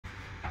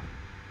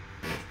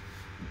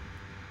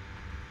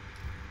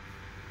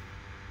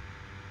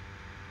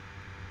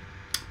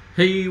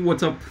Hey,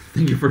 what's up?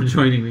 Thank you for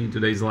joining me in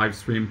today's live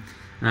stream.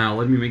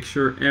 Let me make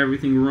sure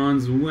everything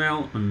runs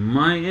well on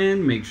my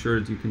end. Make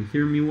sure that you can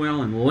hear me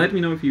well, and let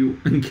me know if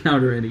you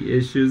encounter any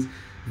issues.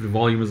 If the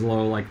volume is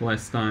low like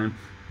last time.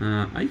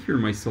 I hear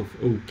myself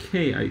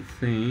okay, I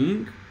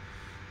think.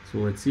 So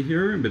let's see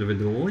here, a bit of a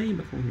delay,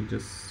 but let me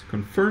just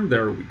confirm.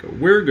 There we go.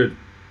 We're good.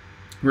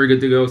 We're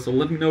good to go. So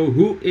let me know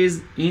who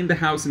is in the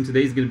house, and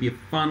today's going to be a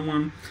fun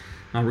one.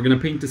 We're going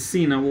to paint the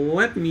scene. Now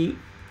let me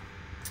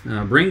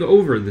bring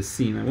over the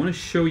scene. I want to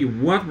show you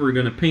what we're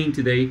going to paint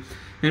today,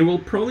 and we'll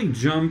probably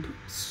jump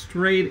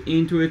straight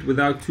into it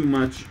without too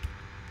much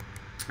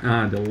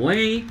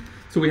delay.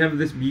 So we have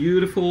this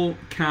beautiful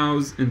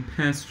cows and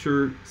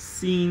pasture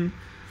scene.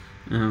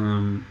 It's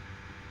going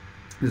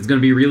to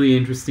be really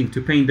interesting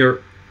to paint. There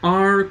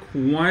are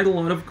quite a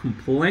lot of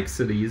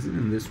complexities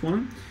in this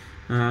one,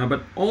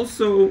 but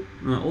also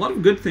a lot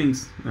of good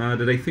things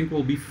that I think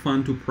will be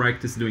fun to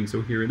practice doing.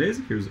 So here it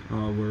is. Here's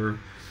our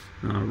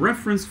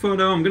reference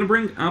photo. I'm going to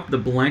bring up the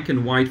black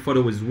and white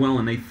photo as well,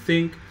 and I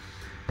think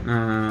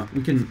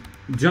we can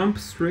jump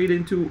straight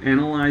into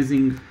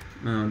analyzing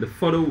the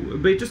photo a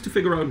bit, just to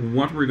figure out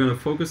what we're going to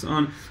focus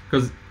on,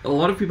 because a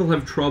lot of people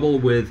have trouble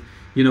with,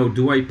 you know,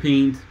 do I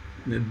paint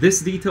this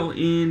detail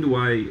in, do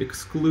I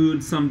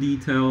exclude some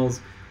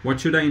details,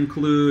 what should I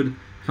include,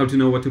 how to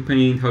know what to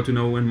paint, how to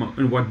know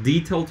and what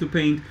detail to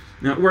paint.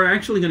 Now we're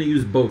actually going to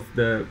use both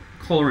the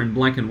color and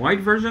black and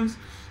white versions.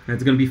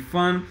 It's going to be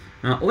fun.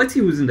 Let's see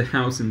who's in the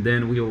house, and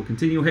then we will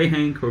continue. Hey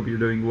Hank, hope you're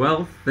doing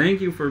well.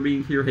 Thank you for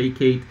being here. Hey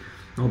Kate,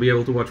 I'll be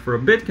able to watch for a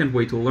bit. Can't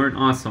wait to learn.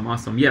 Awesome,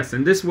 awesome. Yes,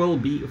 and this will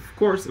be, of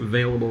course,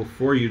 available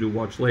for you to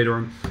watch later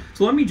on.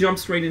 So let me jump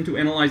straight into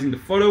analyzing the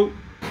photo.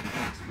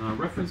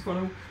 Reference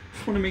photo.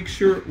 Just want to make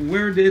sure,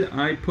 where did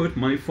I put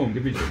my phone?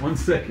 Give me just 1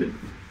 second.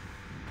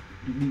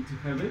 You need to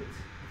have it.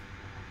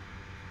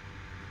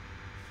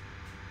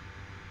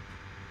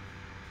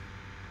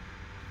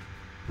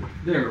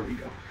 There we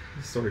go.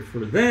 Sorry for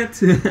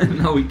that.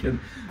 Now we can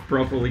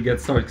properly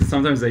get started, because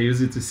sometimes I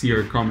use it to see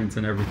your comments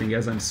and everything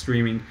as I'm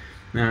streaming.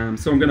 So I'm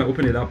going to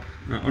open it up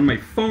on my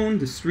phone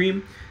to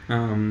stream.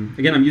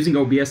 Again, I'm using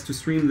OBS to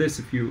stream this.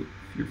 If you're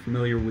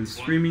familiar with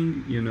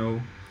streaming, you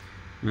know.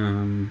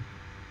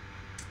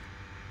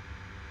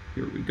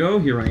 Here we go.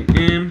 Here I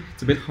am.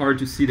 It's a bit hard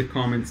to see the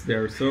comments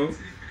there, so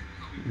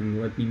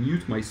and let me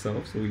mute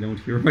myself so we don't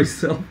hear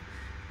myself.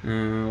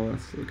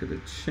 Let's look at the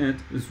chat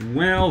as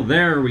well.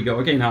 There we go.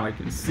 Okay, now I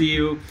can see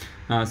you.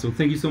 So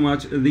thank you so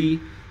much. The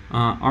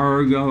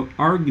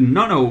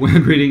Argnano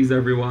greetings,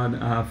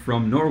 everyone,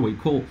 from Norway.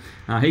 Cool.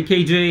 Hey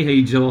KJ.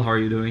 Hey Jill. How are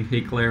you doing?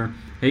 Hey Claire.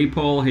 Hey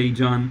Paul. Hey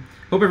John.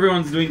 Hope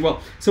everyone's doing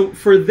well. So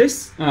for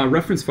this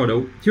reference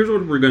photo, here's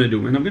what we're gonna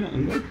do, and I'm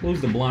gonna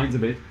close the blinds a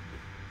bit.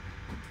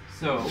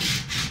 So,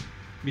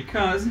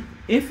 because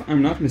if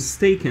I'm not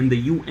mistaken, the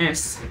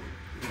US,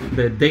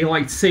 the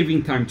daylight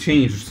saving time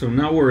changed, so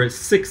now we're a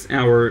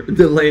 6-hour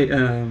delay,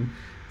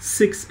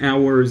 6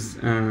 hours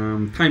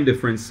time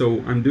difference.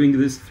 So I'm doing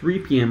this 3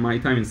 p.m. my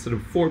time instead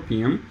of 4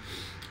 p.m.,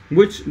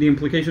 which the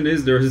implication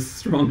is there's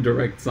strong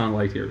direct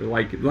sunlight here,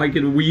 like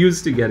we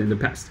used to get in the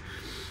past.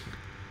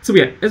 So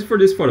yeah, as for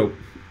this photo,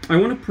 I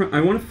want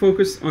to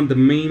focus on the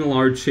main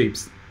large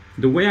shapes.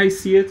 The way I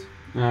see it,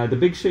 the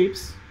big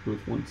shapes.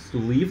 Ruth wants to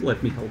leave.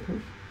 Let me help her.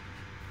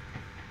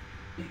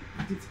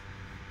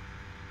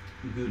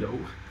 Goodo.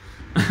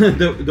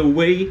 the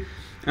way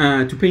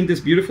to paint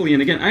this beautifully,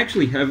 and again, I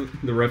actually have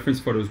the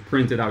reference photos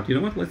printed out. You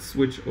know what? Let's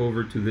switch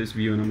over to this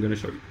view, and I'm going to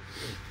show you.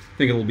 I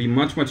think it'll be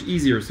much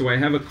easier. So I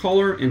have a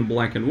color in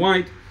black and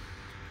white.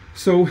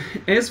 So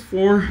as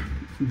for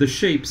the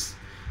shapes,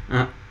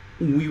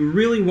 we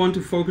really want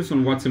to focus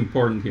on what's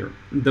important here.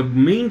 The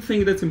main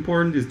thing that's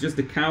important is just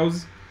the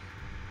cows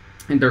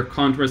and their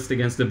contrast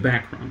against the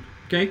background.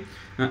 Okay,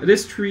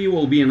 this tree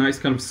will be a nice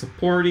kind of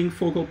supporting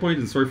focal point.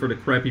 And sorry for the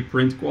crappy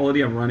print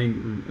quality. I'm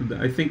running,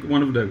 I think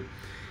one of the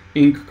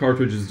ink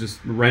cartridges just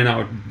ran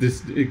out.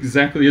 This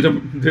exactly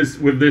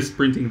with this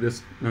printing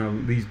this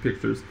these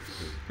pictures.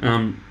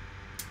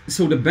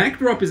 So the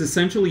backdrop is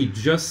essentially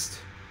just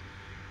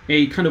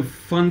a kind of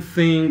fun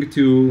thing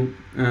to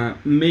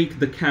make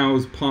the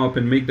cows pop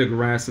and make the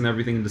grass and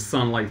everything in the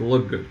sunlight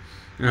look good.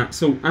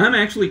 So I'm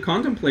actually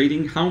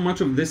contemplating how much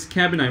of this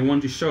cabin I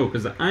want to show,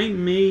 because I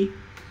may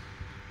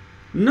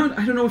not,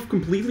 I don't know if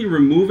completely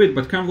remove it,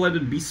 but kind of let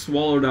it be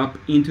swallowed up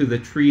into the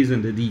trees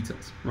and the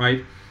details,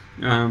 right?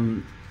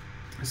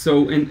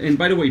 So, and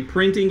by the way,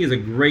 printing is a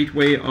great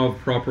way of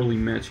properly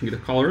matching the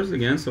colors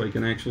again, so I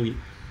can actually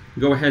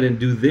go ahead and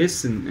do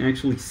this and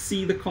actually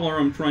see the color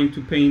I'm trying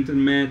to paint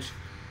and match.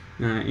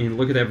 And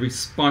look at every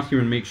spot here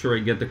and make sure I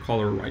get the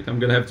color right. I'm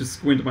gonna have to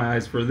squint my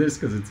eyes for this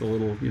because it's a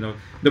little, you know,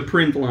 the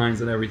print lines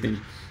and everything.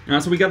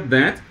 So we got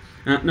that.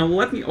 Now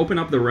let me open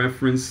up the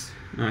reference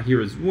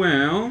here as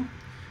well,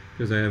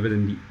 because I have it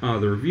in the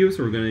other view.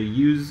 So we're gonna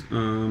use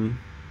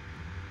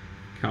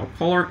cow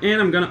color,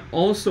 and I'm gonna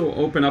also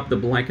open up the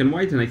black and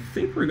white, and I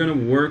think we're gonna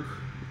work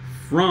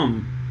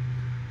from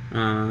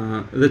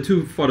the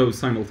two photos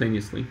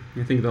simultaneously.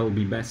 I think that'll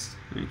be best,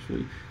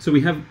 actually. So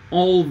we have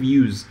all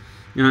views.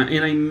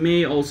 And I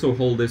may also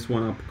hold this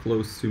one up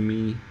close to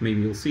me.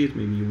 Maybe you'll see it,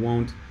 maybe you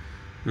won't.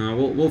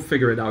 We'll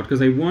figure it out,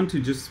 because I want to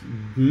just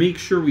make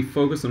sure we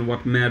focus on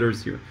what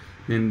matters here.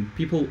 And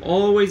people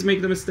always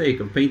make the mistake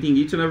of painting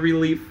each and every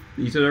leaf,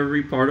 each and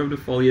every part of the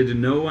foliage,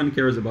 and no one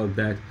cares about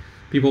that.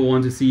 People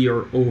want to see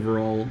your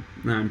overall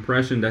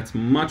impression. That's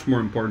much more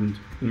important,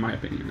 in my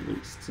opinion, at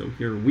least. So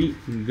here we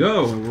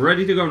go. We're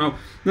ready to go now.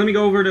 Let me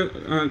go over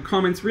the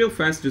comments real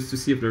fast just to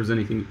see if there's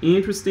anything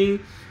interesting.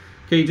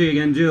 KJ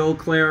again, Jill,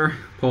 Claire,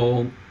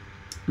 Paul,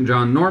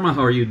 John, Norma,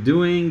 how are you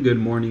doing? Good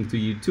morning to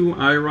you too.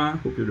 Ira,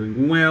 hope you're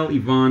doing well.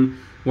 Yvonne,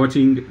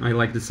 watching, I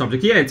like the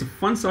subject. Yeah, it's a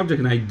fun subject,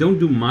 and I don't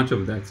do much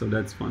of that, so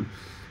that's fun.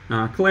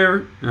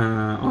 Claire,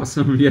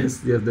 awesome. Yes,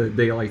 the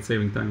daylight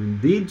saving time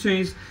indeed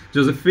changed.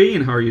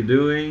 Josephine, how are you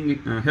doing?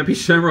 Happy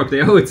Shamrock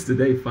Day. Oh, it's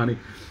today, funny.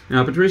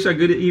 Patricia,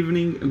 good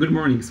evening, good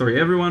morning, sorry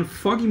everyone.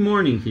 Foggy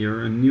morning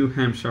here in New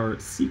Hampshire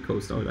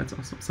seacoast. Oh, that's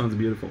awesome, sounds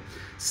beautiful.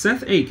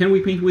 Seth A, can we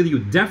paint with you?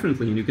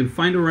 Definitely, and you can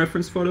find a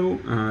reference photo.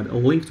 A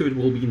link to it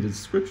will be in the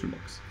description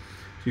box.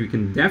 So you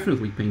can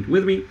definitely paint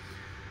with me.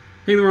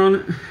 Hey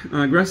Liron,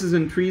 grasses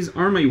and trees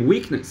are my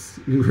weakness.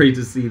 Great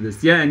to see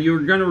this. Yeah, and you're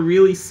gonna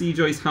really see,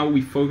 Joyce, how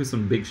we focus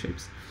on big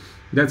shapes.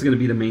 That's gonna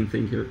be the main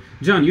thing here.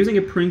 John, using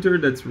a printer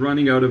that's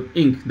running out of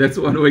ink, that's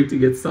one way to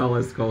get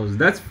stylized colors.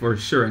 That's for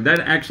sure, and that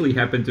actually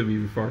happened to me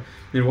before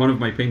in one of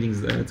my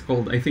paintings. It's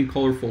called, I think,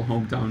 Colorful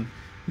Hometown.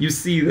 You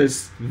see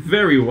this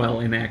very well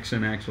in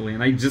action, actually,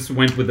 and I just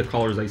went with the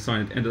colors I saw,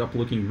 and it ended up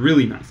looking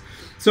really nice.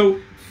 So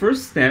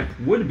first step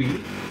would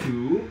be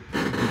to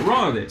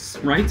draw this,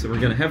 right? So we're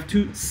gonna have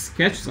to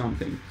sketch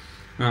something.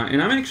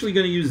 And I'm actually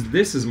gonna use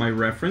this as my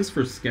reference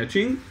for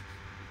sketching.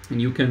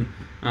 And you can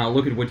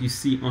look at what you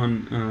see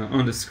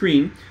on the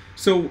screen.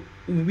 So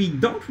we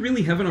don't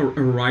really have a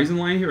horizon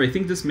line here. I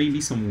think this may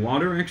be some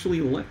water,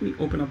 actually. Let me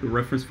open up the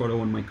reference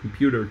photo on my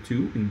computer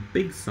too, in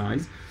big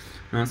size,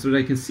 so that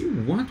I can see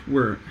what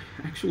we're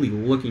actually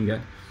looking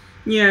at.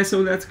 Yeah,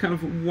 so that's kind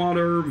of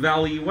water,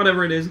 valley,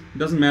 whatever it is,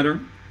 doesn't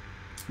matter.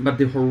 But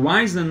the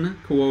horizon,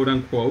 quote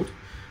unquote,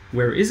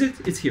 where is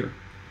it? It's here.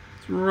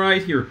 It's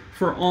right here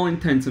for all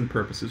intents and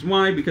purposes.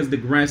 Why? Because the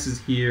grass is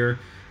here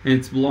and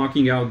it's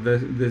blocking out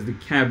the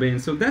cabin.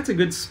 So that's a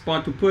good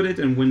spot to put it.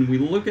 And when we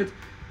look at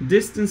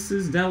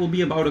distances, that will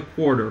be about a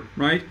quarter,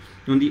 right?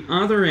 On the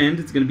other end,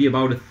 it's going to be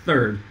about a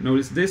third.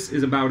 Notice this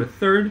is about a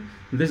third,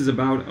 this is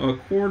about a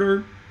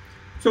quarter.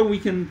 So we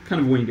can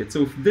kind of wing it.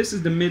 So if this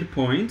is the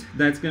midpoint,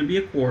 that's going to be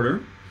a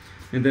quarter.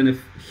 And then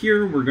if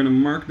here we're going to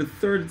mark the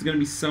third, it's going to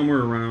be somewhere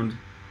around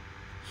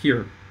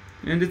here.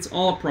 And it's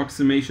all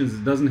approximations.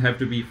 It doesn't have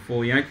to be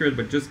fully accurate,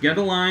 but just get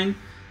a line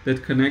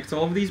that connects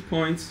all of these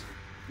points,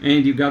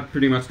 and you got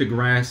pretty much the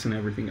grass and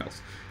everything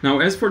else.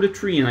 Now, as for the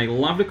tree, and I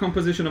love the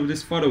composition of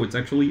this photo, it's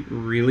actually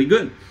really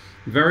good.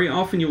 Very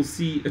often you'll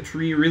see a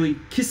tree really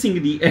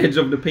kissing the edge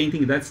of the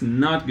painting. That's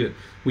not good.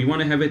 We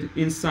want to have it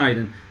inside,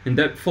 and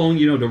that following,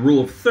 you know, the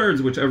rule of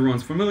thirds, which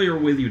everyone's familiar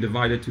with. You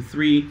divide it to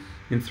 3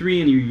 and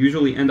 3, and you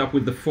usually end up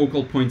with the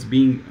focal points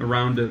being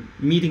around the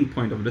meeting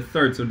point of the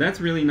third. So that's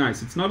really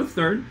nice. It's not a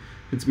third,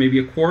 it's maybe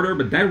a quarter,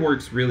 but that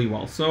works really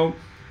well. So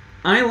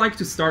I like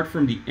to start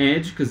from the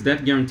edge because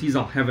that guarantees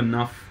I'll have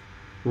enough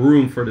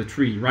room for the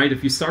tree, right?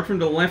 If you start from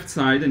the left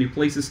side and you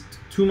place this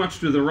too much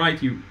to the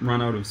right, you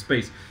run out of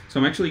space. So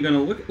I'm actually going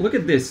to look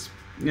at this,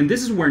 and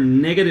this is where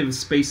negative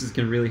spaces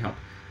can really help.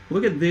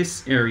 Look at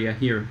this area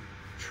here.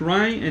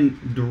 Try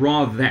and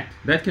draw that.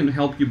 That can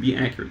help you be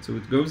accurate. So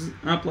it goes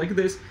up like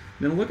this.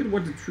 Then look at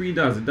what the tree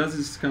does. It does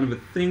this kind of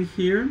a thing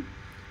here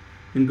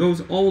and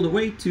goes all the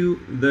way to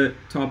the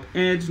top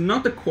edge,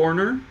 not the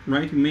corner,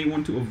 right? You may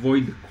want to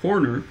avoid the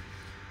corner.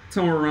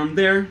 Somewhere around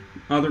there,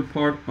 other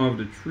part of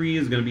the tree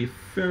is going to be a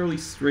fairly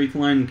straight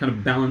line and kind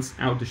of balance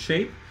out the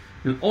shape.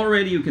 And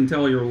already you can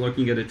tell you're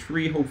looking at a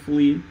tree,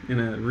 hopefully, in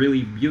a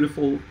really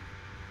beautiful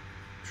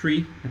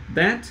tree at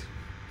that.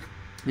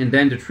 And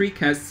then the tree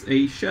casts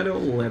a shadow,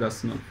 let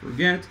us not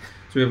forget.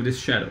 So we have this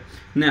shadow.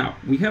 Now,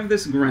 we have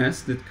this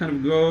grass that kind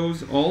of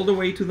goes all the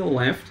way to the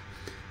left.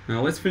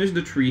 Now let's finish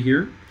the tree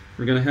here.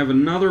 We're going to have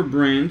another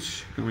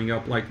branch coming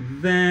up like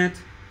that.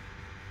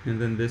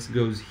 And then this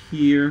goes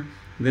here.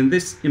 Then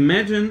this,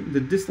 imagine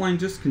that this line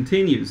just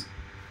continues,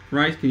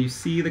 right? Can you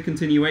see the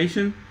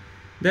continuation?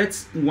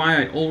 That's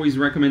why I always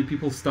recommend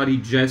people study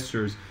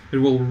gestures. It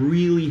will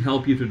really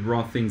help you to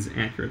draw things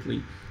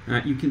accurately.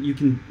 You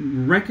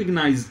can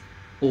recognize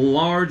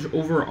large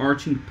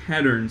overarching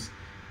patterns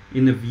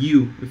in a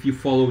view if you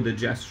follow the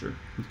gesture.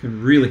 It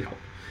can really help.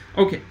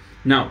 Okay,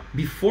 now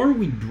before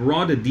we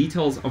draw the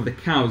details of the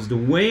cows, the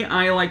way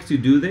I like to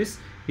do this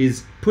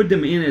is put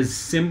them in as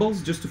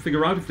symbols just to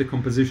figure out if the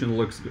composition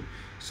looks good.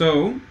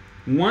 So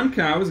one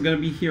cow is going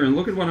to be here, and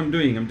look at what I'm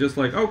doing. I'm just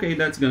like, okay,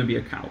 that's going to be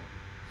a cow.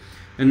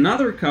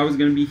 Another cow is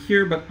going to be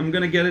here, but I'm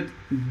going to get it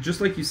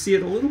just like you see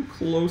it, a little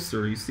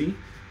closer, you see?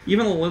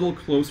 Even a little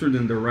closer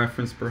than the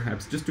reference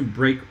perhaps, just to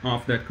break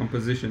off that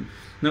composition.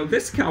 Now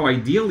this cow,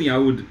 ideally I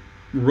would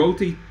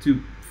rotate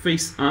to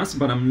face us,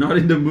 but I'm not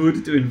in the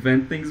mood to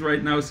invent things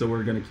right now, so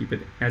we're going to keep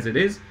it as it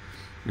is.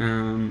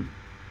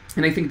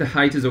 And I think the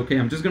height is okay.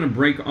 I'm just going to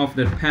break off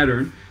that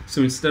pattern.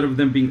 So instead of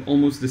them being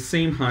almost the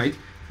same height,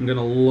 I'm going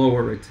to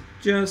lower it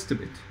just a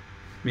bit,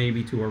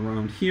 maybe to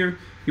around here.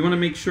 You want to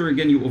make sure,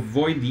 again, you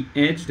avoid the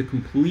edge, the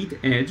complete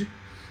edge.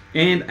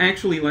 And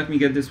actually, let me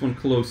get this one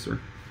closer.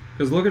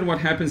 Because look at what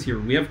happens here.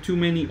 We have too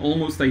many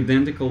almost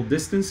identical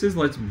distances.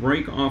 Let's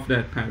break off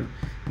that pattern.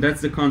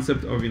 That's the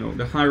concept of,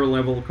 the higher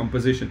level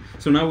composition.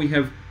 So now we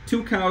have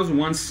two cows,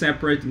 one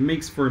separate,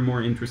 makes for a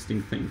more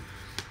interesting thing.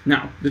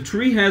 Now, the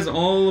tree has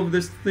all of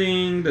this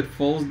thing that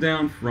falls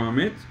down from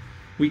it.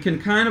 We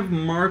can kind of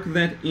mark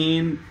that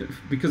in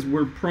because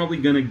we're probably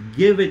going to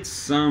give it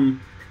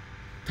some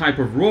type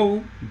of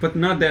role, but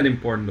not that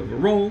important of a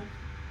role.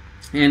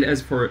 And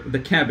as for the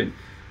cabin,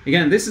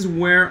 again, this is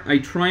where I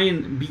try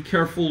and be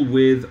careful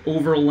with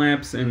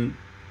overlaps and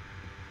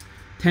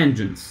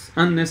tangents,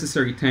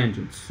 unnecessary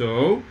tangents.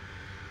 So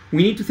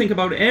we need to think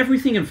about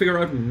everything and figure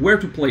out where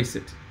to place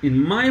it. In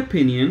my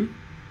opinion,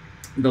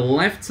 the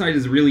left side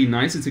is really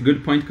nice. It's a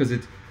good point because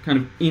it kind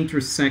of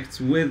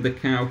intersects with the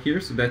cow here,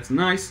 so that's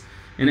nice.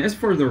 And as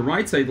for the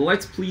right side,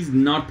 let's please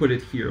not put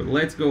it here.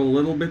 Let's go a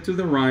little bit to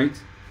the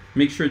right.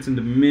 Make sure it's in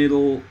the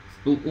middle,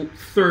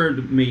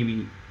 third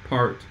maybe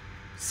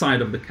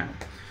side of the cow.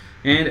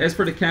 And as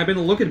for the cabin,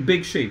 look at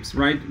big shapes,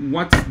 right?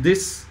 What's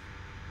this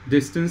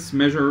distance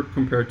measure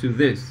compared to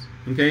this?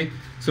 Okay,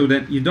 so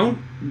that you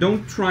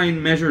don't try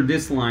and measure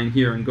this line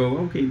here and go,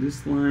 okay,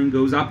 this line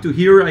goes up to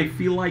here. I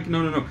feel like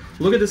no.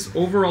 Look at this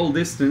overall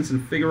distance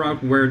and figure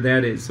out where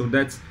that is. So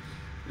that's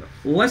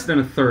less than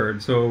a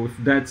third. So if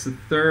that's a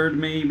third,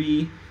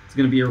 maybe it's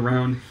going to be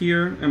around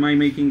here. Am I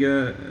making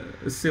a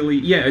silly?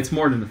 Yeah, it's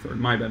more than a third.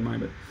 My bad.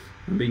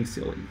 I'm being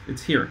silly.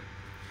 It's here,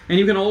 and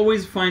you can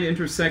always find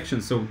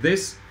intersections. So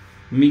this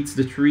meets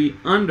the tree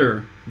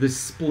under this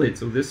split.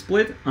 So this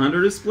split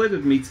under the split,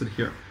 it meets it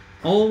here.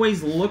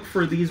 Always look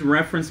for these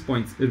reference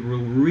points. It will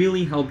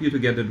really help you to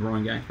get the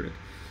drawing accurate.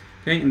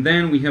 Okay, and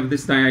then we have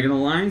this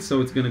diagonal line,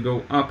 so it's going to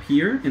go up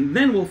here, and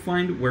then we'll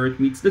find where it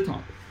meets the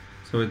top.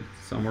 So it's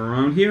somewhere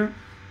around here,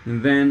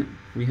 and then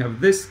we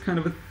have this kind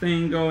of a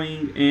thing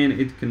going, and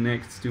it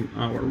connects to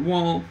our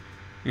wall,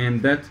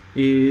 and that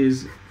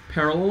is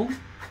parallel.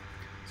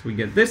 So we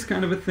get this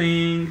kind of a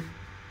thing,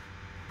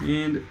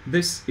 and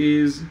this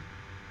is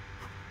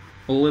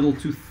a little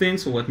too thin,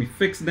 so let me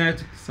fix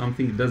that.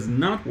 Something does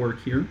not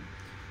work here.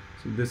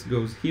 So this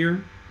goes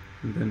here,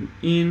 and then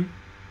in,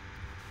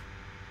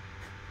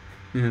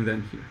 and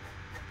then here.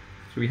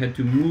 So we had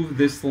to move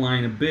this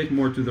line a bit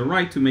more to the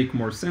right to make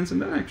more sense,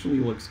 and that actually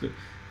looks good.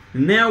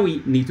 And now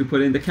we need to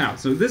put in the cow.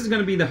 So this is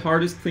going to be the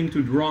hardest thing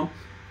to draw.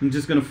 I'm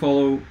just going to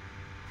follow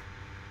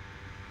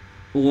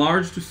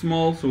large to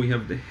small. So we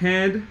have the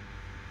head,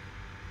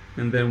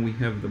 and then we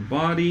have the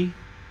body,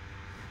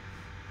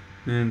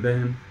 and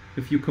then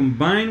if you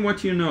combine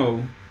what you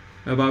know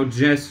about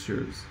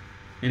gestures,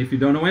 and if you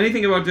don't know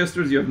anything about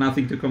gestures, you have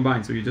nothing to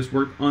combine. So you just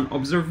work on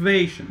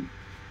observation,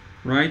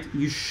 right?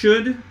 You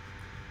should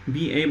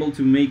be able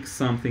to make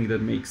something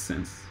that makes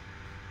sense.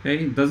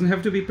 Okay, it doesn't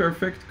have to be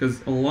perfect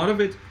because a lot of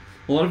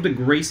the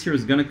grace here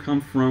is going to come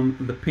from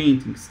the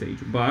painting stage.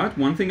 But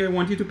one thing I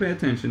want you to pay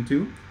attention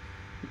to,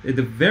 at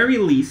the very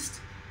least,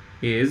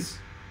 is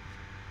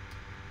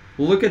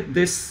look at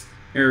this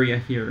area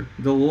here.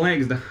 The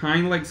legs, the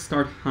hind legs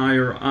start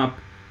higher up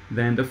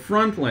than the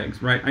front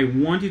legs, right? I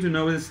want you to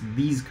notice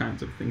these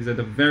kinds of things at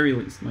the very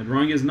least. My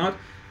drawing is not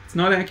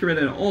accurate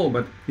at all,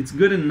 but it's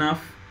good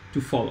enough to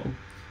follow.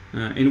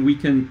 And we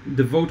can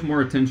devote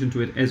more attention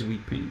to it as we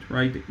paint,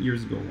 right? The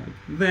ears go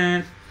like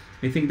that.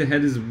 I think the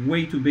head is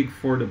way too big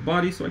for the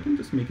body, so I can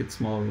just make it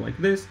smaller like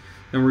this.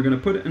 Then we're going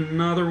to put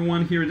another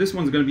one here. This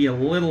one's going to be a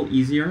little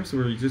easier, so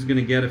we're just going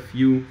to get a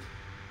few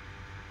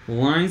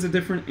lines at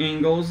different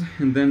angles,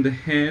 and then the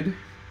head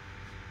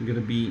is going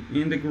to be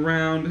in the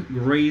ground,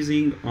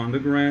 grazing on the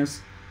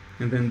grass,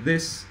 and then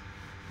this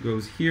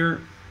goes here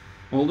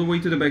all the way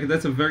to the back.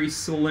 That's a very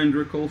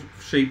cylindrical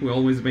shape. We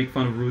always make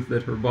fun of Ruth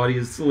that her body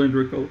is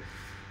cylindrical.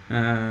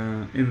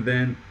 And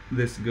then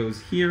this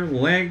goes here,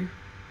 leg,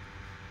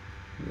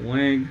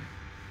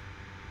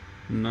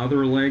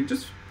 another leg.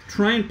 Just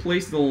try and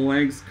place the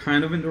legs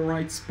kind of in the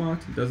right spot.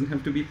 It doesn't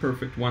have to be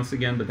perfect once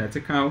again, but that's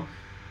a cow.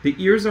 The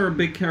ears are a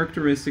big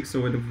characteristic,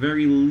 so at the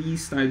very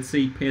least I'd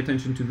say pay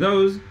attention to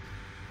those.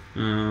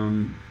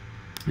 And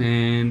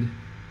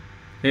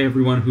hey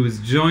everyone who's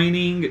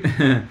joining.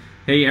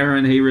 Hey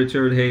Aaron, hey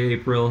Richard, hey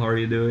April, how are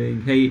you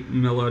doing? Hey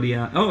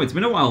Melodia. Oh, it's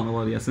been a while,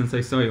 Melodia, since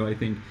I saw you, I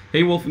think.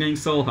 Hey Wolfgang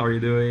Soul, how are you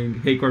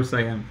doing? Hey, of course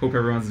I am. Hope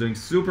everyone's doing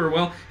super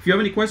well. If you have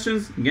any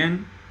questions,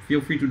 again,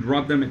 feel free to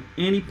drop them at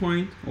any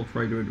point. I'll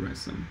try to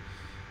address them.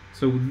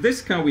 So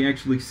this cow, we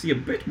actually see a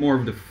bit more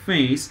of the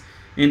face,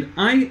 and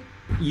I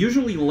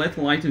usually let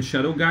light and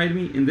shadow guide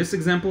me. In this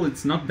example,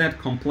 it's not that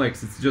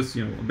complex. It's just,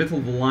 a bit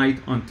of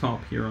light on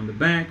top here, on the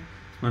back,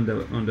 on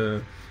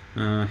the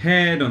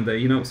head, on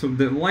the, so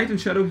the light and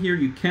shadow here,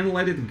 you can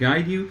let it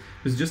guide you.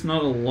 There's just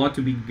not a lot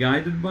to be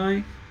guided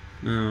by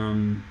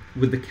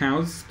with the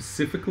cows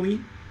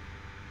specifically.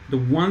 The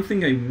one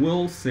thing I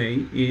will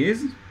say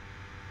is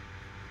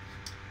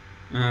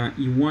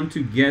you want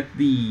to get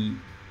the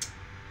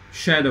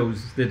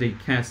shadows that they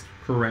cast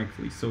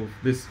correctly. So if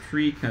this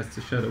tree casts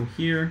a shadow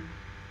here,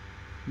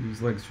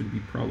 these legs should be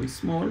probably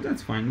smaller.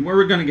 That's fine.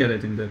 We're gonna get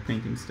it in the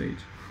painting stage.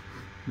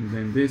 And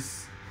then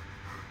this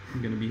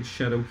is gonna be a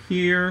shadow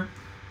here,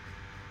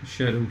 a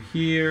shadow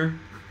here,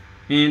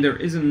 and there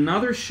is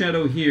another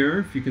shadow here,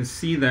 if you can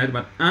see that,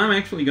 but I'm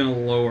actually gonna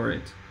lower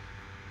it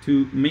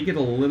to make it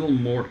a little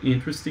more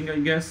interesting, I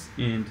guess,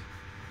 and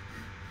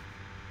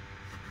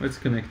let's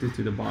connect it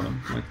to the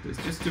bottom like this,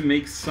 just to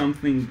make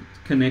something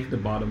connect the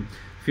bottom.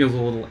 Feels a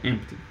little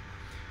empty.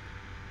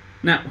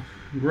 Now,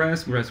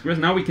 grass.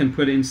 Now we can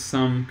put in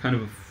some kind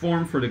of a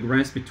form for the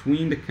grass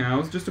between the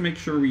cows, just to make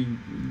sure we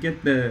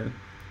get the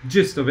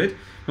gist of it.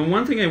 And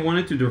one thing I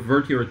wanted to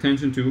divert your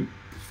attention to,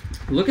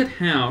 look at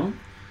how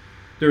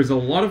there's a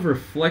lot of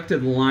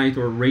reflected light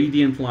or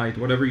radiant light,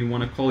 whatever you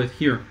want to call it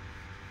here,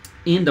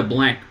 in the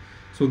black.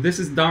 So this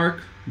is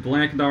dark,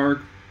 black,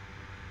 dark,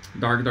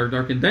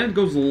 and then it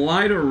goes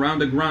lighter around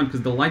the ground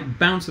because the light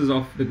bounces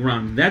off the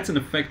ground. That's an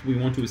effect we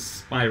want to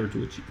aspire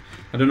to achieve.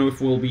 I don't know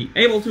if we'll be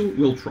able to,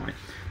 we'll try.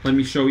 Let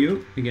me show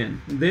you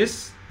again.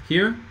 This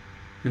here,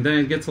 and then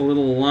it gets a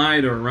little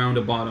lighter around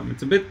the bottom.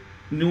 It's a bit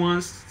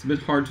nuanced, it's a bit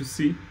hard to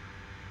see.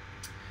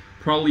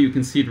 Probably you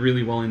can see it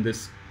really well in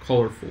this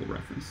colorful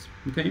reference.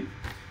 Okay,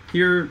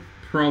 here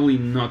probably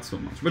not so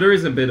much, but there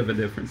is a bit of a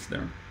difference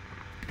there.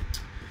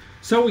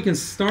 So we can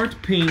start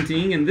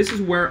painting, and this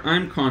is where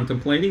I'm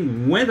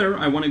contemplating whether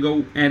I want to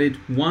go at it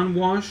one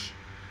wash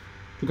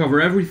to cover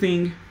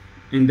everything,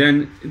 and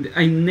then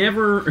I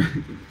never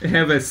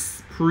have a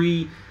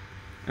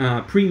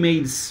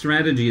pre-made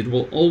strategy. It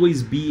will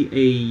always be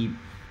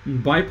a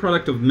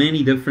byproduct of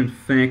many different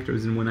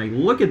factors, and when I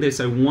look at this,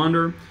 I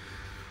wonder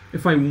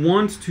if I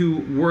want to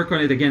work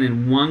on it again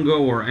in one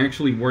go or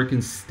actually work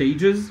in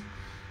stages.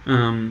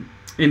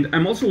 And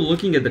I'm also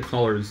looking at the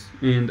colors,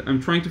 and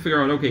I'm trying to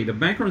figure out, okay, the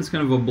background is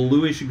kind of a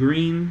bluish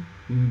green,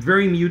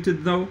 very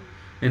muted though,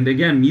 and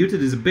again,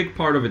 muted is a big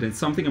part of it. It's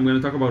something I'm going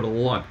to talk about a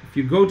lot. If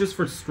you go just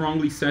for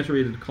strongly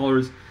saturated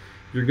colors,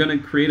 you're going to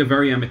create a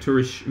very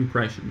amateurish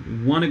impression.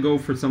 You want to go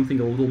for something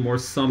a little more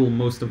subtle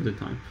most of the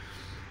time.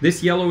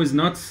 This yellow is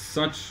not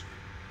such,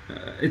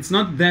 it's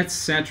not that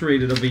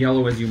saturated of a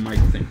yellow as you might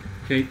think,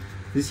 okay?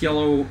 This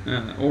yellow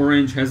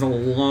orange has a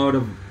lot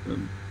of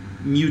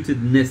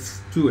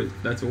mutedness to it,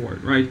 that's a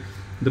word, right?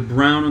 The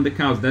brown on the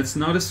cows, that's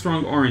not a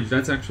strong orange,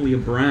 that's actually a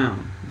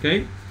brown,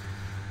 okay?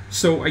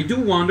 So I do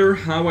wonder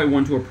how I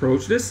want to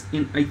approach this,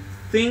 and I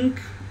think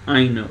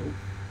I know.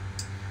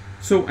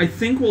 So I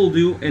think we'll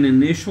do an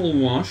initial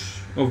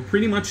wash of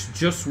pretty much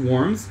just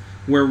warms,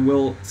 where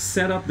we'll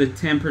set up the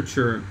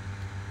temperature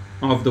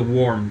of the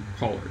warm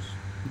colors.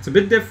 It's a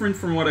bit different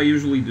from what I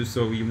usually do,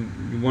 so you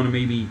want to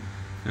maybe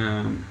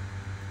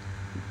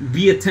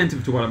be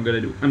attentive to what I'm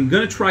going to do. I'm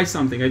going to try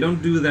something. I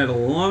don't do that a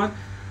lot.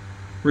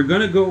 We're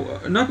going to go,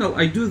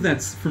 I do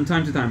that from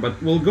time to time,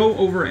 but we'll go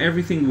over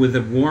everything with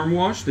a warm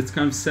wash that's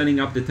kind of setting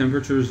up the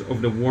temperatures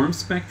of the warm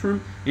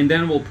spectrum, and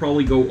then we'll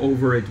probably go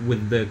over it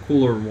with the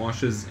cooler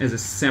washes as a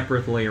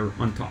separate layer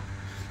on top.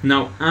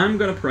 Now, I'm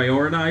going to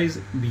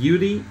prioritize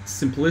beauty,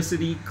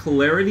 simplicity,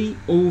 clarity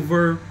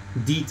over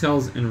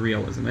details and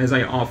realism, as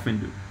I often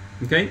do.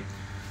 Okay?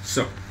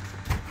 So,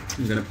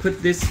 I'm going to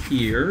put this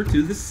here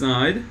to the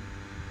side,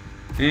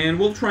 and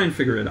we'll try and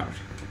figure it out.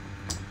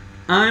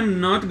 I'm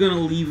not going to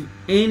leave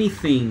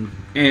anything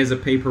as a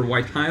paper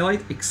white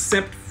highlight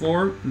except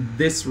for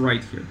this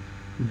right here.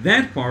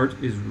 That part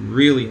is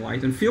really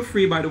light, and feel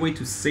free, by the way,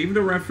 to save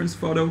the reference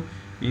photo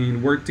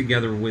and work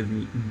together with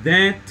me.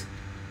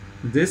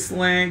 This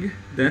leg,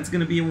 that's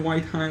going to be a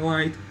white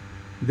highlight.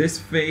 This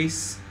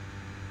face,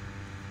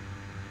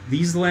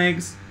 these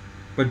legs,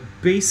 but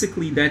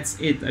basically that's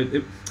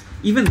it.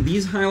 Even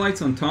these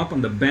highlights on top,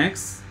 on the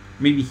backs,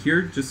 maybe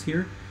here, just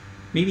here,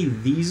 maybe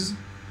these,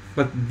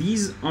 but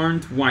these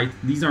aren't white.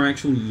 These are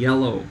actually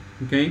yellow,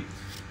 okay?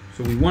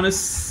 So we want to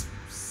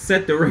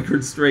set the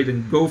record straight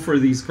and go for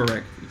these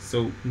correctly.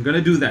 So I'm going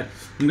to do that.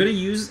 I'm going to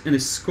use an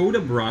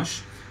Escoda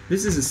brush.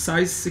 This is a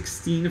size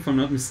 16, if I'm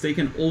not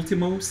mistaken,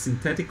 Ultimo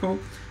Sintetico.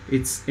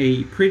 It's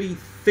a pretty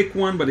thick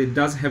one, but it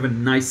does have a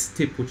nice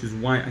tip, which is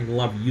why I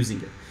love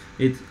using it.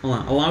 It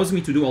allows me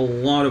to do a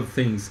lot of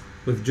things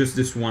with just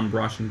this one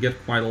brush and get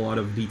quite a lot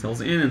of details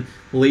in, and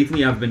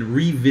lately I've been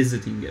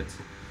revisiting it.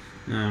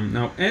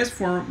 Now, as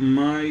for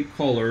my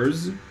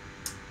colors,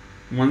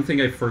 one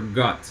thing I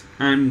forgot.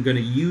 I'm going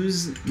to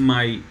use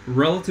my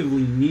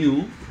relatively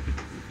new,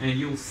 and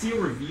you'll see a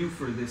review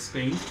for this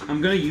paint.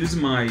 I'm going to use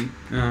my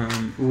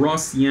raw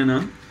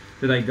sienna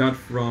that I got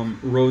from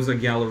Rosa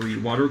Gallery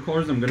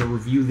Watercolors. I'm going to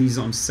review these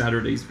on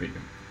Saturday's video.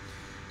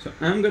 So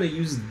I'm going to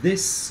use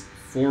this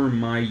for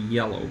my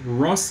yellow.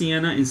 Raw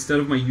sienna instead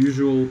of my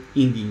usual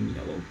Indian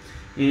yellow.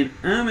 And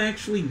I'm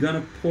actually going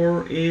to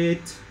pour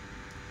it...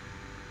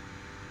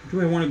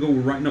 Do I want to go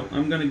right? No,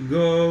 I'm going to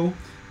go...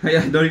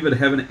 I don't even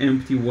have an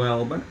empty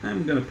well, but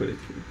I'm going to put it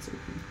here. It's okay.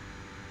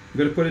 I'm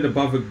going to put it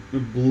above a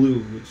blue,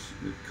 which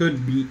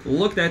could be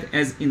looked at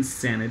as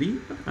insanity,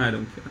 but I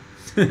don't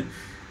care.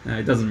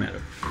 It doesn't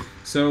matter.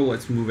 So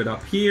let's move it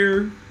up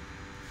here.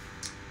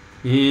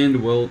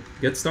 and we'll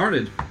get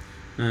started.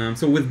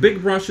 So with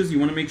big brushes, you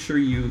want to make sure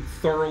you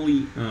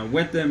thoroughly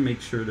wet them,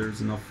 make sure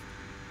there's enough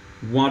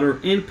water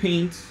and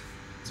paint.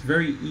 It's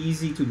very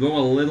easy to go a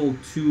little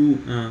too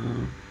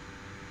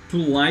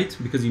light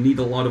because you need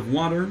a lot of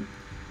water.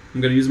 I'm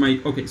going to use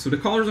okay, so the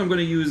colors I'm going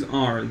to use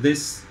are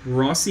this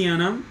raw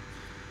sienna,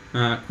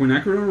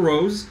 quinacridone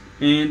rose,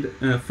 and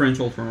French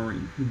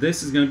ultramarine.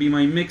 This is going to be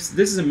my mix.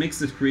 This is a mix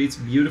that creates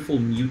beautiful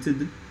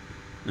muted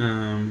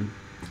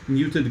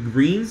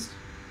greens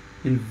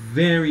and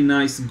very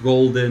nice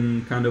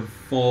golden kind of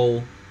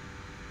fall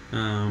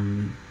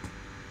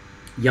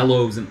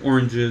yellows and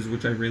oranges,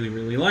 which I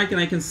really like.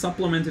 And I can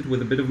supplement it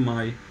with a bit of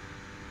my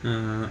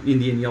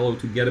Indian yellow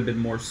to get a bit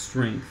more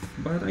strength.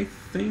 But I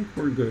think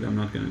we're good. I'm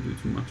not going to do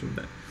too much of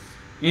that.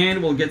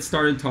 And we'll get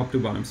started top to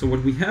bottom. So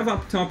what we have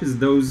up top is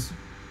those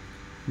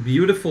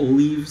beautiful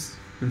leaves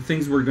and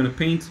things we're going to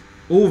paint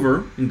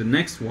over in the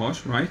next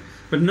wash, right?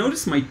 But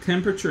notice my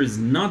temperature is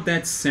not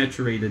that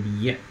saturated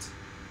yet,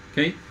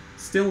 okay?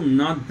 Still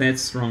not that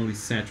strongly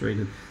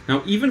saturated.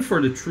 Now, even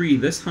for the tree,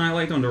 this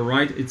highlight on the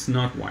right, it's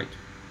not white.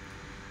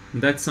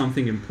 And that's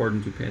something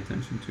important to pay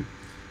attention to.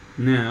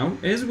 Now,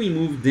 as we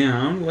move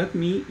down, let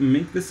me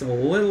make this a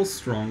little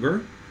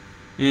stronger.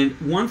 And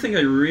one thing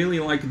I really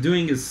like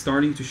doing is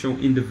starting to show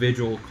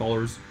individual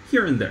colors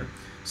here and there.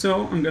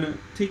 So I'm going to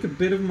take a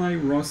bit of my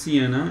raw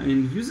sienna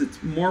and use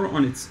it more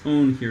on its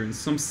own here in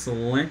some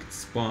select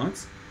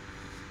spots.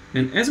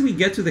 And as we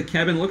get to the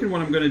cabin, look at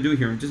what I'm going to do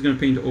here. I'm just going to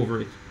paint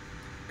over it.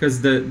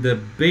 Because the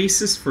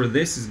basis for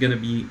this is going to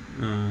be,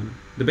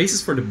 the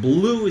basis for the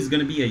blue is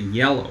going to be a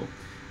yellow.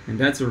 And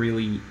that's a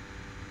really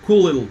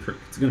cool little trick.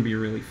 It's going to be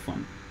really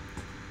fun.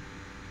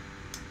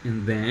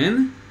 And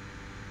then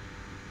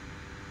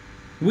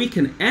we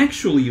can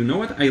actually, you know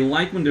what? I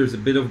like when there's a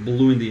bit of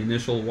blue in the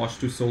initial wash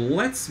too. So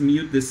let's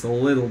mute this a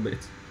little bit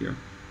here.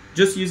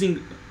 Just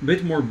using a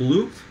bit more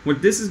blue.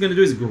 What this is going to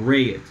do is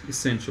gray it,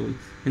 essentially.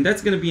 And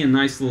that's going to be a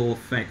nice little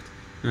effect.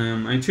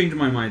 I changed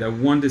my mind. I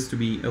want this to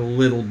be a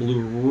little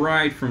blue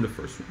right from the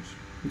first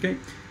wash. Okay.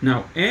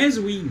 Now, as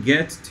we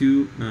get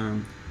to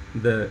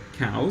the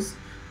cows,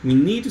 we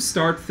need to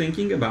start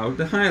thinking about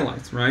the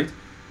highlights, right?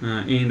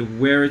 And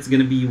where it's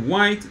going to be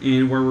white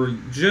and where we're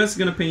just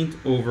going to paint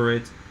over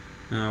it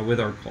with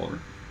our color.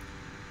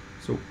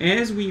 So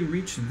as we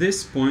reach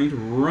this point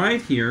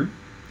right here,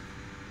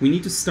 we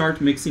need to start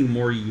mixing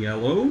more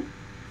yellow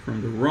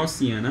from the raw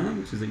sienna,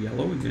 which is a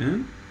yellow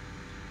again.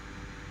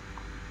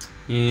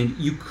 And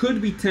you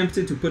could be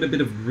tempted to put a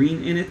bit of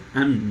green in it.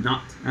 I'm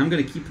not. I'm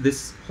going to keep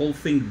this whole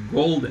thing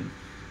golden.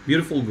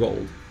 Beautiful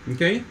gold.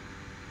 Okay?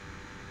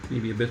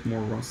 Maybe a bit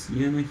more raw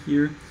sienna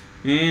here.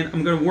 And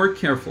I'm going to work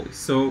carefully.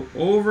 So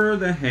over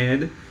the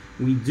head,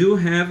 we do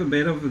have a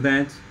bit of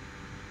that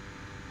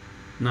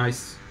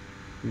nice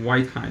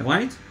white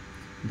highlight.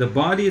 The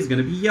body is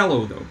going to be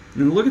yellow though.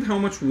 And look at how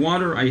much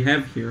water I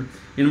have here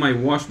in my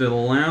wash that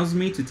allows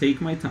me to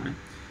take my time.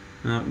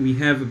 We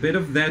have a bit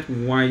of that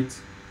white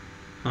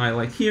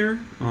highlight here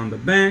on the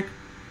back,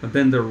 but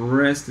then the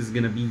rest is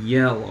going to be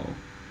yellow.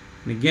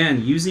 And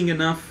again, using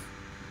enough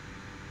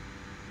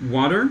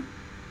water,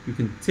 you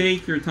can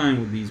take your time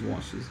with these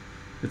washes.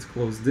 Let's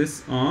close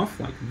this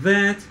off like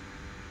that.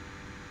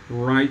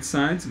 Right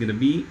side is going to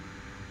be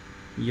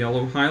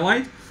yellow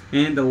highlight.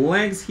 And the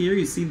legs here,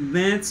 you see,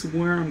 that's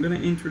where I'm going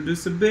to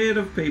introduce a bit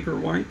of paper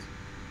white.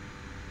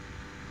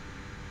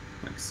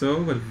 Like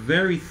so, but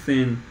very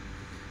thin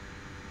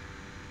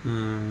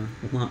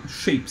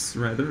shapes,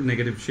 rather,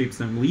 negative shapes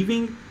I'm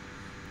leaving.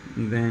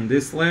 And then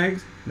this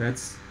leg,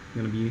 that's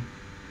going to be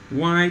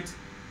white.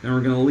 Then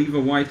we're going to leave a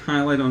white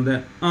highlight on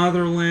that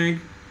other leg.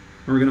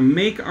 And we're going to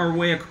make our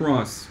way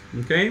across,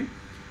 okay?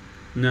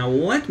 Now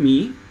let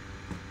me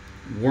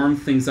warm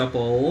things up a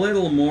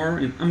little more,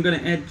 and I'm going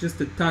to add just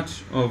a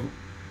touch of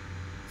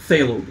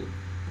phthalo blue,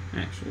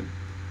 actually.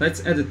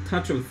 Let's add a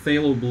touch of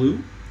phthalo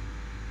blue.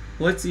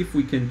 Let's see if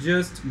we can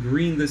just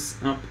green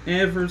this up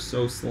ever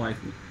so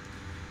slightly.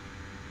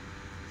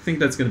 I think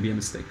that's going to be a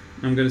mistake.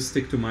 I'm going to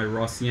stick to my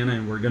raw sienna,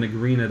 and we're going to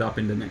green it up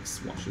in the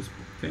next washes,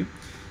 okay?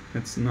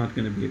 That's not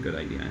going to be a good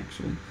idea,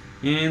 actually.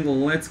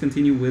 And let's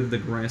continue with the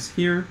grass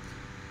here.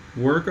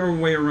 Work our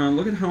way around.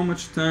 Look at how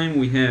much time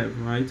we have,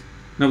 right?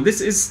 Now,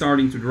 this is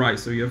starting to dry,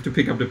 so you have to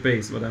pick up the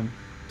pace, but I'm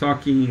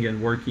talking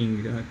and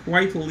working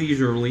quite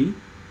leisurely.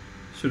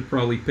 Should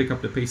probably pick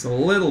up the pace a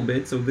little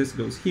bit. So this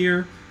goes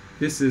here.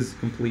 This is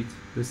complete.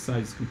 This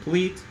side is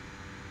complete.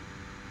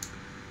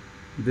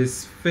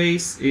 This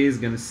face is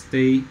going to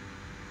stay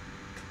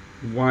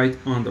white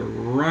on the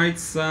right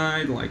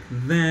side, like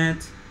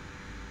that.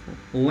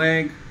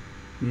 Leg,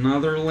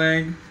 another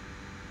leg.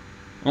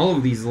 All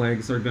of these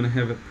legs are going to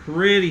have a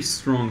pretty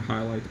strong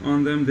highlight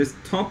on them. This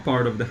top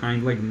part of the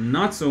hind leg,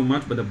 not so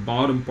much, but the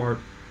bottom part,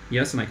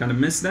 yes, and I kind of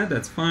missed that.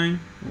 That's fine.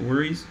 No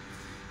worries.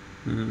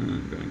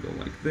 I'm going to go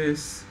like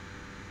this.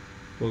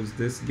 Close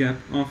this gap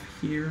off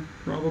here,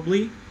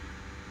 probably.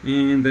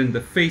 And then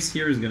the face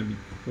here is going to be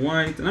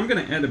white. And I'm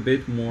going to add a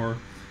bit more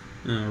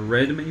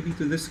red, maybe,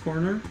 to this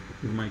corner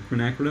with my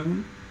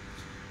quinacridone.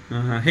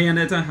 Hey,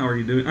 Annette, how are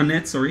you doing?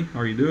 Annette, sorry.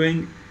 How are you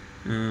doing?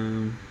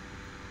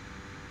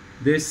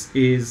 This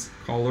is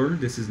color,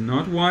 this is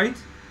not white,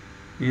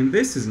 and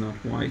this is not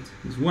white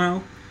as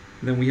well.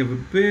 Then we have a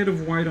bit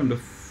of white on the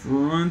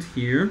front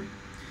here.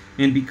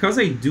 And because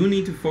I do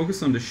need to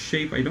focus on the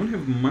shape, I don't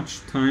have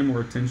much time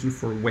or attention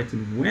for wet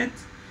and wet.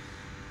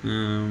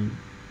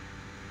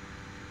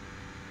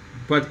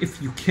 But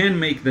if you can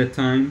make that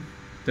time,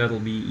 that'll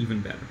be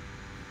even better.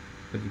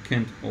 But you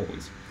can't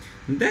always.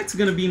 And that's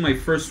gonna be my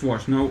first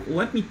wash. Now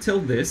let me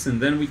tilt this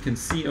and then we can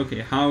see,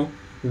 okay, how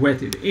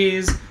wet it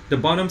is. The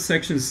bottom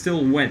section is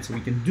still wet, so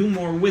we can do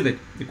more with it.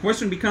 The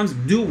question becomes,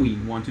 do we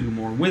want to do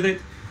more with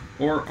it,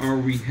 or are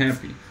we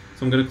happy?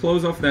 So I'm gonna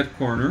close off that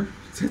corner.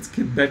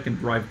 That can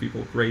drive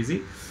people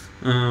crazy.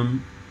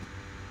 And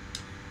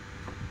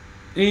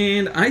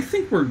I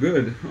think we're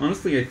good.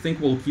 Honestly, I think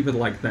we'll keep it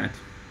like that.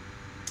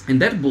 And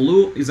that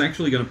blue is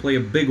actually going to play a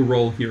big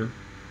role here,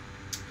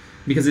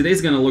 because it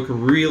is going to look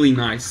really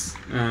nice,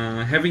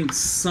 having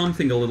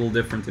something a little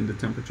different in the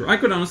temperature. I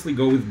could honestly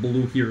go with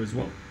blue here as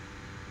well,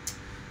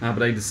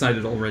 but I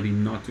decided already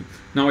not to.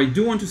 Now I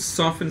do want to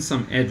soften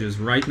some edges.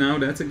 Right now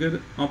that's a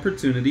good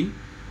opportunity.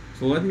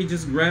 So let me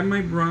just grab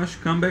my brush,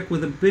 come back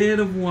with a bit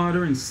of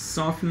water and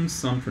soften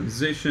some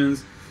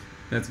transitions.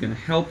 That's going to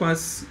help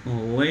us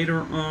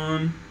later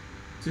on,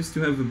 just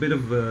to have a bit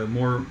of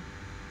more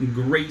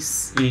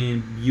grace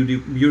and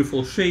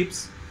beautiful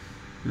shapes.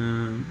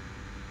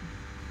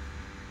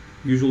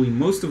 Usually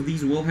most of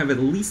these will have at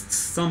least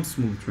some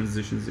smooth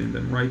transitions in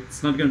them, right?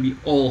 It's not going to be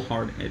all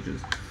hard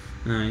edges.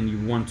 And you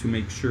want to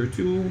make sure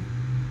to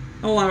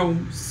allow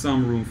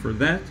some room for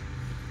that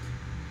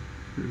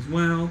here as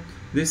well.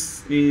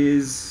 This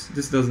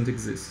doesn't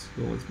exist,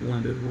 so let's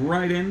blend it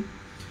right in.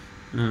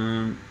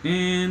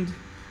 And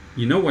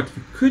you know what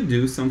you could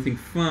do, something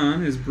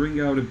fun, is bring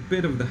out a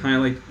bit of the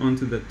highlight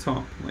onto the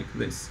top, like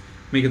this.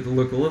 Make it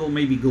look a little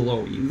maybe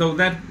glowy, though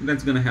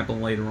that's going to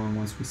happen later on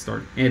once we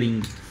start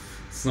adding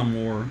some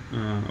more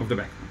of the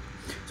background.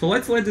 So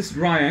let's let this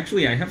dry.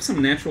 Actually, I have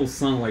some natural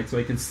sunlight, so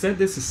I can set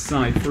this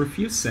aside for a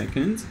few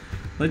seconds.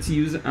 Let's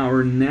use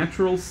our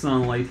natural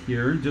sunlight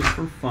here, just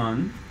for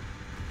fun.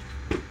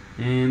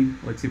 And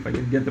let's see if I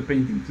can get the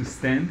painting to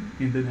stand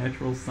in the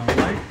natural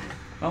sunlight.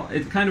 Well,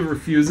 it kind of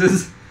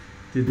refuses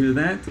to do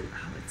that.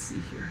 Let's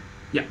see here.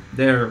 Yeah,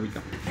 there we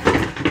go.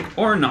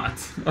 Or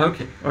not.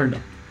 Okay, or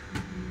not.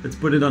 Let's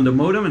put it on the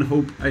modem and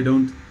hope I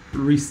don't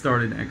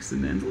restart it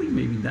accidentally.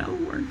 Maybe that'll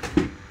work.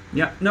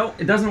 Yeah, no,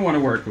 it doesn't want to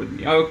work with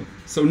me. Okay,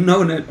 so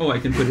no net. Oh, I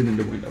can put it in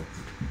the window.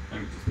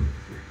 Let me just put it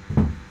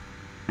here.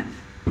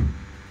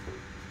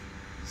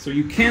 So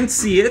you can't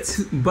see it,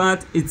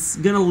 but it's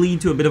gonna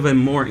lead to a bit of a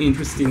more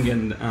interesting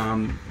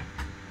and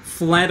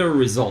flatter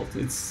result.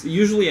 It's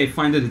usually, I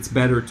find that it's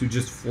better to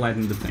just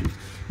flatten the thing.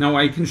 Now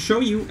I can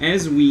show you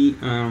as we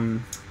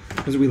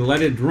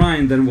let it dry,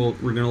 and then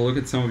we're gonna look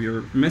at some of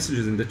your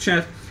messages in the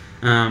chat.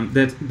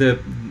 That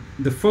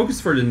the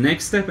focus for the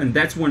next step, and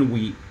that's when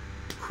we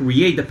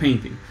create the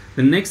painting.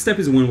 The next step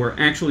is when we're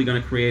actually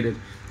going to create it.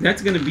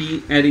 That's going to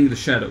be adding the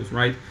shadows,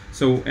 right?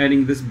 So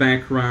adding this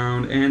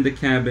background and the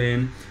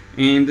cabin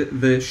and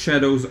the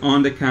shadows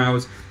on the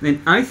cows.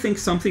 And I think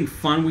something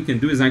fun we can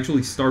do is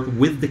actually start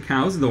with the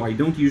cows, though I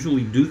don't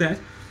usually do that.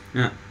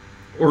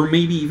 Or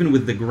maybe even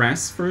with the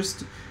grass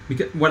first.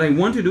 Because what I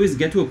want to do is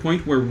get to a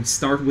point where we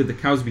start with the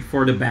cows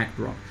before the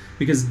backdrop,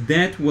 because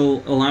that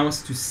will allow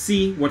us to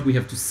see what we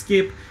have to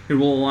skip. It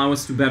will allow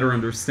us to better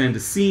understand the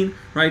scene,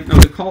 right? Now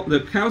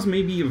the cows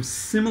may be of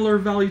similar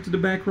value to the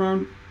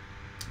background,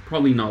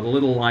 probably not, a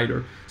little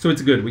lighter. So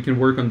it's good, we can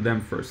work on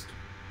them first.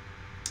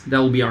 That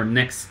will be our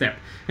next step.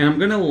 And I'm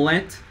gonna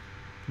let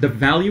the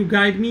value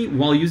guide me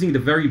while using the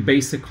very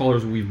basic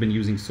colors we've been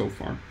using so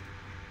far.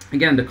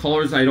 Again, the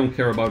colors, I don't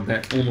care about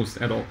that almost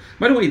at all.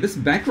 By the way, this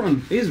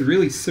background is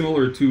really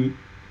similar to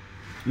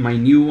my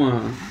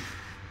new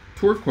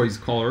turquoise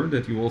color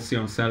that you will see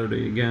on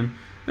Saturday again.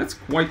 That's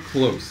quite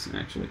close,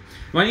 actually.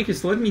 In any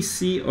case, let me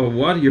see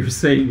what you're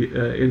saying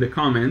in the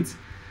comments.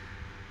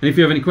 And if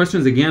you have any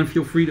questions, again,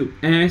 feel free to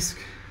ask.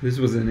 This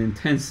was an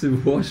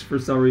intensive wash for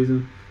some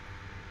reason.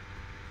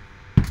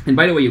 And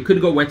by the way, you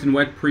could go wet and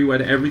wet,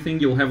 pre-wet,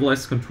 everything. You'll have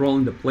less control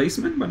in the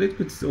placement, but it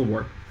could still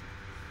work.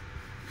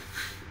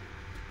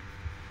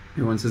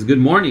 Everyone says, good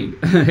morning.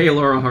 Hey,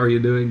 Laura, how are you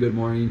doing? Good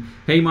morning.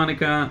 Hey,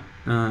 Monica.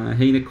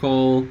 Hey,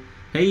 Nicole.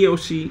 Hey,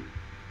 Yoshi.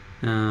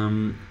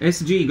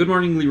 SG, good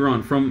morning,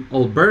 Liron, from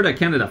Alberta,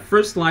 Canada.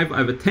 First live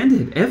I've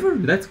attended ever.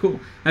 That's cool.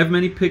 I have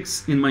many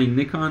pics in my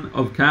Nikon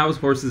of cows,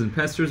 horses, and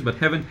pastures, but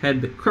haven't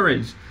had the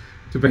courage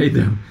to paint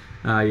them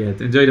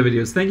yet. Enjoy the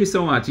videos. Thank you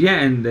so much.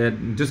 Yeah,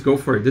 and just go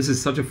for it. This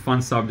is such a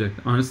fun subject,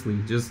 honestly.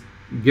 Just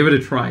give it a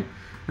try.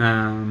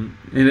 And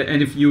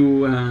if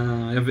you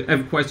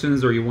have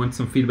questions or you want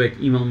some feedback,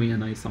 email me,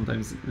 and I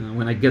sometimes,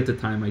 when I get the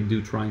time, I do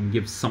try and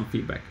give some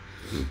feedback.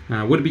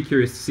 Would be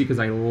curious to see, because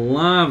I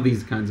love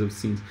these kinds of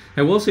scenes.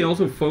 I will say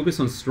also focus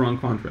on strong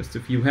contrast.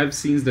 If you have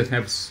scenes that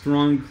have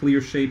strong, clear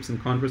shapes and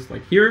contrast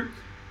like here,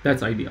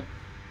 that's ideal.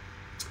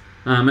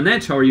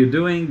 Manech, how are you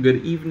doing?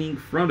 Good evening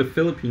from the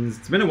Philippines.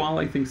 It's been a while,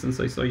 I think, since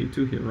I saw you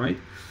two here, right?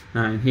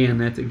 And hey,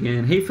 Annette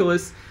again. Hey,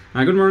 Phyllis.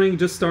 Good morning,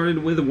 just started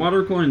with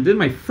watercolor and did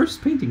my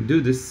first painting.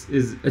 Dude, this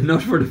is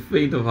not for the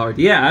faint of heart.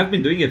 Yeah, I've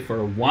been doing it for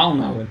a while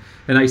now,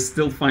 and I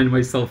still find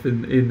myself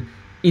in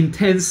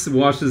intense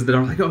washes that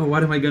are like, oh,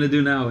 what am I going to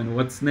do now, and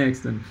what's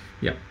next? And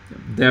yeah,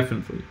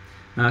 definitely.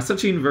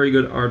 Sachin, very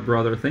good art,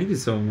 brother. Thank you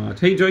so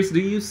much. Hey, Joyce, do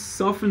you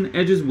soften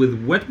edges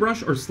with wet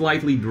brush or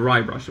slightly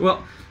dry brush?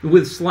 Well,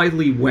 with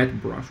slightly wet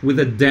brush, with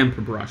a damp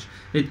brush.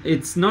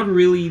 It's not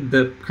really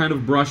the kind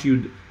of brush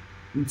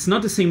it's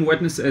not the same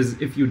wetness as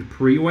if you'd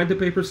pre-wet the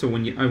paper. So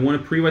when I want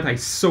to pre-wet, I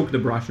soak the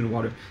brush in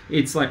water.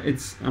 I'm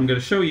going to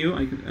show you.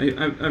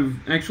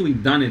 I've actually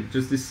done it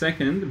just this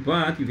second,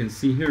 but you can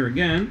see here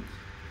again.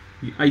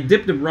 I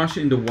dip the brush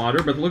in the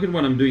water, but look at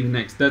what I'm doing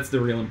next. That's the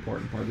real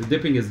important part. The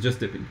dipping is just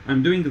dipping.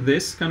 I'm doing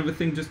this kind of a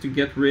thing just to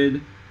get rid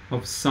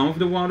of some of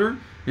the water,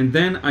 and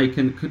then I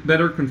can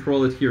better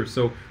control it here.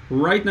 So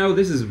right now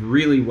this is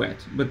really wet,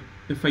 but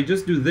if I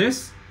just do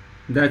this,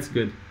 that's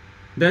good.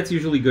 That's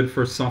usually good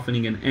for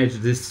softening an edge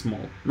this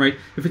small, right?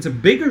 If it's a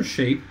bigger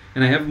shape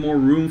and I have more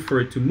room for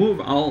it to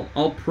move,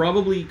 I'll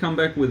probably come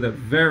back with a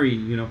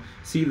very,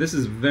 see, this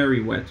is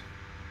very wet.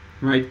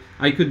 Right,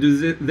 I could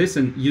do this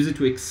and use it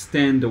to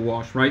extend the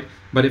wash, right?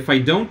 But if I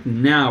don't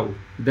now,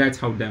 that's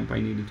how damp I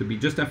need it to be,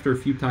 just after a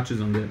few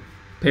touches on the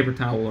paper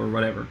towel or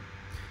whatever.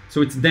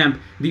 So it's damp.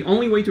 The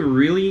only way to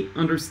really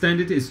understand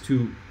it is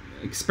to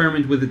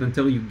experiment with it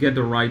until you get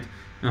the right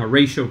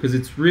ratio, because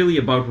it's really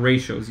about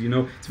ratios,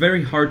 It's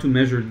very hard to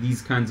measure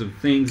these kinds of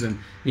things, and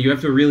you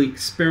have to really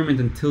experiment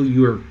until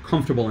you're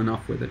comfortable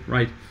enough with it,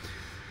 right?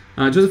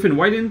 Josephine,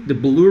 why didn't the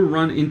blue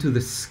run into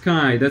the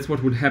sky? That's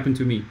what would happen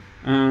to me.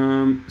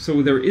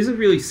 So there isn't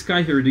really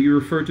sky here. Do you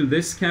refer to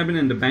this cabin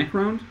in the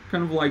background?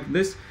 Kind of like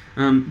this?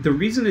 The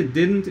reason it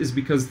didn't is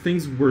because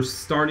things were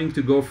starting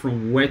to go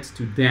from wet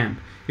to damp.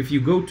 If you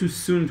go too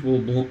soon, it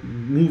will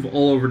move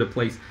all over the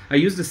place. I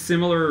used a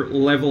similar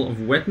level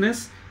of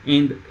wetness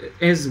and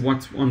as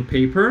what's on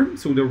paper.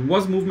 So there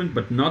was movement,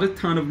 but not a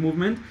ton of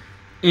movement.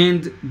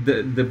 And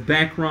the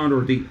background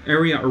or the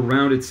area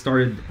around it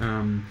started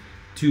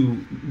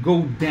to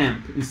go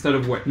damp instead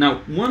of wet.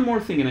 Now, one more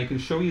thing, and I can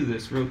show you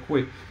this real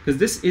quick, because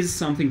this is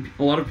something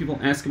a lot of people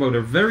ask about.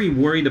 They're very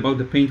worried about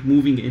the paint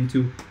moving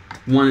into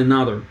one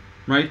another,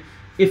 right?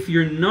 If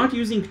you're not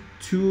using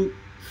too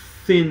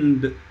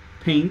thinned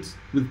paint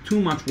with too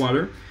much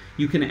water,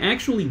 you can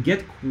actually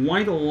get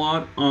quite a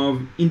lot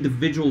of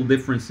individual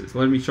differences.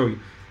 Let me show you.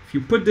 If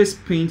you put this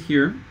paint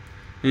here,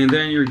 and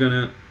then you're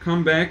gonna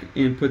come back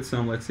and put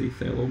some, let's say,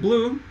 phthalo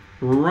blue,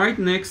 right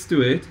next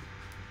to it,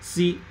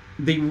 see,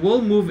 they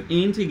will move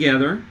in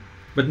together,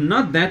 but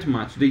not that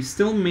much. They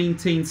still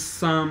maintain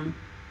some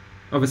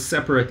of a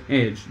separate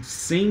edge.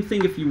 Same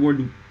thing if you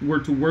were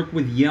to work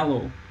with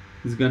yellow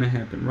is going to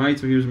happen, right?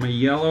 So here's my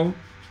yellow.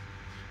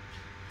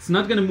 It's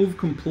not going to move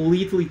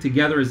completely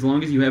together as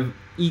long as you have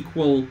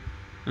equal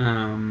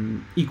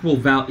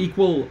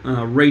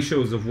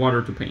ratios of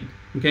water to paint.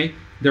 Okay,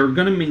 they're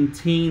going to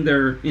maintain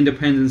their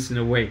independence in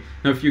a way.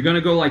 Now, if you're going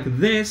to go like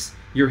this,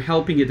 you're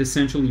helping it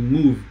essentially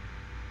move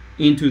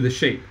into the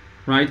shape.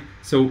 Right?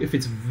 So if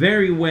it's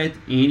very wet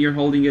and you're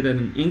holding it at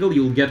an angle,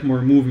 you'll get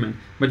more movement.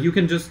 But you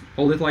can just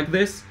hold it like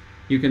this.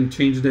 You can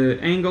change the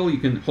angle. You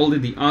can hold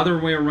it the other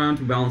way around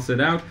to balance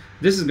it out.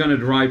 This is going to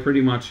dry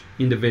pretty much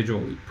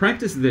individually.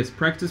 Practice this.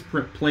 Practice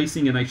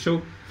placing. And I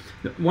show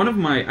one of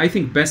my, I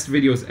think, best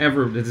videos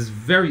ever that is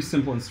very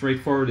simple and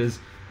straightforward is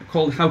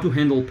called How to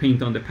Handle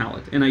Paint on the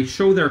Palette. And I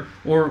show there,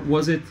 or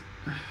was it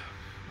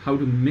How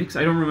to Mix?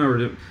 I don't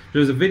remember.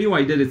 There's a video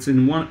I did. It's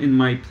in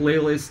my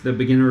playlist, the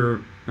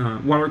beginner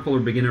watercolor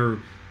beginner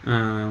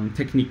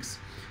techniques,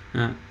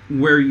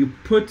 where you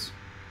put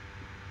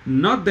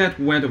not that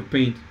wet of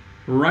paint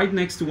right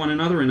next to one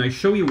another, and I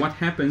show you what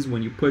happens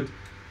when you put,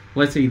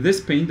 let's say,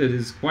 this paint that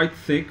is quite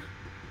thick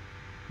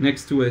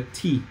next to a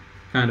T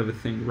kind of a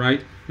thing,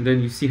 right? And then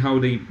you see how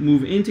they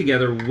move in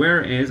together,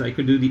 whereas I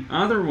could do the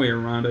other way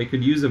around. I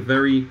could use a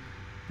very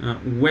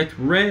wet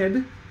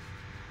red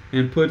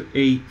and put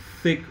a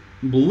thick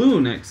blue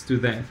next to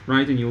that,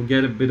 right? And you'll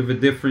get a bit of a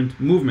different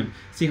movement.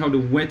 See how the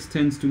wet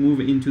tends to move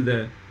into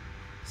the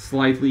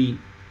slightly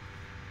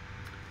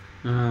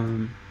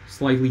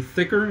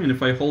thicker, and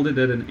if I hold it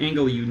at an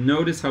angle, you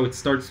notice how it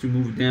starts to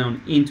move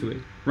down into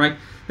it, right?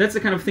 That's the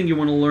kind of thing you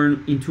want to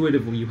learn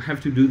intuitively. You have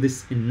to do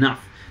this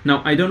enough.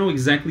 Now, I don't know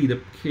exactly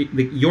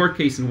your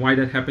case and why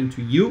that happened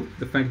to you,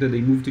 the fact that they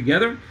move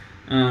together,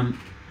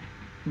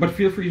 but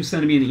feel free to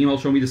send me an email,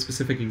 show me the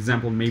specific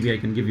example, maybe I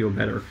can give you a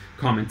better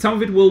comment. Some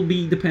of it will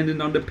be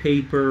dependent on the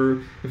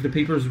paper, if the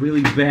paper is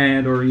really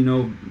bad, or,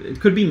 it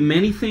could be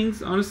many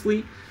things,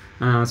 honestly,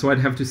 so I'd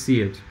have to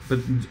see it. But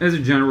as a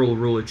general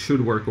rule, it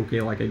should work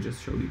okay, like I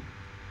just showed you.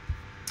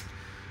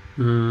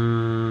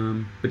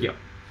 But yeah.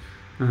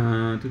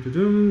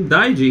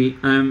 Daiji,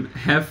 I'm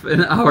half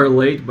an hour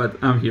late, but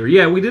I'm here.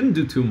 Yeah, we didn't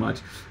do too much.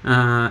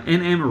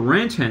 NM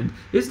Ranch Hand,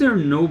 is there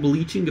no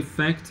bleaching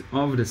effect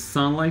of the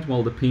sunlight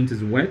while the paint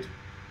is wet?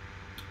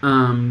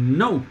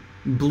 No.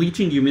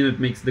 Bleaching, you mean it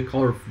makes the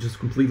color just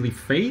completely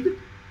fade?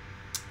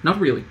 Not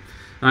really.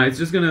 It's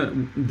just gonna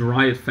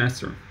dry it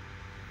faster.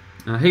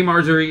 Hey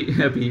Marjorie,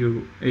 happy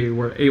you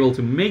were able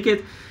to make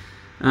it.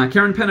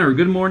 Karen Penner,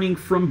 good morning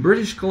from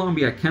British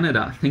Columbia,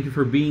 Canada. Thank you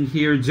for being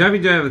here.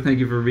 Javi Jav, thank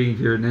you for being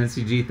here.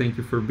 Nancy G, thank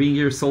you for being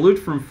here. Salute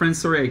from France.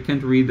 Sorry, I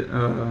can't read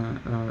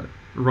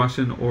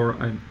Russian, or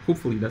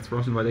hopefully that's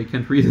Russian, but I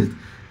can't read it.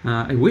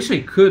 I wish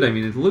I could. I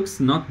mean, it looks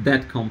not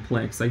that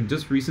complex. I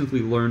just recently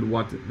learned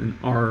what an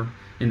R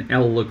and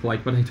L look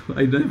like, but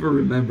I never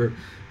remember.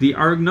 The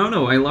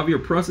Argnono, I love your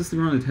process,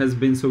 Liron. It has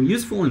been so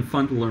useful and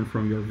fun to learn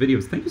from your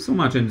videos. Thank you so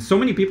much. And so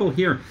many people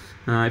here.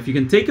 If you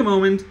can take a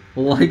moment,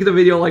 like the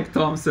video like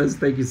Tom says,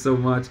 thank you so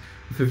much.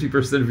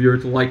 50% viewer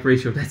to like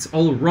ratio, that's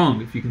all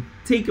wrong. If you can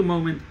take a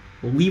moment,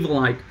 leave a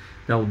like,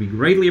 that will be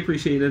greatly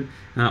appreciated.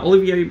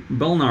 Olivier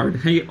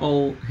Belnard, hey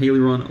all, hey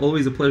Liron,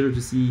 always a pleasure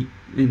to see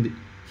and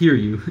hear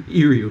you.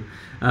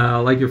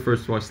 Like your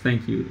first watch,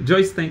 thank you.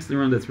 Joyce, thanks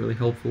Liron, that's really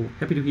helpful.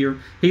 Happy to hear.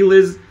 Hey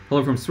Liz,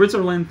 hello from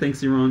Switzerland,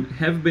 thanks Liron.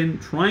 Have been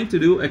trying to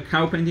do a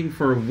cow painting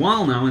for a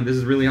while now, and this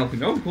is really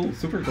helping. Oh cool,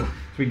 super cool.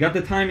 So we got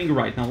the timing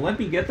right. Now let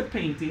me get the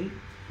painting.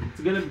 It's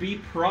gonna be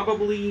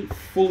probably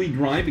fully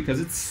dry because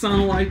it's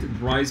sunlight. It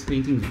dries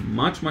painting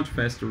much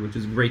faster, which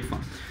is great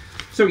fun.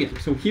 So yeah,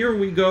 so here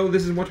we go.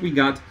 This is what we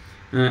got.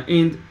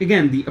 And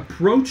again, the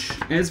approach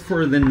as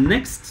for the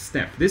next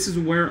step, this is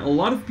where a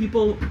lot of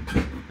people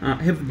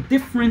have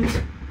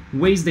different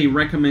ways they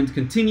recommend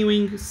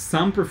continuing.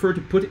 Some prefer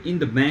to put it in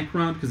the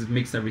background because it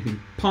makes everything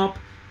pop.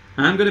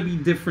 I'm gonna be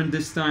different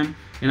this time,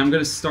 and I'm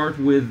gonna start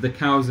with the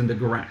cows and the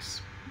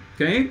grass.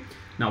 Okay?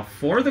 Now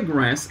for the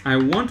grass, I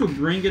want to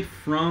bring it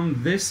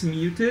from this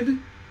muted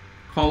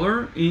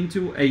color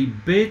into a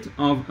bit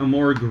of a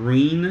more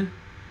green,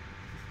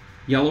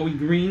 yellowy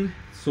green.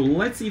 So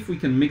let's see if we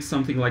can mix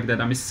something like that.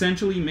 I'm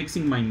essentially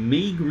mixing my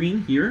May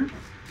green here,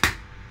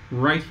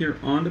 right here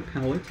on the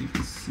palette. You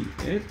can see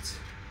it.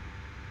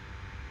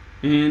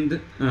 And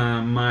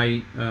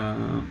my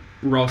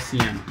raw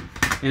sienna.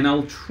 And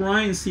I'll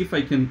try and see if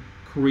I can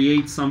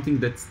create something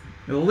that's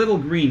a little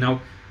green. Now,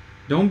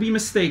 don't be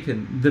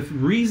mistaken. The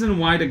reason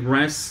why the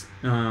grass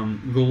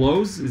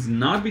glows is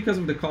not because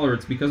of the color,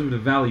 it's because of the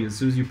value as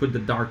soon as you put the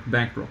dark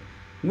backdrop.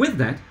 With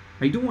that,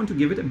 I do want to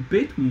give it a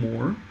bit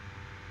more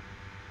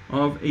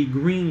of a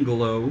green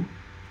glow,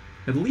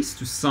 at least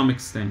to some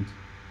extent.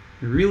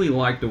 I really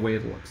like the way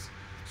it looks.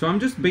 So I'm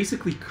just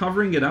basically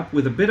covering it up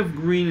with a bit of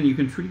green, and you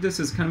can treat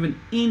this as kind of an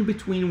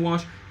in-between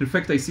wash. In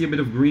fact, I see a bit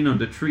of green on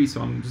the tree,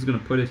 so I'm just gonna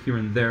put it here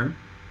and there.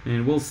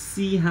 And we'll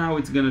see how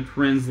it's gonna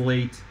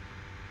translate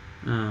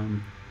to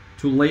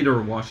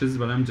later washes,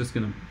 but I'm just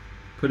gonna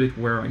put it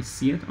where I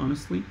see it,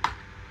 honestly.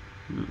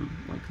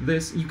 Like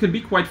this. You can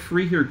be quite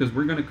free here because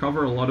we're gonna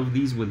cover a lot of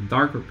these with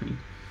darker paint.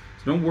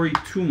 So don't worry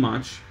too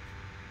much.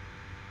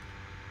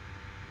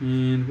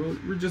 And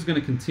we're just going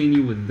to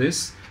continue with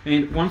this.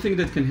 And one thing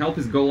that can help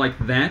is go like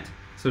that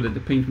so that the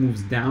paint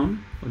moves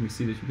down. Let me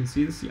see if you can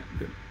see this. Yeah,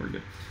 good. We're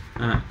good.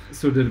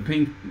 So that the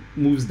paint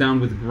moves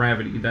down with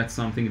gravity. That's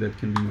something that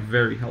can be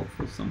very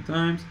helpful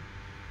sometimes.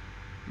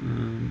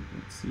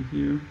 Let's see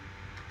here.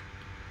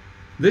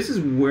 This is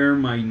where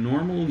my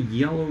normal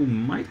yellow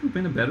might have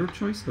been a better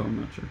choice, though I'm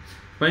not sure.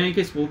 But in any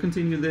case, we'll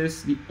continue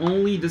this. The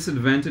only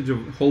disadvantage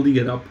of holding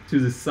it up to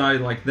the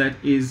side like that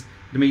is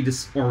it may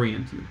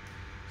disorient you.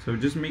 So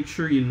just make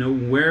sure you know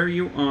where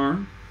you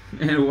are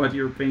and what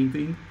you're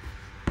painting.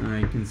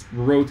 You can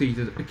rotate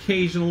it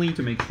occasionally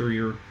to make sure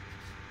you're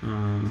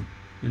in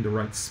the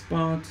right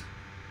spot.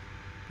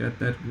 Got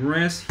that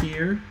grass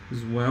here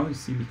as well, you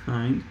see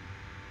behind.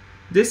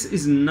 This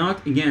is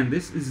not, again,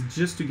 this is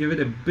just to give it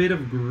a bit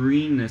of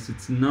greenness.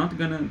 It's not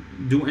gonna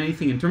do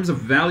anything. In terms of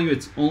value,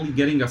 it's only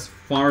getting us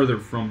farther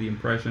from the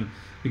impression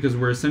because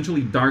we're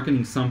essentially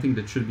darkening something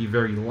that should be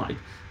very light.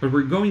 But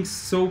we're going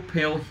so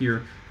pale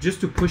here just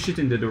to push it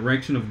in the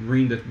direction of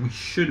green that we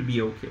should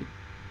be okay.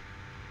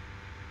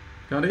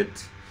 Got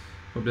it?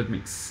 Hope that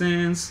makes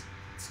sense.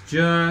 It's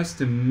just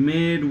a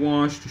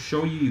mid-wash to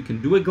show you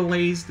can do a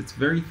glaze that's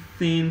very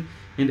thin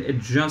and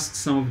adjust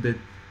some of the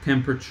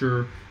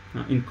temperature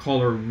in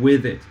color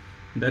with it.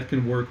 And that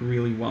can work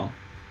really well.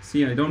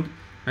 See, I don't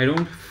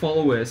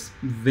follow a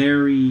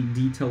very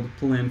detailed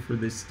plan for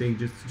this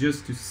stage. It's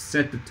just to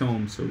set the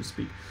tone, so to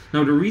speak.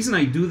 Now, the reason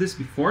I do this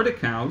before the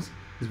cows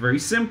is very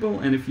simple,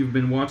 and if you've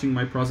been watching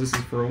my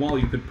processes for a while,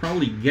 you could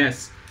probably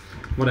guess.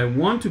 What I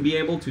want to be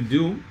able to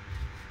do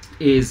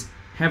is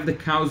have the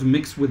cows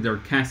mix with their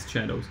cast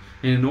shadows.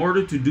 And in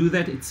order to do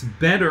that, it's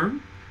better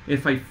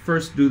if I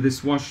first do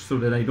this wash so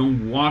that I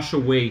don't wash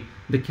away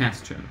the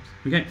cast shadows.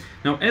 Okay,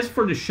 now as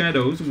for the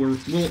shadows, we're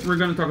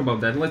going to talk about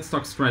that. Let's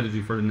talk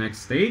strategy for the next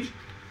stage.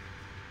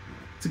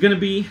 It's going to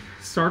be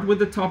start with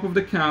the top of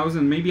the cows,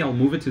 and maybe I'll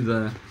move it to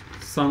the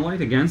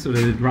sunlight again so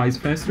that it dries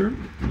faster,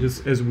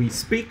 just as we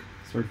speak.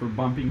 Sorry for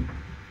bumping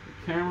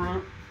the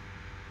camera.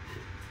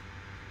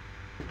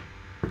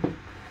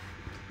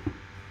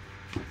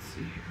 Let's see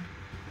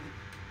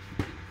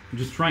here. I'm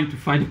just trying to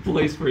find a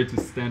place for it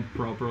to stand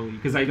properly,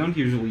 because I don't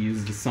usually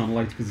use the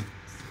sunlight because it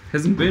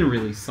hasn't been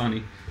really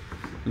sunny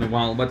in a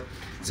while. But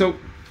so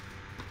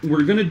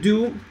we're gonna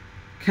do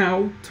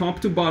cow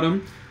top to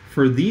bottom.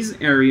 for these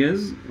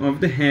areas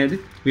of the head,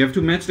 we have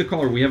to match the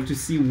color. We have to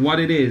see what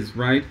it is,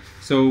 right?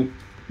 So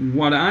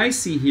what I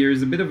see here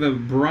is a bit of a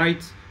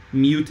bright,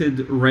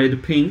 muted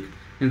red pink.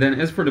 And then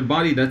as for the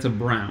body, that's a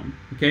brown,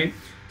 okay?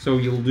 So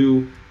you'll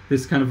do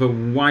this kind of a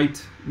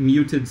white,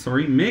 muted,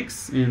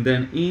 mix, and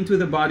then into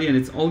the body, and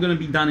it's all gonna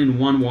be done in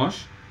one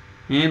wash,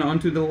 and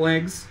onto the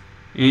legs,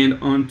 and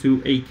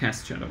onto a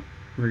cast shadow.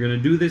 We're gonna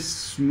do this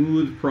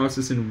smooth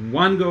process in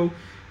one go,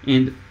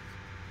 and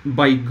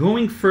by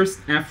going first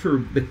after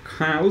the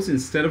cows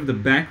instead of the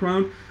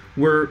background,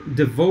 we're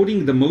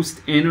devoting the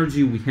most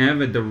energy we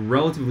have at the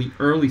relatively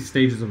early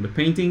stages of the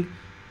painting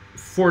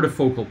for the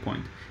focal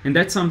point. And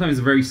that's sometimes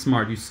very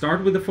smart. You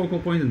start with the focal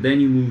point and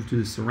then you move to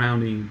the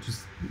surrounding. It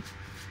just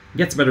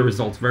gets better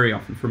results very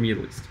often, for me at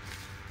least.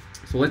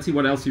 So let's see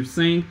what else you're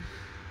saying.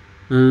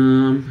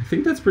 I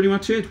think that's pretty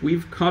much it.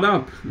 We've caught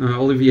up.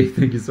 Olivier,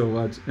 thank you so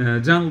much.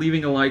 John,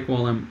 leaving a like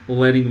while I'm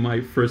letting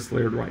my first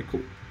layer dry.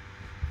 Cool.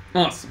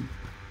 Awesome.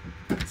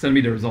 Send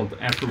me the result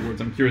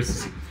afterwards. I'm curious to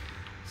see.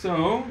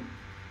 So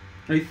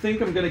I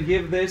think I'm going to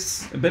give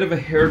this a bit of a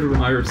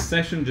hairdryer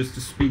session just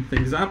to speed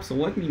things up. So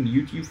let me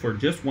mute you for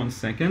just 1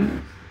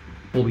 second.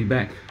 We'll be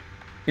back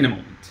in a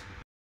moment.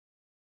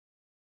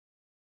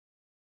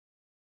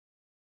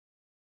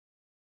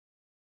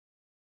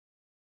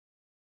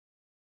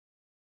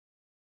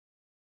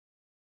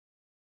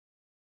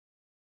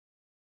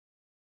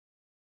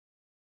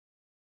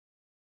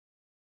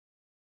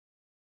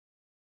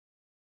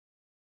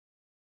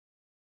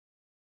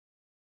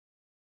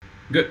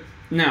 Good.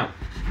 Now,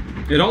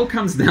 it all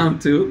comes down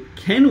to,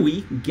 can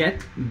we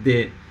get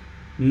the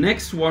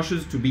next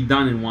washes to be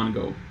done in one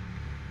go?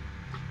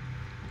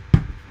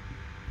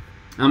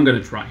 I'm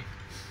gonna try.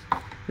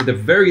 At the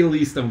very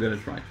least, I'm gonna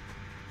try.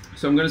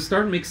 So I'm gonna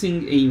start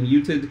mixing a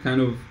muted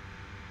kind of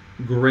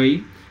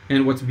gray.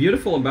 And what's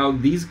beautiful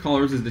about these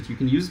colors is that you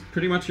can use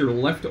pretty much your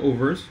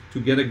leftovers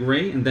to get a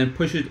gray and then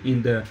push it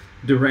in the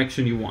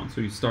direction you want. So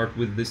you start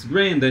with this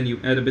gray and then you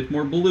add a bit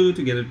more blue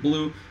to get it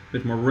blue, a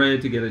bit more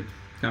red to get it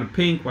kind of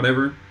pink,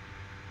 whatever,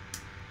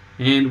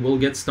 and we'll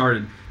get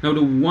started. Now,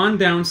 the one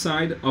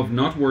downside of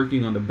not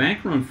working on the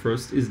background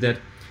first is that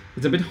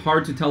it's a bit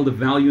hard to tell the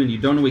value and you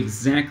don't know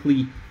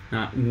exactly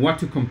what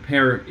to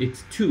compare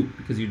it to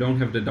because you don't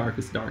have the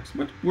darkest darks,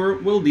 but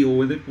we'll deal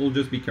with it. We'll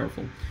just be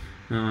careful.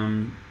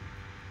 And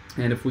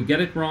if we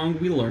get it wrong,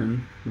 we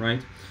learn,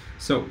 right?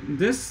 So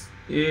this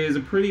is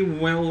a pretty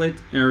well lit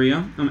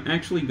area. I'm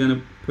actually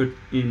gonna put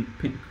in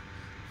pink.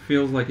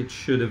 Feels like it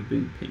should have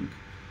been pink.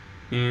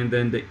 And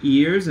then the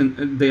ears,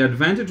 and the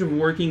advantage of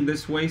working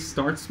this way,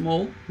 start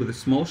small with a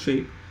small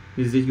shape,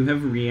 is that you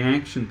have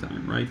reaction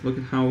time, right? Look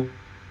at how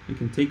I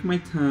can take my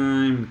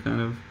time and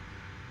kind of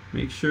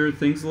make sure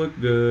things look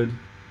good.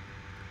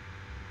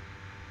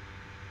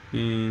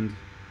 And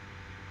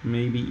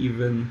maybe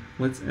even,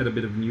 let's add a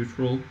bit of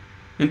neutral.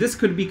 And this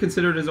could be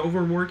considered as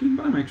overworking,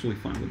 but I'm actually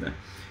fine with that.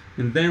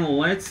 And then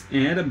let's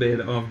add a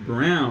bit of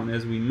brown.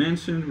 As we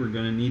mentioned, we're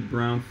gonna need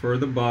brown for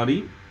the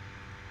body.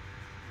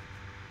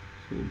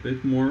 A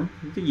bit more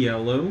of the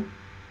yellow,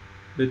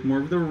 a bit more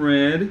of the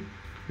red,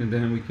 and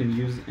then we can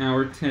use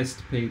our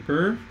test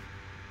paper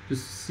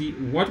just to see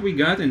what we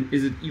got and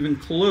is it even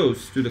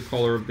close to the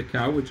color of the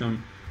cow, which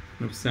I'm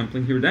kind of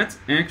sampling here. That's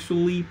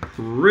actually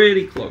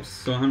pretty close,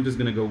 so I'm just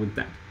gonna go with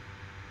that.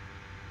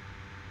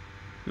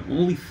 The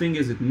only thing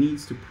is it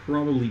needs to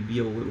probably be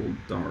a little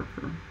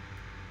darker.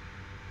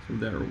 So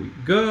there we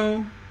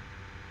go.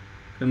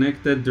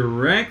 Connect that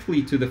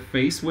directly to the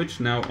face, which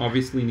now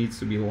obviously needs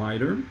to be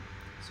lighter.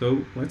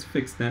 So let's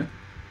fix that.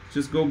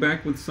 Just go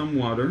back with some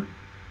water.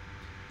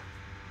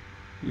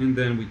 And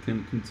then we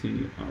can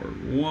continue our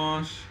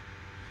wash.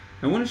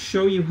 I want to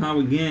show you how,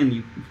 again,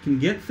 you can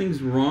get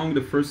things wrong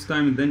the first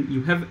time and then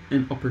you have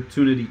an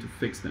opportunity to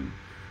fix them.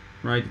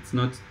 Right? It's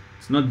not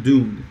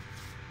doomed.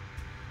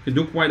 You can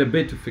do quite a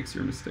bit to fix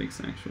your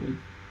mistakes, actually.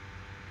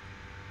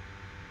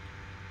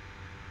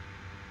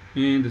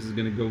 And this is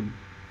going to go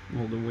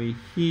all the way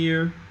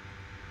here.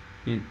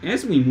 And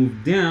as we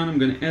move down, I'm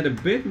going to add a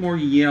bit more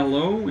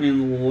yellow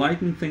and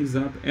lighten things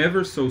up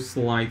ever so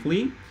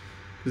slightly,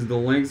 because the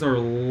legs are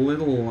a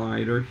little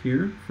lighter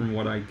here from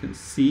what I can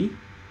see.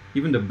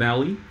 Even the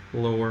belly,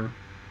 lower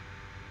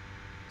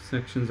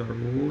sections are a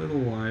little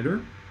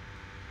lighter.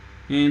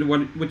 And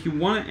what you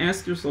want to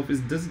ask yourself is,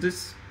 does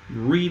this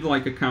read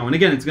like a cow? And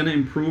again, it's going to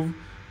improve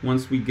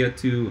once we get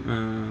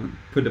to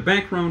put the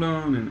background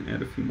on and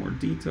add a few more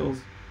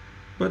details.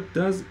 But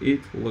does it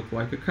look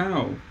like a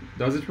cow?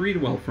 Does it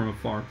read well from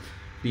afar?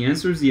 The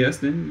answer is yes,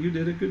 then you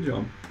did a good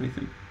job, I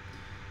think.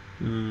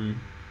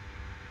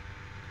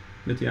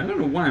 But yeah, I don't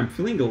know why. I'm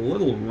feeling a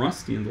little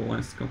rusty in the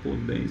last couple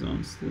of days,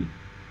 honestly.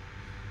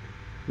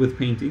 With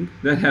painting.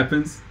 That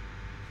happens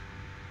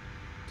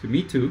to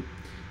me too.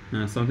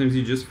 Sometimes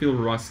you just feel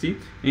rusty.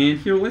 And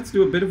here, let's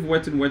do a bit of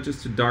wet and wet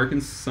just to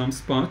darken some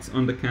spots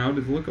on the cow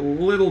that look a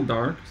little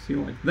dark. See,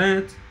 like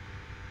that.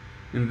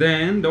 And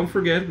then, don't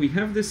forget, we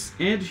have this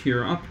edge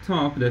here up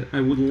top that I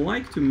would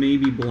like to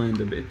maybe blend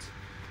a bit.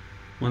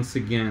 Once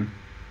again,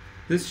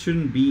 this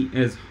shouldn't be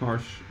as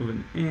harsh of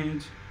an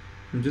edge.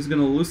 I'm just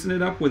gonna loosen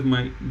it up with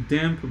my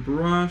damp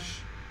brush.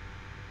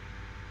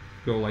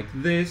 Go like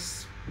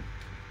this.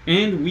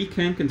 And we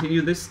can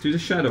continue this to the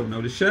shadow.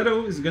 Now the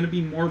shadow is gonna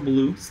be more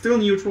blue, still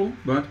neutral,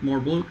 but more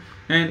blue.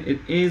 And it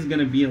is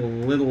gonna be a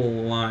little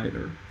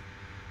lighter.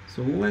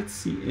 So let's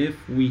see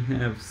if we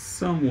have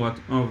somewhat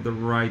of the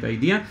right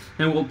idea.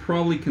 And we'll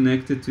probably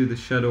connect it to the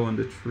shadow on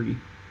the tree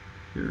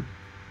here.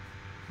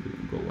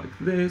 We'll go like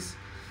this.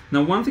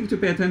 Now one thing to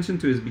pay attention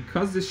to is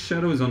because this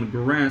shadow is on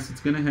grass,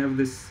 it's going to have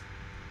this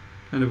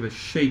kind of a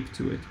shape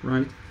to it,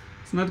 right?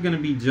 It's not going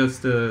to be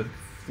just a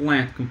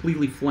flat,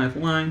 completely flat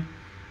line,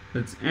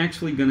 but it's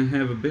actually going to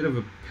have a bit of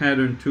a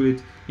pattern to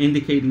it,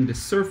 indicating the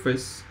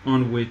surface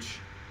on which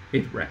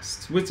it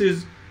rests, which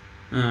is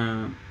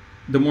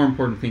the more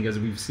important thing, as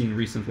we've seen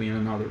recently in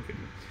another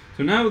video.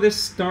 So now this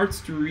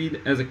starts to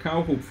read as a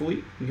cow,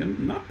 hopefully.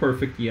 Again, not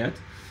perfect yet,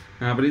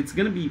 but it's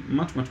going to be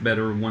much, much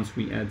better once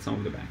we add some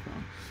of the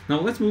background. Now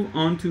let's move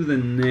on to the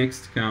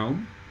next cow.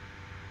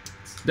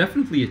 It's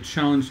definitely a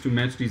challenge to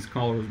match these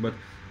colors, but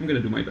I'm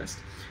going to do my best.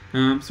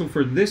 So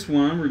for this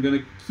one, we're going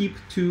to keep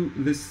to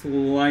this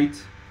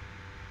light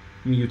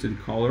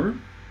muted color.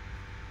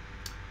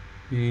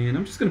 And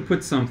I'm just going to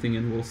put something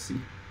and we'll see.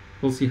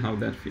 We'll see how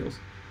that feels.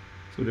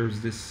 So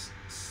there's this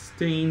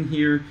stain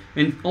here.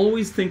 And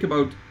always think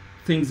about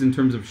things in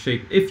terms of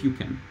shape, if you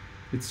can.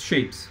 It's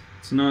shapes.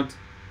 It's not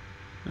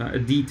a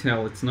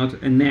detail. It's not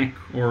a neck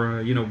or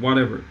a, you know,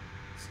 whatever.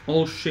 It's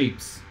all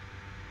shapes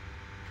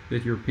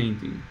that you're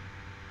painting.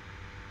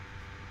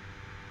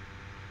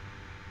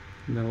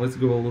 Now let's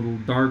go a little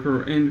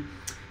darker. And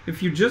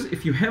if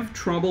you have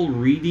trouble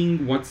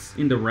reading what's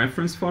in the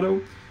reference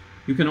photo,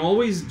 you can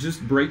always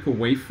just break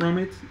away from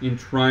it and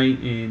try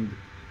and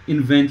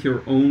invent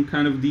your own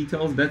kind of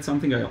details. That's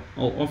something I'll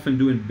often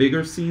do in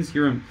bigger scenes.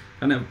 Here I'm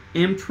kind of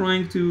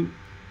trying to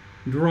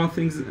draw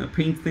things,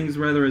 paint things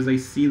rather as I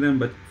see them,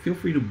 but feel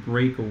free to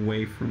break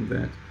away from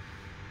that.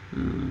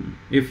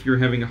 If you're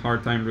having a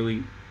hard time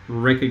really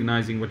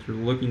recognizing what you're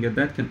looking at,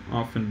 that can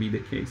often be the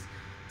case.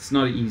 It's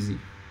not easy.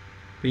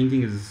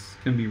 Painting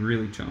can be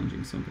really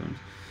challenging sometimes.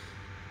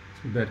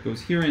 So that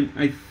goes here, and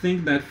I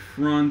think that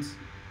front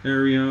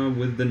area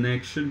with the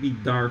neck should be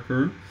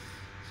darker.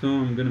 So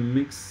I'm gonna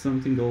mix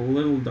something a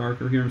little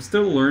darker here. I'm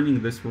still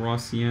learning this raw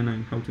sienna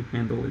and how to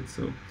handle it,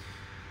 so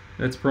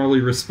that's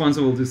probably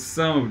responsible to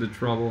some of the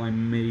trouble I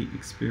may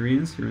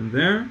experience here and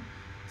there.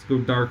 Let's go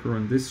darker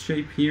on this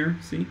shape here,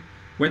 see?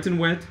 Wet and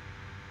wet,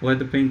 let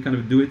the paint kind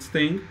of do its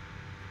thing.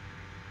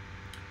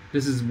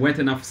 This is wet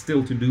enough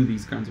still to do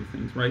these kinds of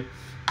things, right?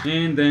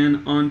 And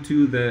then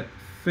onto the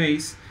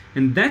face,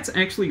 and that's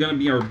actually gonna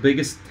be our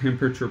biggest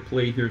temperature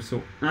play here,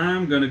 so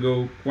I'm gonna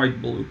go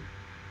quite blue.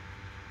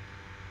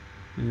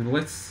 And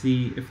let's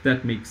see if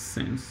that makes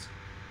sense.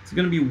 It's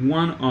going to be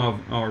one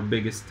of our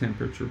biggest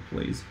temperature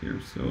plays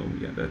here. So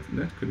yeah,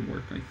 that could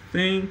work, I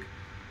think.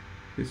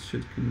 This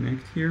should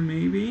connect here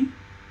maybe.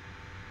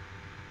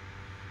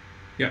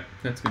 Yeah,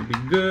 that's going to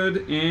be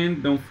good.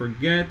 And don't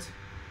forget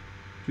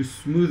to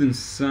smoothen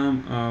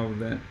some of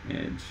that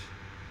edge.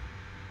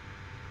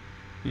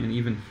 And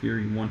even here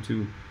you want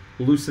to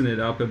loosen it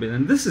up a bit.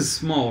 And this is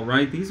small,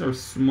 right? These are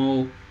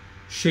small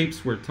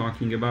shapes we're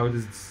talking about.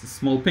 It's a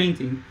small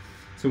painting.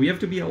 So we have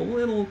to be a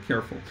little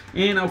careful.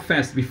 And now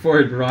fast, before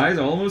it dries,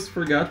 I almost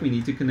forgot we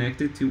need to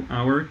connect it to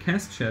our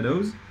cast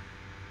shadows.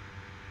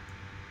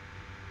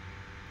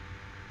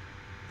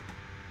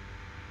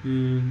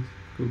 And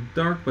go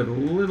dark, but a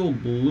little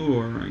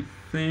bluer, I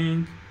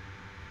think.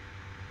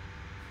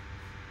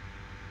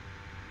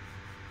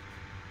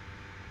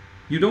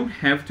 You don't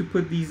have to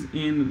put these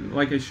in,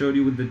 like I showed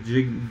you with the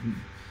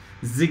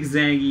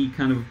zigzaggy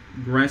kind of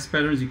grass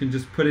patterns. You can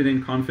just put it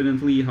in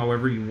confidently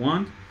however you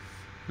want.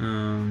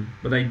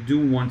 But I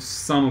do want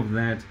some of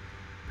that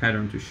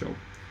pattern to show.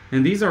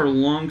 And these are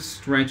long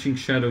stretching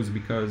shadows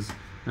because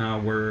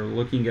we're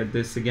looking at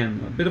this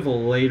again a bit of a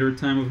later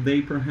time of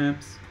day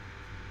perhaps.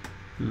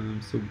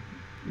 So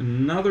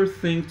another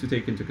thing to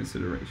take into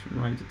consideration,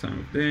 right? The time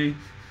of day.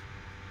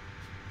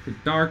 A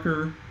bit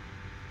darker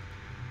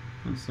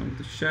on some of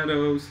the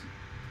shadows.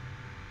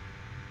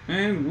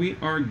 And we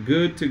are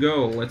good to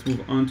go. Let's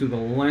move on to the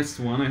last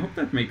one. I hope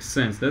that makes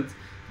sense. That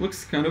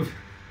looks kind of,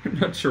 I'm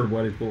not sure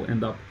what it will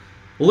end up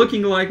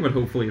looking like, but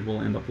hopefully it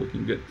will end up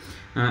looking good.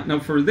 Now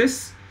for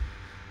this,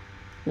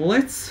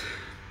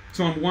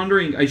 so I'm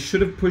wondering, I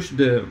should have pushed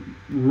the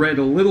red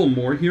a little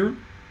more here,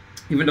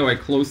 even though I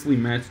closely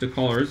matched the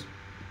colors.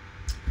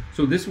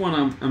 So this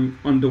one, I'm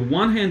on the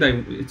one hand,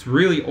 it's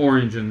really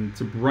orange and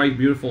it's a bright,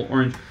 beautiful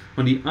orange.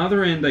 On the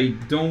other end, I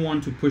don't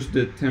want to push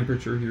the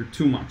temperature here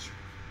too much.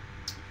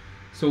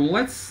 So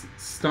let's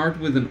start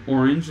with an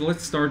orange.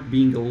 Let's start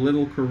being a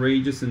little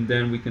courageous, and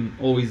then we can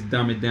always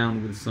dumb it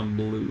down with some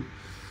blue.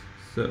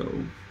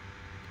 So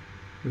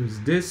there's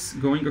this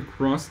going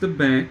across the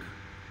back,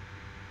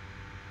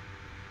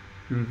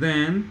 and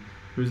then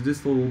there's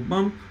this little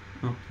bump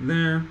up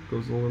there,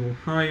 goes a little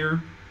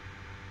higher,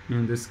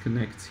 and this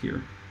connects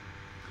here.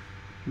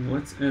 And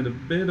let's add a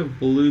bit of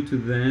blue to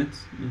that,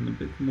 and a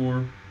bit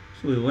more.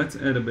 Actually, let's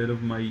add a bit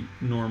of my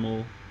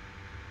normal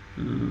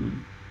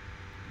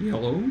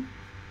yellow,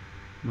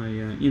 my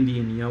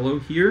Indian yellow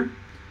here.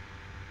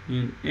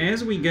 And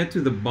as we get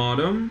to the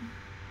bottom,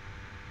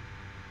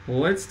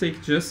 let's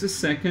take just a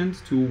second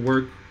to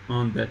work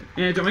on that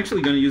edge. I'm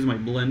actually going to use my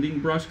blending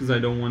brush because I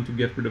don't want to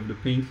get rid of the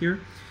paint here.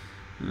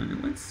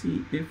 Let's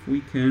see if we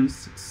can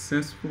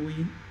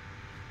successfully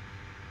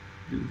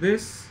do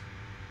this.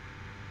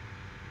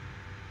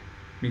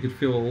 Make it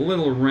feel a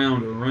little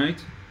rounder,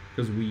 right?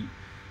 Because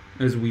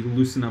as we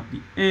loosen up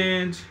the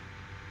edge,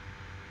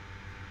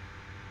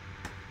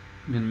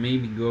 and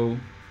maybe go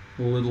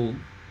a little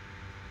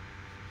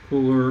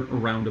cooler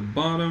around the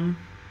bottom.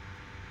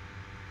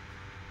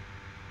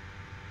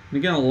 And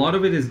again, a lot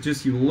of it is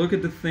just you look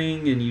at the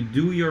thing and you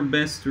do your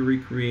best to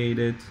recreate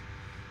it.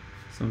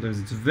 Sometimes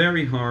it's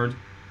very hard.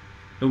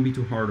 Don't be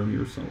too hard on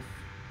yourself.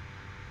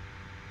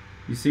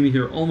 You see me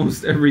here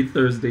almost every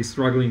Thursday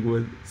struggling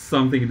with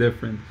something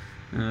different.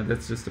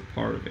 That's just a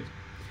part of it.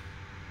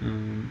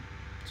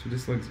 So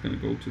this leg's going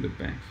to go to the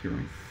back here,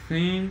 I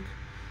think.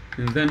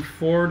 And then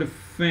for the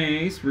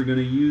face, we're going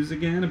to use,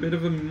 again, a bit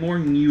of a more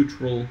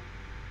neutral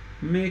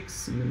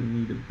mix. I'm going to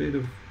need a bit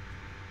of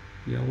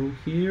yellow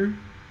here.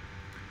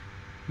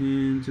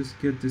 And just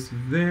get this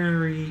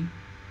very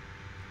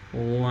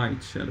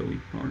light shadowy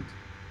part,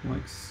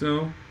 like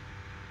so.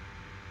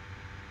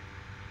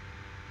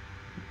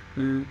 Like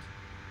that.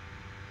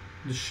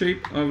 The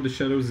shape of the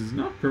shadows is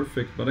not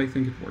perfect, but I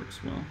think it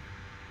works well.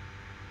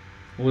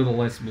 A little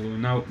less blue.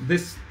 Now,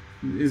 this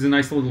is a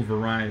nice little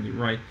variety,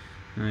 right?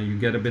 You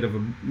get a bit of a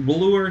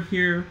bluer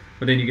here,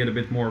 but then you get a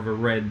bit more of a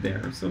red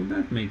there. So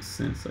that makes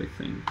sense, I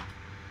think.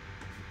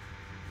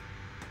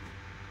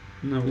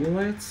 Now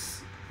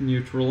let's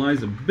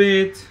neutralize a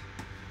bit.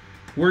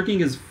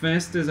 Working as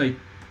fast as I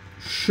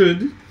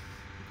should,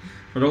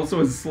 but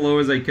also as slow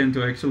as I can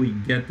to actually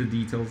get the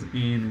details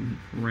in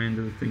and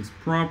render things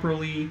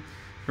properly.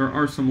 There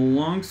are some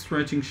long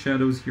stretching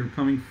shadows here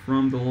coming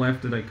from the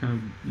left that I kind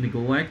of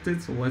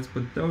neglected, so let's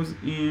put those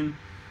in.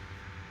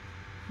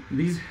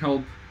 These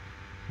help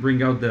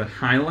bring out the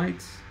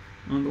highlights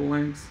on the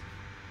legs,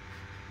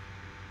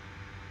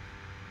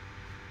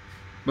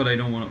 but I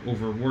don't want to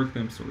overwork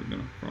them, so we're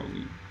going to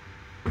probably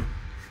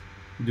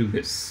do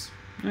this.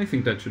 I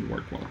think that should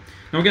work well.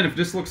 Now again, if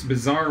this looks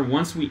bizarre,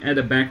 once we add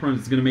a background,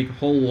 it's going to make a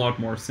whole lot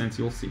more sense,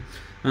 you'll see.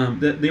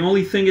 The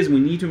only thing is we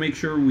need to make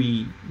sure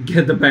we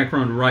get the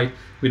background right.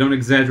 We don't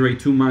exaggerate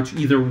too much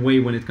either way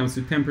when it comes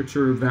to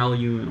temperature,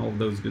 value, and all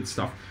those good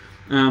stuff.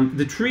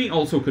 The tree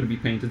also could be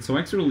painted, so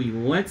actually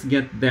let's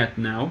get that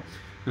now.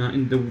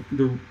 And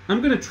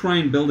I'm going to try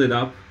and build it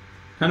up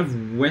kind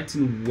of wet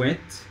and wet,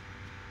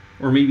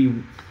 or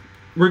maybe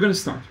we're going to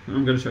start.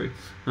 I'm going to show you.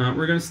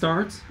 We're going to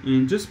start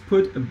and just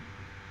put a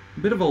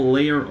bit of a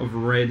layer of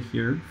red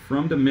here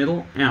from the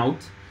middle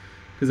out,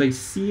 because I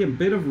see a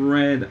bit of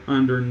red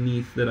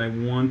underneath that I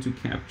want to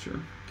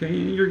capture. Okay,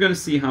 and you're going to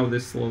see how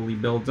this slowly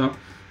builds up.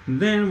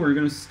 Then we're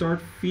going to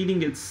start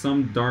feeding it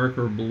some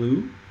darker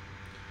blue.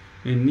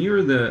 And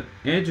near the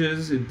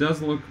edges, it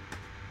does look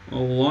a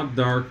lot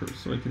darker,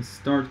 so I can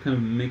start kind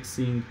of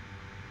mixing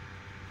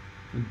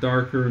a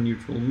darker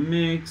neutral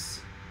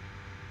mix.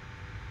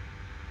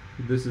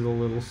 This is a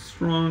little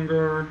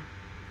stronger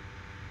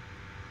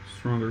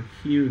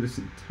here. This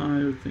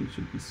entire thing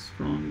should be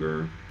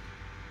stronger,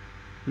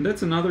 and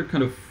that's another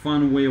kind of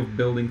fun way of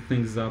building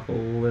things up a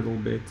little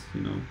bit,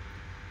 you know,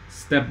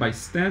 step by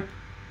step.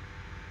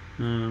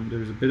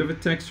 There's a bit of a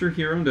texture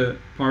here on the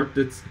part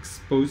that's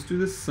exposed to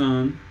the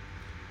sun.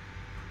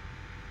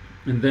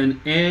 And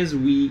then as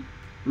we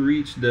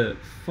reach the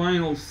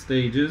final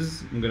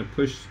stages, I'm going to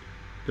push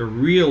the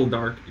real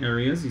dark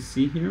areas you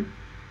see here.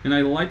 And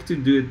I like to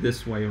do it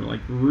this way, or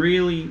like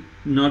really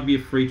not be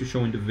afraid to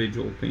show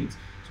individual paints.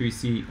 So you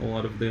see a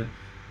lot of the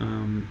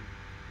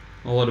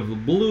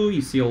blue,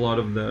 you see a lot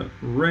of the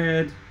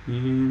red,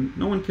 and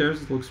no one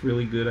cares. It looks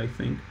really good, I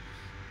think.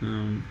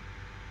 And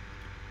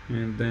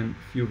then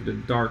a few of the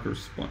darker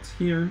spots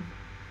here.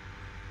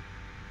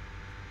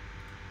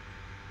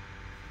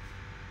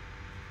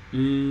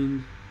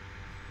 And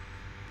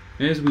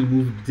as we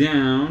move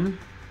down,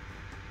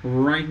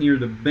 right near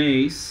the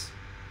base,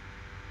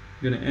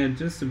 I'm going to add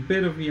just a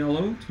bit of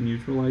yellow to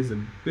neutralize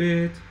a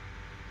bit.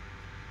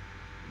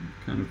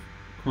 Kind of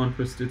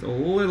contrast it a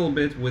little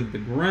bit with the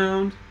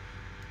ground.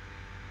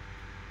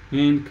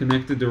 And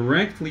connect it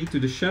directly to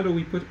the shadow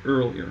we put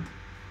earlier.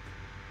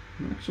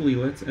 Actually,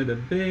 let's add a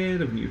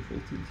bit of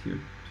neutral tint here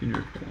to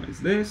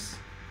neutralize this.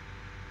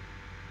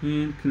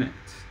 And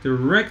connect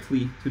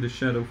directly to the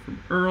shadow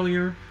from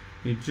earlier.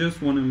 I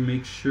just want to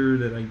make sure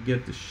that I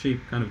get the shape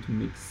kind of to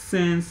make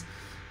sense.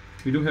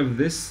 We do have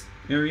this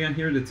area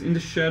here that's in the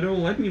shadow.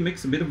 Let me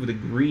mix a bit of the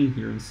green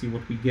here and see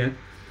what we get.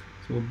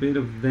 So a bit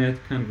of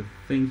that kind of a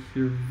thing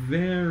here.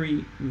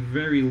 Very,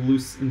 very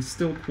loose and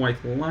still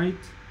quite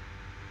light.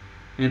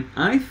 And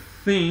I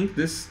think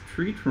this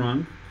tree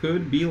trunk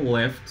could be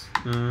left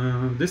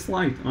this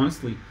light,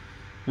 honestly.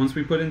 Once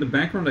we put in the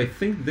background, I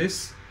think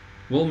this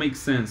will make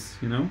sense,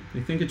 you know? I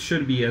think it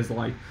should be as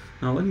light.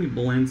 Now let me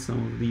blend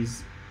some of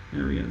these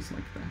areas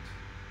like that.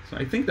 So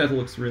I think that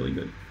looks really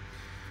good.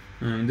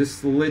 And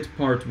this lit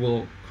part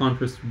will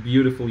contrast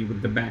beautifully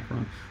with the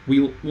background.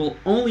 We'll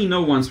only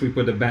know once we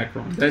put the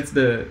background. That's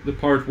the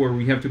part where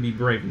we have to be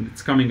brave, and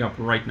it's coming up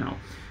right now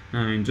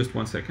in just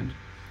 1 second.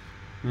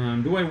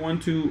 Do I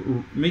want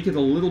to make it a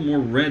little more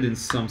red in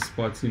some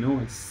spots? You know,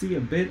 I see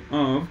a bit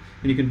of,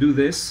 and you can do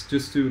this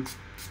just to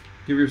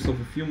give yourself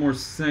a few more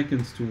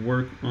seconds to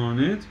work on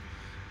it.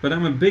 But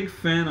I'm a big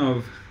fan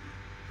of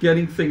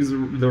getting things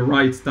the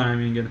right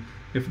timing, and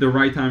if the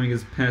right timing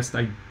is passed,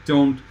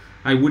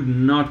 I would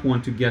not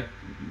want to get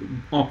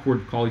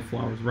awkward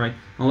cauliflowers, right?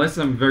 Unless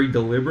I'm very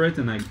deliberate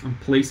and I'm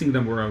placing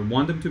them where I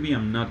want them to be,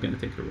 I'm not going to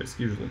take the risk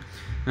usually.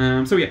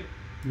 So yeah,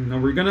 now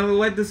we're going to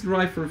let this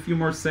dry for a few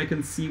more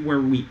seconds, see where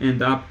we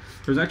end up.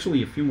 There's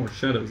actually a few more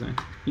shadows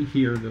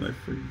here that I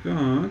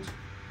forgot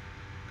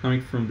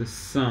coming from the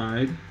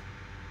side.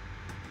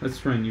 Let's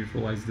try and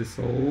neutralize this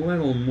a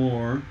little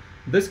more.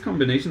 This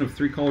combination of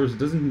 3 colors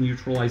doesn't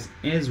neutralize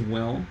as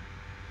well.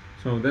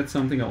 So that's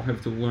something I'll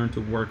have to learn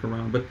to work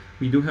around. But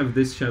we do have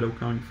this shadow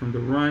coming from the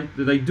right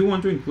that I do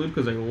want to include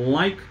because I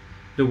like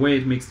the way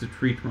it makes the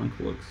tree trunk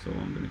look. So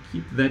I'm going to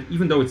keep that,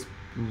 even though it's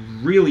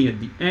really at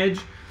the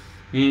edge.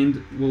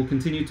 And we'll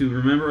continue to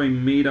remember I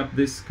made up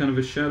this kind of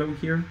a shadow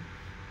here.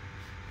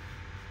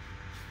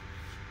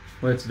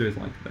 Let's do it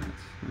like that.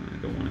 I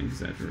don't want to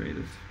exaggerate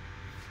it.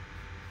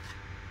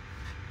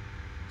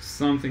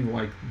 Something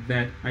like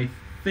that I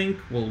think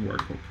will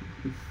work.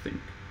 I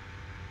think.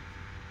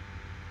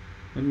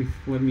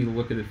 Let me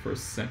look at it for a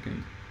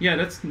second. Yeah,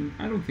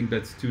 I don't think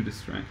that's too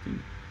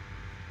distracting.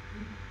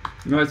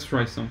 Now let's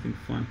try something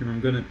fun here. I'm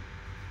gonna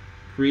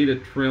create a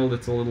trail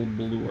that's a little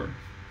bluer.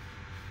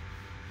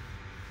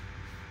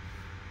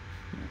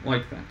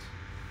 Like that.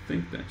 I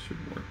think that should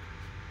work.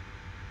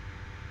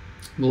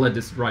 We'll let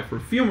this dry for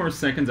a few more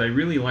seconds. I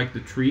really like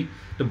the tree.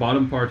 The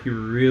bottom part here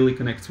really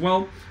connects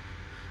well.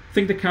 I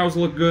think the cows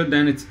look good.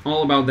 Then it's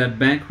all about that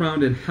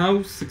background and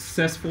how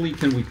successfully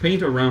can we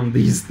paint around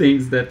these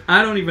things that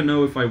I don't even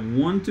know if I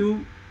want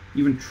to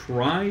even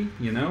try,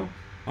 you know?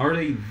 Are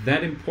they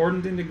that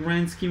important in the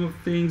grand scheme of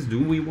things?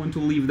 Do we want to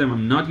leave them?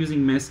 I'm not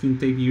using masking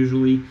tape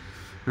usually.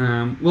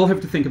 We'll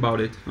have to think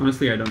about it.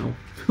 Honestly, I don't know.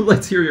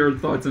 Let's hear your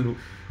thoughts and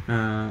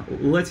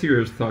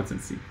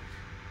see.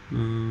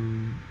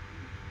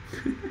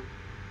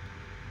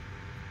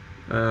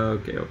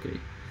 Okay.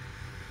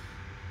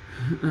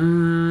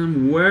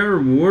 Where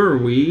were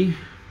we?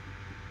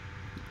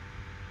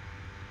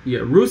 Yeah,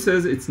 Rue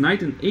says it's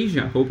night in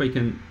Asia. Hope I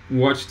can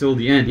watch till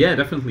the end. Yeah,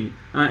 definitely.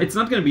 It's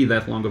not going to be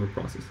that long of a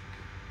process.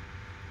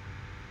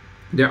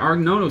 There are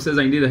Nono says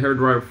I need a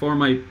hairdryer for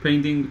my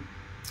painting.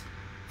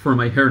 For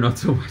my hair, not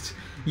so much.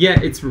 Yeah,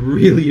 it's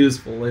really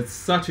useful. It's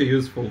such a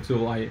useful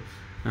tool. I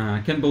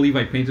can't believe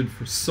I painted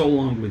for so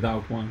long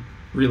without one.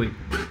 Really.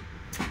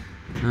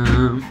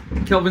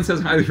 Kelvin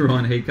says hi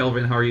everyone. Hey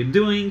Kelvin, how are you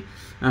doing?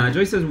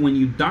 Joy says, when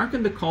you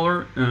darken the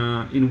color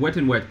in Wet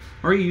n Wet,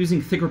 are you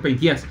using thicker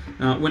paint? Yes.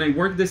 When I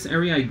worked this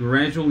area, I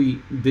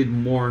gradually did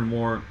more and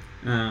more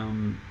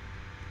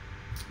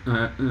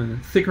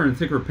thicker and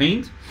thicker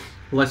paint,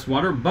 less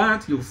water,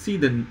 but you'll see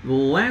the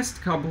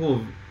last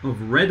couple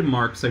of red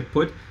marks I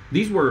put,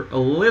 these were a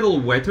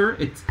little wetter.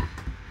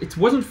 It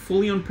wasn't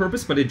fully on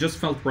purpose, but it just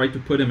felt right to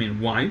put them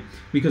in. Why?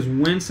 Because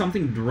when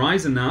something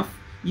dries enough,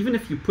 even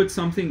if you put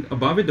something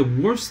above it, the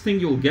worst thing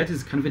you'll get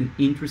is kind of an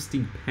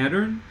interesting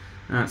pattern.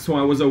 So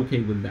I was okay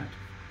with that.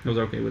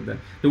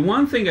 The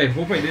one thing I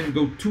hope I didn't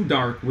go too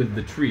dark with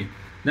the tree.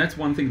 That's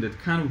one thing that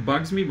kind of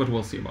bugs me, but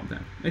we'll see about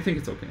that. I think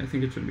it's okay. I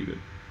think it should be good.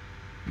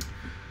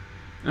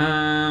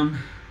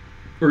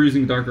 We're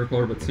using darker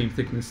color, but same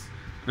thickness.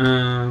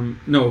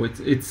 No,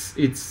 it's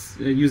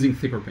using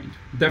thicker paint.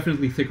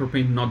 Definitely thicker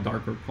paint, not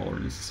darker color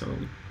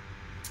necessarily.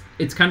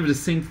 It's kind of the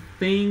same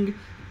thing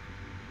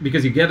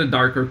because you get a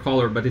darker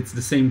color, but it's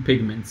the same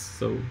pigments.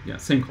 So yeah,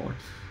 same color.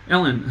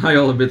 Ellen, hi,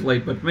 all a bit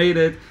late, but made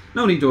it.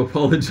 No need to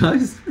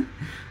apologize.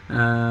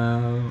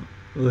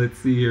 Let's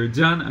see here.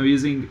 John, I'm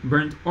using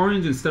burnt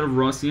orange instead of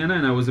raw sienna,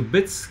 and I was a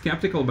bit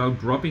skeptical about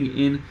dropping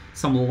in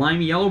some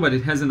lime yellow, but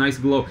it has a nice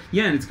glow.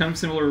 Yeah, and it's kind of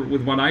similar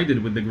with what I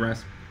did with the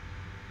grass.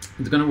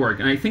 It's gonna work,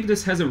 and I think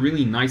this has a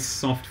really nice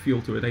soft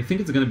feel to it. I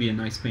think it's gonna be a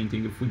nice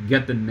painting if we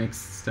get the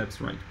next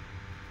steps right.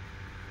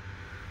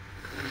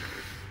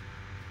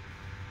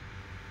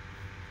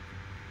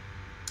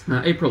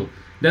 April,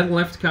 that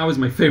left cow is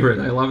my favorite.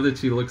 I love that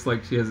she looks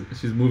like she's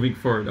moving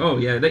forward. Oh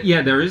yeah,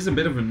 there is a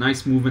bit of a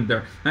nice movement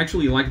there. I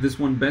actually like this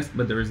one best,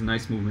 but there is a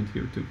nice movement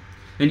here too.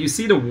 And you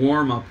see the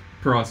warm-up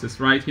process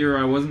right here.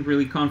 I wasn't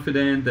really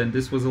confident, and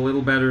this was a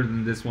little better,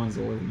 and this one's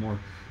a little more.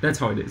 That's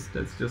how it is.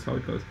 That's just how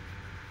it goes.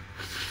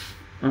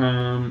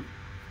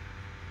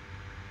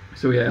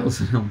 So yeah,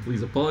 Elsa,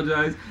 please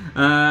apologize.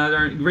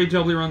 Great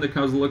job, Liron. The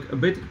cows look a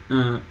bit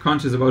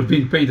conscious about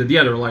being painted.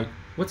 Yeah, they're like,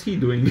 what's he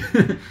doing?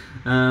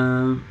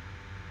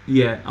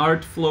 Yeah,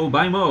 Art Flow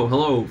by Mo.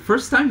 Hello,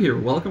 first time here.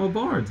 Welcome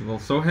aboard. Well,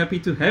 so happy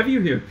to have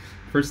you here.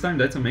 First time.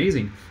 That's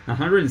amazing.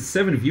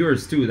 107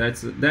 viewers too.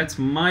 That's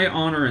my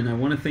honor, and I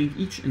want to thank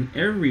each and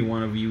every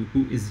one of you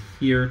who is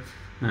here.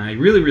 I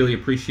really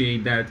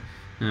appreciate that.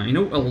 I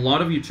know a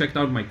lot of you checked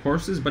out my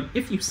courses, but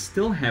if you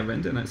still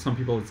haven't, and some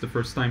people it's the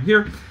first time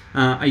here,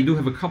 I do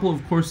have a couple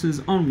of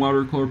courses on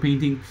watercolor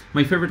painting.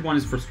 My favorite one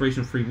is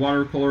frustration-free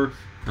watercolor,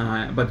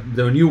 but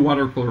the new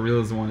watercolor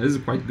realism one is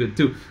quite good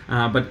too.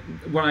 But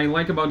what I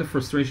like about the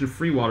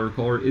frustration-free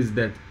watercolor is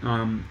that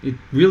it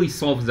really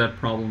solves that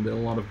problem that a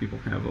lot of people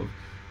have of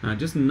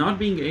just not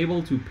being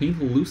able to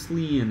paint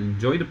loosely and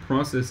enjoy the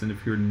process. And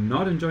if you're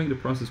not enjoying the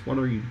process, what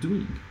are you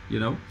doing, you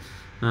know?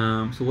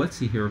 So let's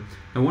see here.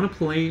 I want to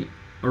play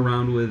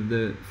around with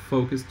the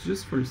focus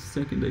just for a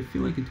second. I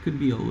feel like it could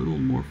be a little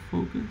more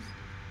focused,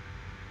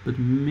 but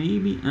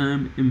maybe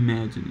I'm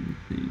imagining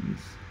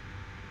things.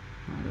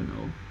 I don't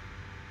know.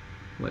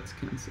 Let's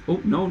cancel.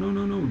 Oh, no,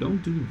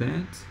 don't do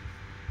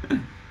that.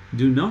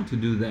 Do not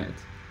do that.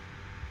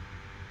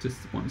 Just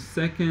 1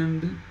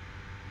 second.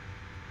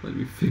 Let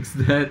me fix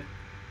that.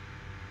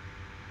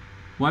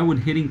 Why would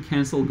hitting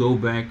cancel go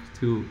back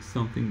to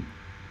something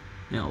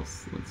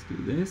else? Let's do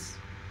this.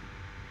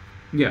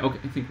 Yeah, okay,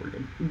 I think we're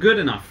good. Good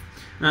enough.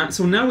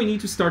 So now we need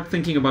to start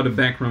thinking about a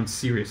background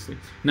seriously.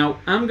 Now,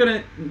 I'm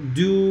gonna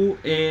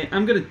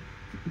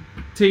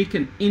take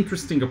an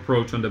interesting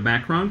approach on the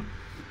background.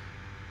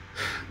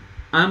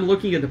 I'm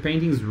looking at the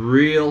paintings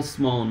real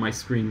small on my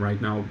screen right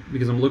now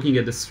because I'm looking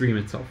at the stream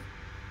itself.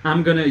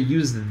 I'm gonna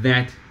use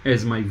that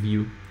as my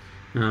view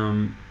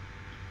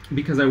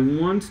because I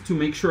want to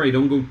make sure I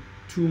don't go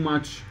too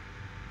much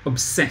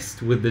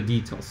obsessed with the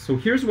details. So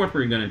here's what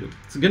we're gonna do.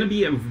 It's gonna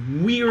be a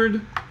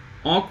weird,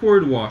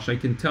 awkward wash, I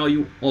can tell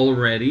you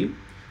already.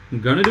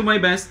 I'm gonna do my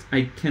best.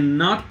 I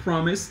cannot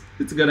promise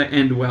it's gonna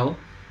end well,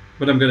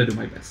 but I'm gonna do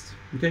my best.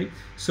 Okay,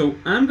 so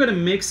I'm gonna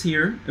mix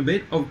here a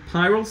bit of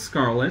Pyrrole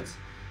Scarlet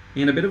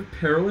and a bit of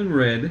Perylene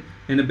Red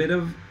and a bit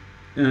of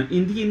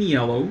Indian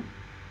Yellow,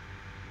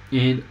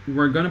 and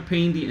we're gonna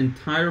paint the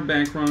entire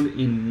background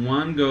in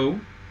one go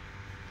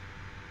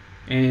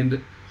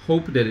and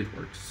hope that it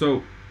works.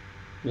 So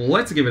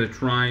let's give it a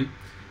try.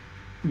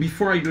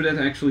 Before I do that,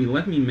 actually,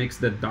 let me mix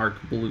that dark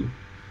blue.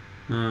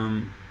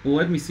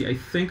 Let me see. I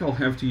think I'll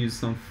have to use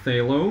some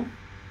phthalo.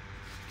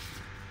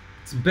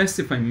 It's best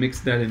if I mix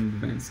that in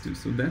advance too.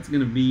 So that's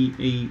going to be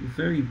a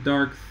very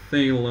dark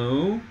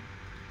phthalo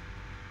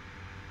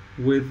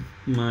with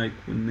my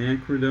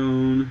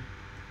quinacridone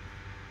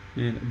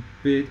and a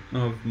bit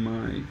of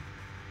my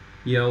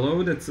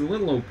yellow. That's a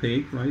little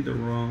opaque, right? The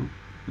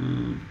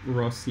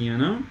raw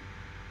sienna.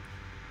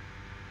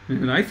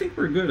 And I think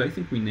we're good. I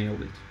think we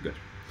nailed it. Good.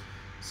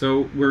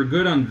 So we're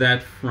good on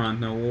that front.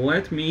 Now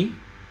let me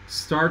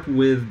start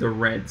with the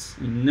reds.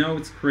 I know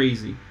it's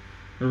crazy,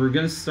 but we're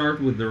gonna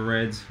start with the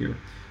reds here.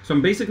 So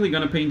I'm basically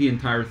gonna paint the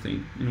entire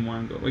thing in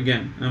one go.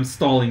 Again, I'm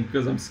stalling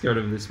because I'm scared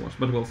of this wash,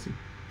 but we'll see.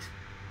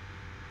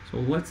 So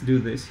let's do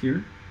this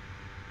here.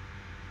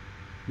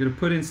 I'm gonna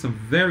put in some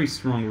very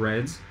strong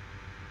reds.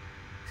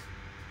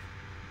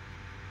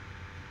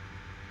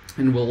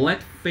 And we'll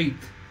let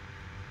fate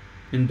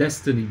and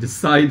destiny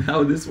decide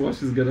how this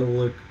wash is gonna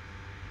look.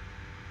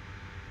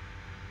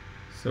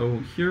 So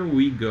here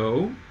we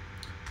go. I'm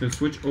gonna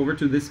switch over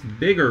to this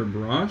bigger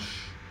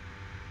brush.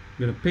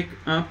 I'm gonna pick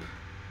up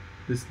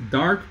this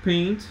dark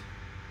paint,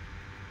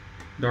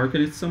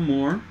 darken it some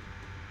more.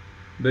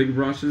 Big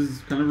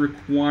brushes kind of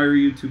require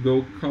you to go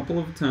a couple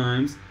of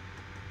times.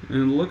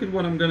 And look at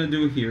what I'm gonna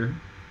do here.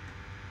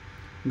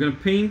 I'm gonna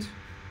paint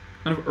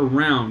kind of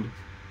around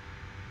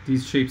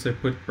these shapes I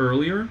put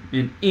earlier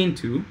and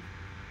into.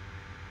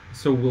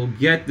 So we'll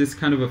get this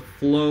kind of a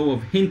flow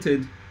of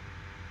hinted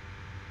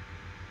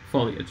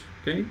foliage,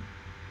 okay?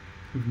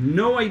 I have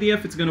no idea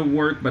if it's gonna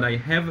work, but I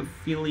have a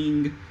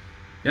feeling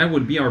that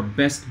would be our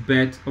best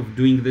bet of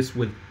doing this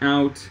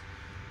without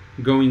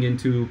going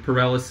into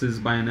paralysis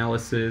by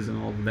analysis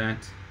and all of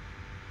that,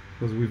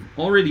 because we've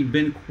already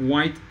been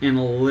quite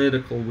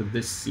analytical with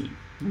this scene.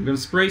 I'm gonna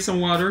spray some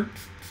water.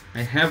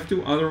 I have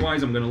to,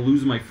 otherwise I'm gonna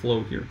lose my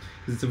flow here,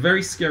 because it's a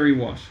very scary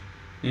wash.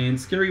 And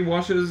scary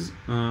washes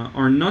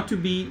are not to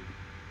be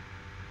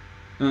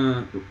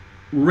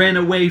ran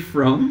away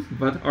from,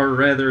 but are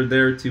rather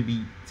there to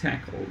be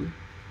tackled.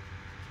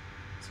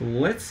 So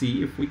let's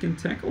see if we can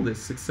tackle this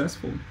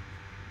successfully.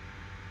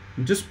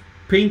 I'm just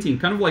painting,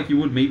 kind of like you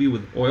would maybe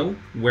with oil,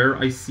 where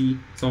I see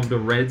some of the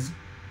reds,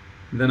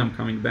 then I'm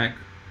coming back,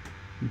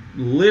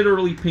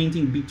 literally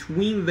painting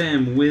between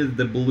them with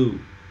the blue.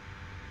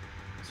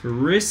 It's a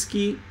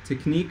risky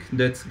technique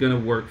that's gonna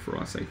work for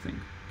us, I think,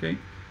 okay?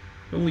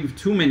 Don't leave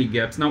too many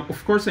gaps. Now,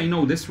 of course, I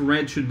know this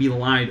red should be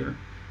lighter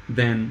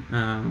than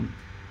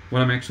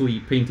what I'm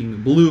actually painting. The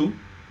blue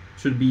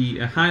should be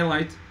a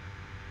highlight,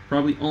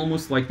 probably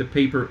almost like the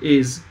paper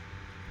is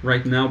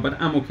right now,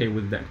 but I'm okay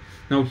with that.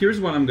 Now, here's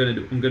what I'm gonna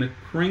do. I'm gonna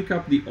crank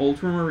up the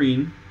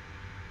ultramarine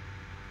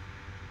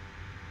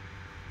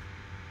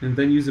and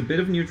then use a bit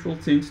of neutral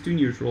tint to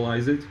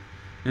neutralize it,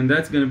 and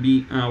that's gonna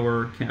be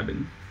our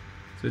cabin.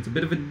 So it's a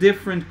bit of a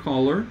different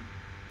color,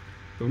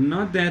 though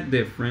not that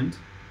different.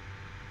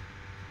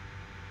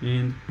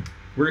 And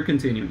we're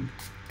continuing.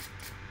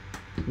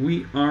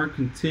 We are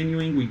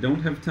continuing. We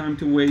don't have time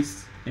to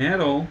waste at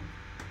all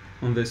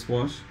on this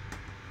wash.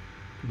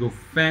 Go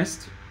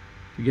fast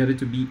to get it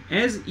to be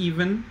as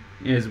even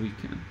as we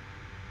can.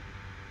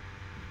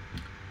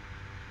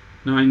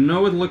 Now I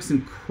know it looks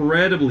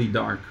incredibly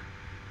dark,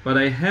 but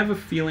I have a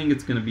feeling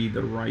it's going to be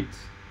the right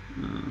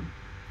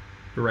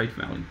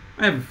value.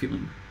 I have a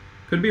feeling.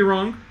 Could be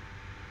wrong.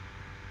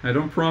 I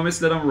don't promise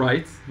that I'm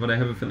right, but I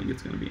have a feeling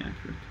it's going to be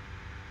accurate.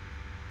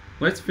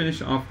 Let's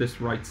finish off this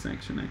right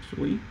section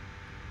actually.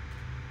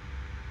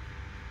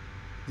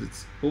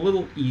 It's a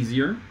little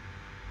easier.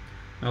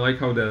 I like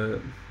how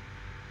the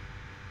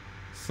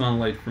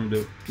sunlight from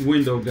the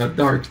window got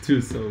dark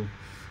too. So,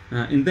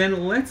 and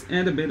then let's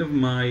add a bit of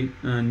my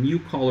new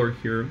color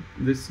here.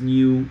 This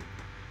new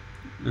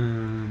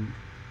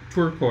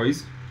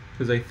turquoise,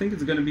 because I think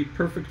it's going to be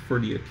perfect for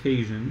the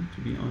occasion.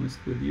 To be honest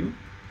with you,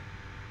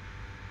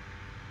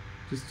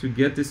 just to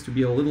get this to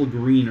be a little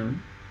greener,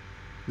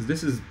 because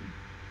this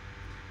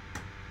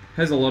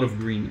has a lot of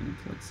green in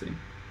it. Let's see.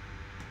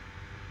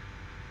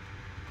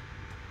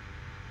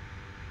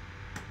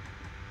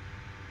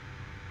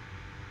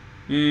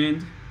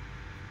 And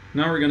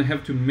now we're gonna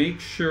have to make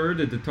sure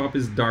that the top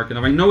is dark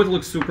enough. I know it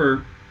looks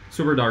super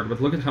dark,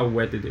 but look at how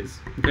wet it is,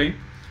 okay?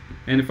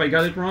 And if I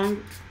got it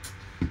wrong,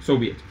 so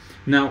be it.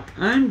 Now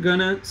I'm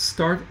gonna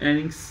start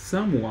adding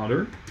some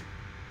water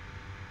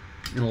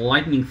and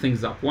lightening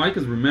things up. Why?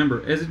 Because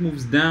remember, as it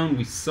moves down,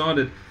 we saw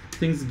that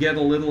things get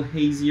a little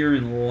hazier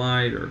and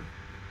lighter.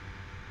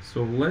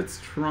 So let's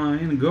try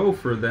and go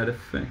for that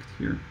effect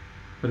here.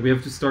 But we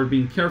have to start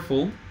being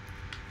careful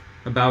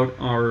about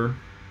our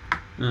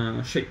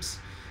shapes.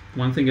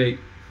 One thing I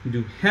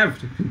do have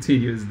to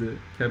continue is the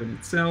cabin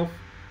itself.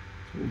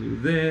 So we'll do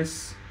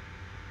this.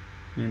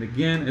 And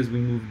again, as we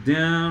move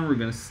down, we're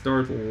going to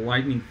start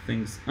lightening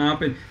things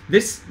up. And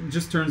this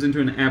just turns into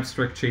an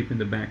abstract shape in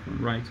the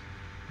background, right?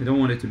 I don't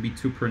want it to be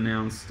too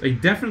pronounced. I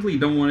definitely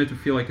don't want it to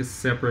feel like a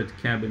separate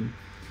cabin.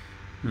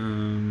 I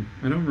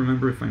don't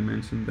remember if I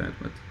mentioned that,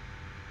 but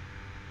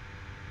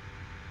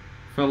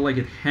felt like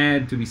it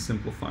had to be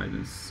simplified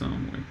in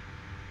some way.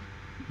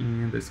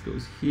 And this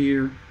goes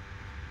here,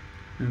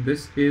 and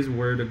this is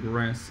where the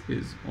grass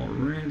is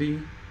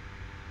already.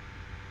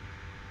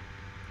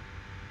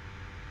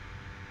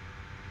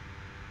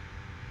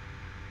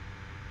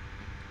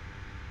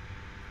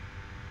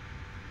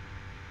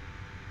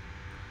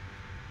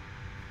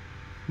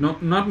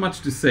 Not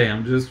much to say.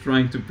 I'm just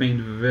trying to paint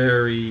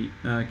very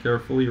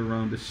carefully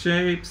around the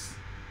shapes.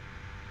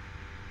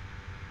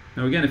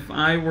 Now again, if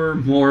I were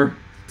more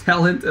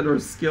talented or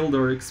skilled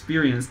or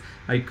experienced,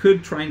 I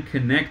could try and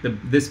connect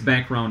this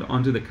background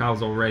onto the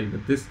cows already,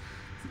 but this is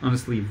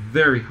honestly a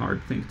very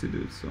hard thing to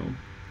do, so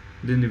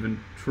I didn't even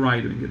try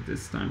doing it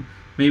this time.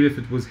 Maybe if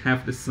it was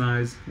half the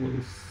size, a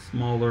little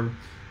smaller,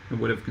 I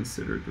would have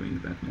considered doing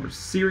that more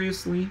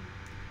seriously.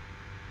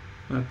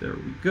 But there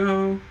we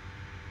go.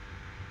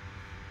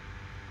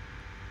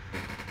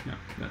 Yeah,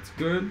 that's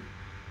good.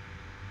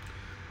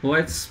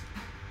 Let's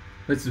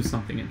do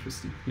something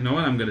interesting. You know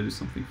what? I'm gonna do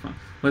something fun.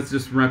 Let's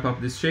just wrap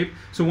up this shape.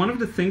 So one of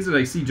the things that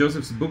I see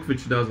Joseph's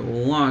Bookvich does a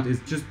lot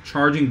is just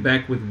charging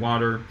back with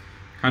water,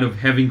 kind of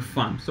having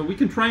fun. So we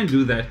can try and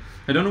do that.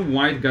 I don't know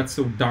why it got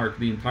so dark,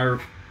 the entire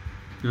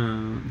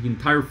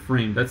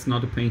frame. That's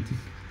not a painting.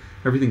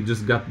 Everything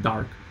just got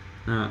dark.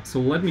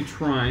 So let me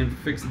try and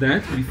fix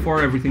that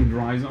before everything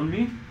dries on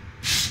me.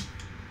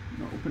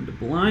 I'll open the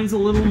blinds a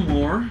little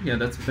more. Yeah,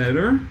 that's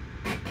better.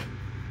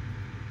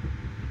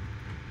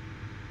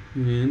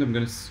 And I'm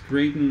going to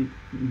straighten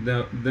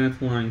that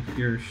line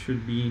here.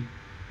 Should be,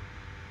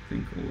 I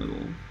think, a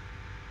little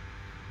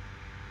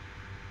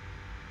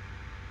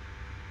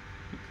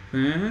like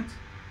that.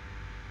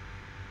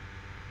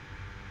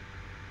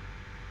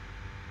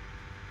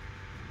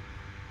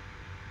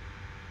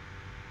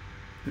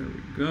 There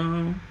we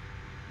go.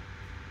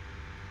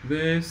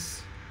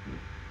 This.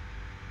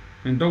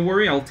 And don't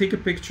worry, I'll take a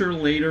picture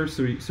later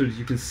so that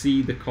you can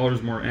see the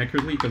colors more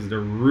accurately, because they're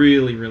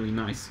really, really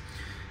nice.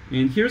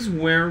 And here's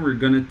where we're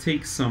going to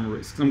take some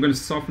risks. I'm going to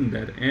soften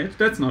that edge.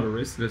 That's not a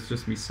risk, that's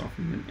just me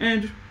softening an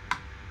edge.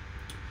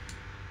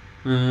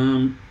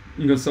 I'm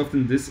going to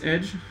soften this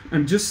edge.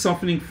 I'm just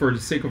softening for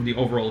the sake of the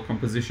overall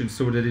composition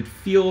so that it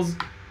feels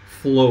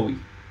flowy.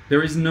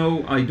 There is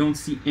no, I don't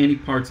see any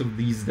parts of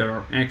these that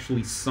are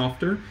actually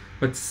softer,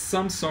 but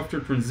some softer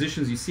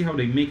transitions, you see how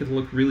they make it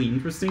look really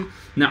interesting?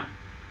 Now,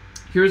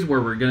 here's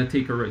where we're going to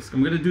take a risk.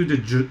 I'm going to do the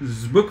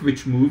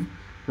Zbukvich move,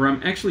 where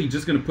I'm actually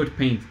just going to put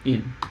paint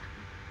in.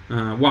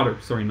 Water,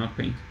 sorry, not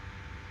paint.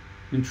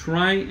 And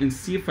try and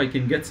see if I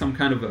can get some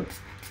kind of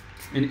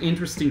an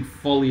interesting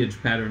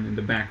foliage pattern in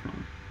the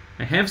background.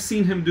 I have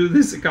seen him do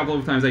this a couple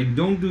of times. I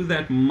don't do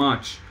that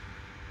much.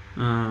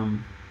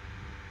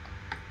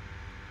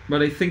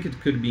 But I think it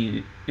could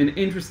be an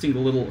interesting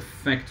little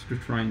effect to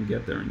try and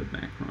get there in the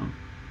background.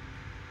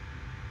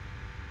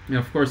 And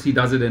of course he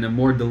does it in a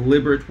more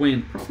deliberate way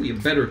and probably a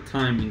better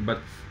timing,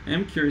 but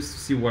I'm curious to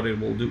see what it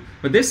will do.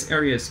 But this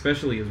area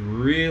especially is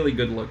really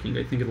good looking.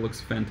 I think it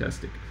looks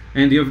fantastic.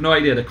 And you have no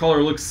idea, the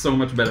color looks so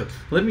much better.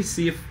 Let me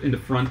see if in the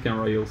front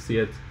camera you'll see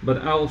it,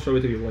 but I'll show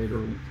it to you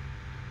later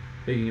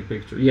taking a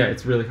picture. Yeah,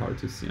 it's really hard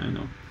to see, I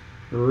know.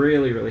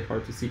 really, really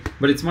hard to see.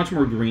 But it's much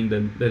more green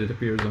than it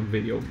appears on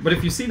video. But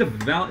if you see the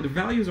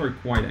values are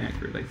quite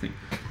accurate, I think.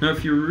 Now,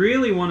 if you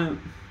really want to,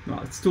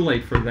 well, it's too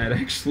late for that,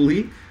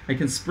 actually. I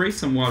can spray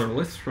some water.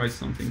 Let's try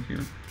something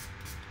here.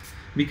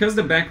 Because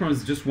the background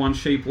is just one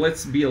shape,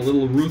 let's be a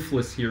little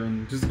ruthless here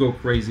and just go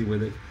crazy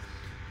with it.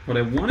 What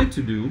I wanted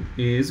to do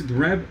is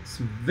grab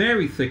some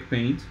very thick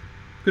paint.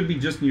 Could be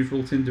just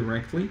neutral tint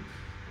directly.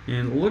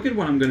 And look at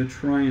what I'm going to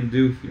try and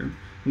do here.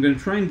 I'm going to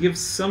try and give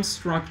some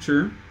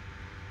structure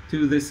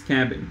to this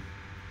cabin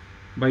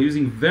by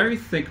using very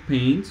thick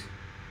paint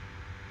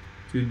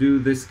to do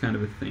this kind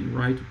of a thing,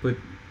 right? To put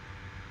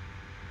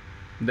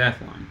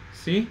that line,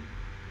 see?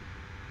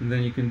 And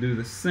then you can do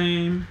the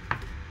same.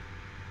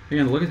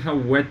 Again, look at how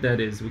wet that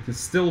is. We can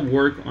still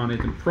work on it,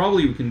 and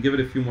probably we can give it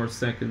a few more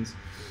seconds.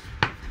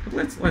 But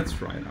let's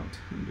try it out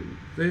and do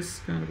this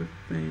kind of a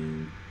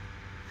thing.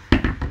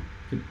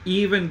 You can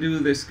even do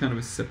this kind of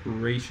a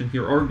separation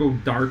here, or go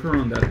darker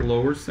on that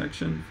lower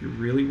section if you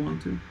really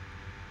want to.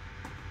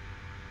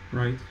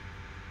 Right?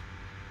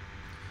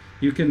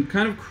 You can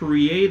kind of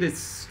create its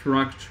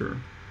structure.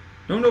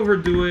 Don't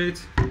overdo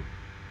it,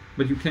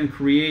 but you can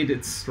create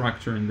its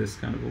structure in this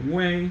kind of a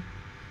way.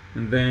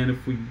 And then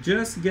if we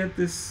just get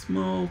this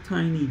small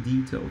tiny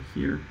detail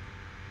here,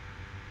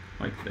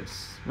 like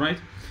this, right?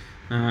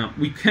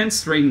 We can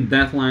straighten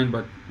that line,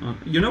 but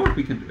you know what?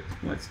 We can do it.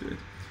 Let's do it.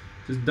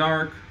 Just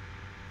dark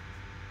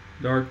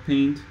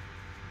paint.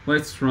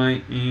 Let's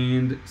try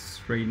and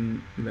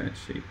straighten that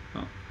shape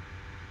up.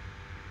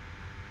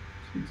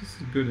 See, this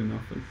is good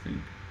enough, I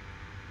think.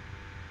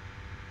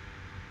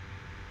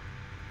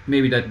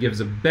 Maybe that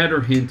gives a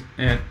better hint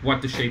at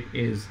what the shape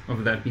is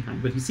of that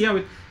behind. But you see how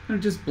it kind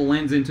of just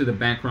blends into the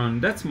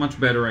background? That's much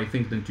better, I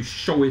think, than to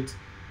show it,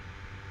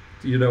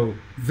 you know,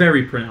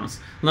 very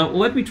pronounced. Now,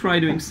 let me try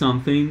doing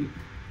something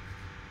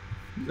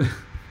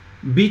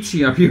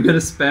beachy up. You're going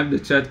to spam the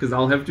chat because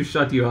I'll have to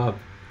shut you up.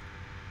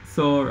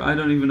 So I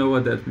don't even know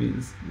what that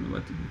means.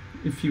 But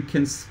if you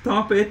can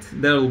stop it,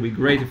 that'll be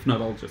great. If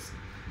not, I'll just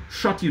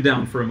shut you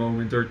down for a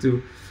moment or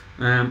two.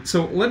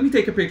 So let me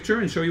take a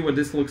picture and show you what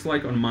this looks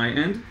like on my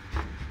end.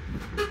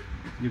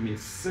 Give me a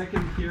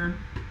second here.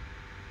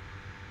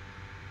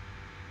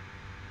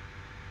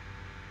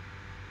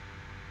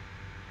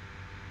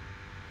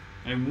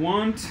 I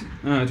want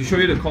to show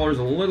you the colors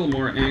a little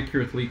more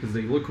accurately because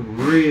they look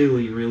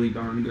really, really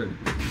darn good.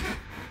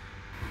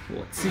 So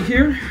let's see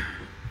here.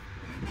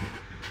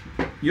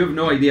 You have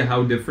no idea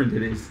how different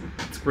it is.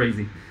 It's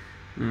crazy.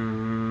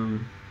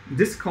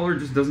 This color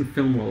just doesn't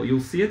film well. You'll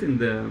see it in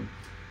the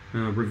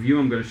review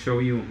I'm going to show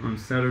you on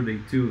Saturday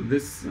too.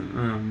 This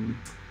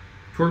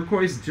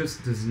turquoise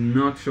just does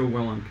not show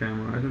well on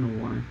camera. I don't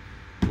know why.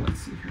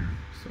 Let's see here.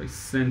 So I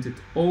sent it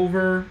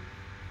over.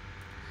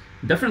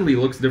 Definitely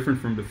looks different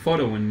from the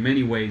photo in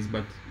many ways,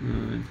 but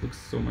it looks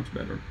so much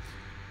better.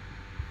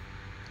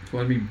 So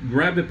let me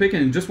grab the pic,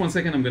 and in just 1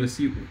 second I'm going to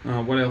see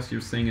what else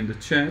you're saying in the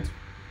chat.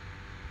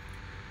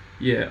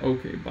 Yeah,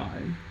 okay,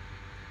 bye.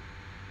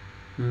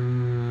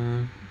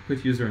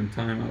 Put user in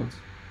timeout.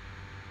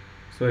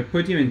 So I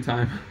put you in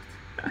timeout.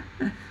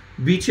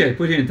 Beachy, I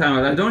put you in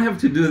timeout. I don't have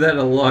to do that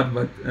a lot,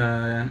 but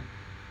I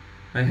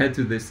had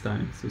to this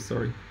time, so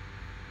sorry.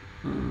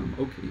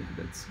 Okay, yeah,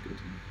 that's good.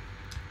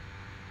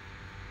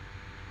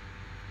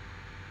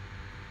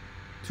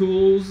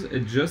 Tools,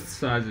 adjust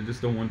size. I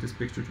just don't want this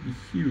picture to be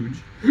huge.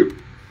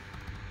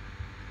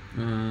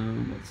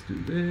 Let's do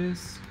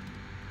this.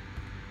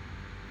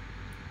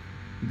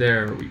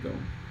 There we go.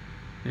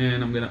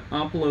 And I'm gonna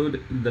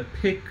upload the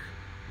pic.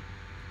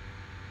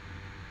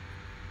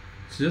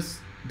 It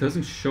just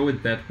doesn't show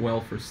it that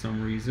well for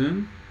some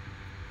reason.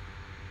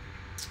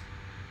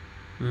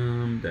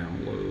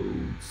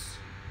 Downloads.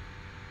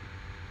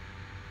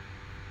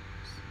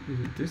 Is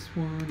it this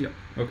one? Yeah.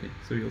 Okay,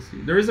 so you'll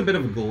see. There is a bit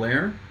of a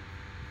glare,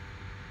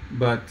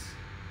 but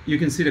you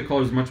can see the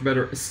colors much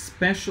better,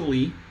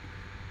 especially,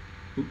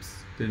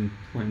 oops, didn't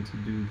plan to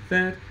do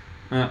that,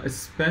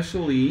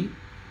 especially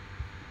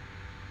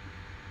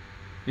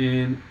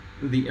in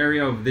the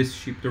area of this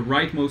sheep, the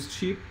rightmost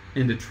sheep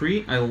in the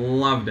tree. I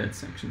love that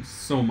section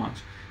so much.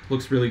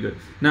 Looks really good.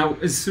 Now,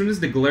 as soon as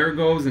the glare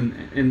goes,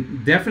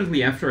 and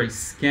definitely after I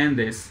scan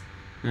this,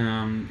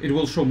 it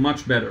will show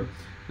much better.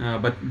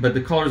 But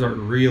the colors are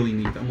really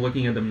neat. I'm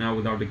looking at them now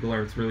without the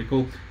glare. It's really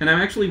cool. And I'm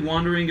actually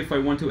wondering if I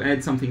want to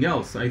add something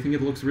else. I think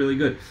it looks really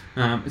good.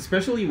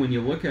 Especially when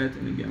you look at,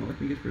 and again, let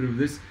me get rid of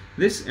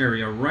this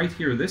area right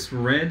here, this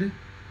red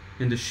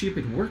and the sheep.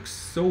 It works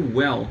so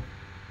well.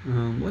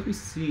 Let me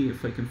see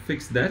if I can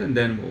fix that, and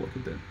then we'll look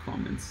at the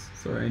comments.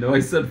 Sorry, I know I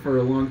said for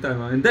a long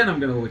time, and then I'm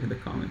going to look at the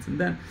comments. And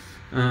then,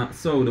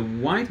 so the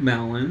white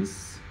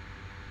balance,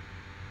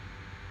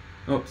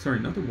 oh, sorry,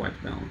 not the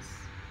white balance.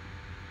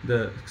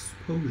 The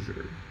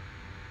exposure.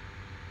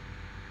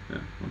 Yeah,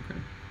 okay.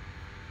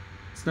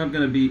 It's not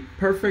gonna be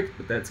perfect,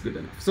 but that's good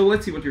enough. So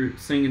let's see what you're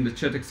saying in the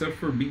chat, except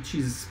for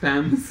Beachy's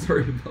spam.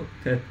 Sorry about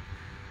that.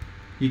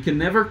 You can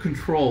never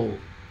control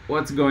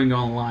what's going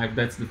on live,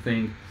 that's the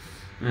thing.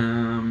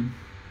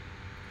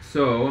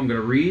 So I'm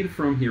gonna read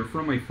from here,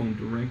 from my phone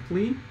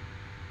directly.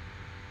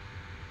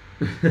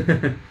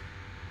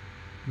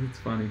 That's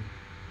funny.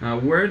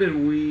 Where did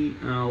we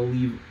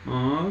leave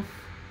off?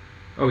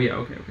 Oh yeah,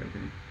 okay.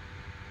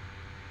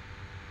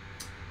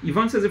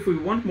 Yvonne says if we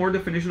want more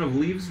definition of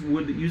leaves,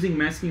 would using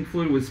masking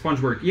fluid with sponge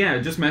work? Yeah,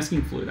 just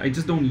masking fluid. I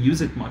just don't use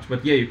it much,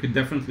 but yeah, you could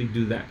definitely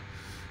do that.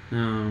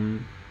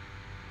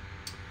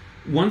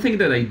 One thing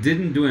that I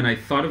didn't do and I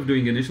thought of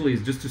doing initially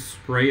is just to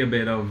spray a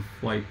bit of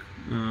like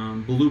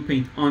blue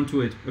paint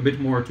onto it a bit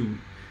more to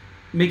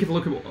make it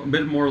look a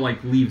bit more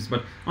like leaves.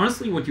 But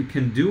honestly, what you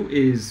can do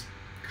is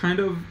kind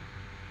of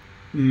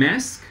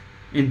mask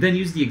and then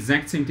use the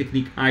exact same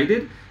technique I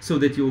did, so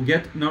that you'll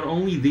get not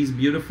only these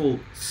beautiful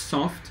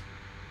soft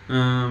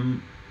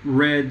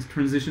red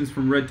transitions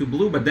from red to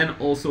blue, but then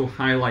also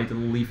highlight the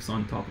leaves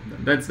on top of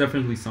them. That's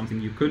definitely something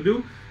you could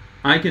do.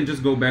 I can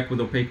just go back with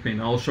opaque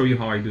paint. I'll show you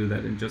how I do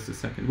that in just a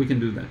second. We can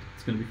do that.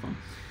 It's going to be fun.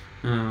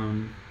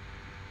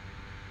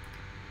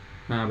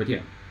 But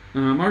yeah.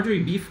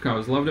 Marjorie Beef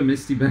Cows. Love the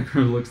misty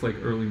background. Looks like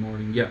early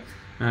morning. Yeah.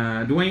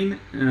 Dwayne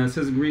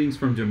says greetings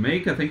from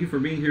Jamaica. Thank you for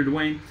being here,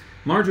 Dwayne.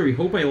 Marjorie,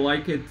 hope I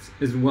like it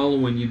as well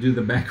when you do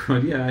the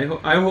background. Yeah,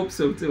 I hope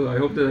so too.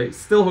 I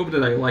still hope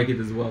that I like it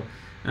as well.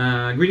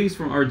 Greetings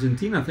from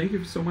Argentina. Thank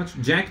you so much,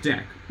 Jack.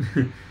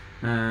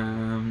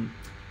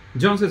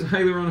 John says,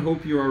 hi Liron,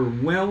 hope you are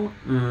well.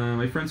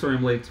 My friend, sorry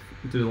I'm late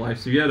to the live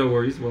stream. Yeah, no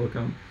worries,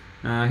 welcome.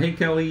 Hey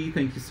Kelly,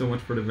 thank you so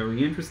much for the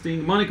very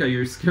interesting. Monica,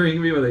 you're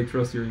scaring me, but I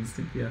trust your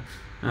instinct. Yeah.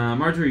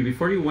 Marjorie,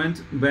 before you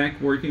went back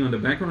working on the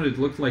background, it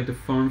looked like the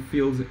farm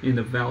fields in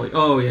the valley.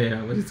 Oh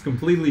yeah, but it's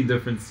completely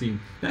different scene.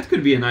 That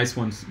could be a nice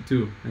one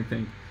too, I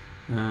think.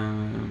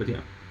 But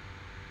yeah.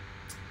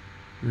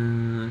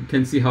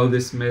 Can see how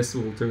this mess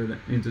will turn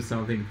into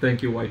something.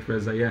 Thank you, White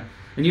Reza. Yeah.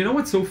 And you know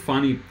what's so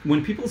funny?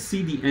 When people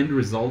see the end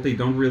result, they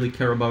don't really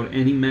care about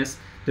any mess.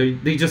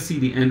 They just see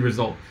the end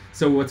result.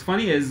 So what's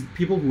funny is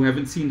people who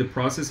haven't seen the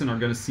process and are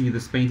going to see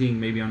this painting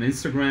maybe on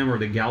Instagram or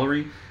the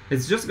gallery,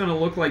 it's just going to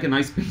look like a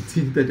nice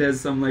painting that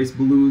has some nice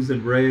blues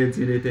and reds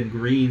in it and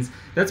greens.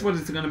 That's what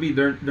it's going to be.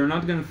 They're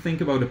not going to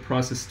think about the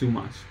process too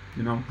much,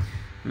 you know?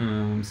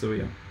 So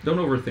yeah, don't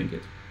overthink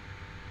it.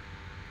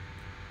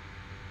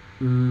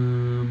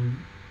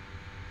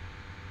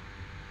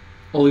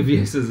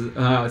 Olivier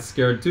says,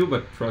 scared too,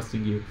 but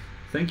trusting you.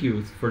 Thank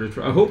you for the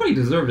trust. I hope I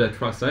deserve that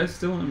trust. I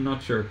still am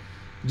not sure.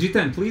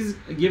 G10, please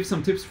give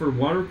some tips for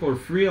watercolor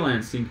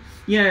freelancing.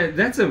 Yeah,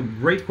 that's a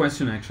great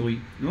question, actually.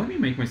 Let me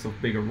make myself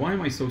bigger. Why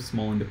am I so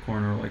small in the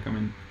corner, like I'm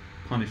in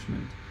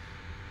punishment?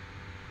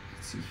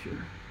 Let's see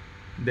here.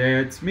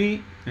 That's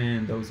me,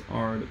 and those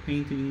are the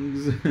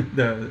paintings,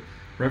 the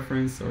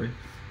reference, sorry.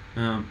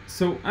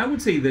 So I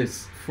would say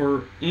this,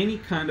 for any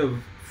kind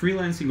of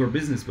freelancing or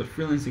business, but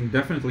freelancing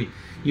definitely,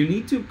 you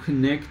need to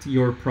connect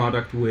your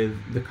product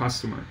with the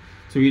customer.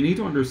 So you need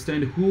to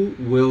understand who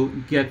will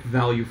get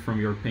value from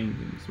your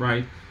paintings,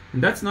 right?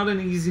 And that's not an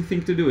easy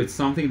thing to do. It's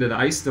something that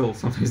I still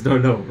sometimes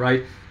don't know,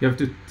 right? You have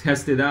to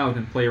test it out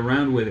and play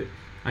around with it.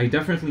 I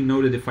definitely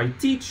know that if I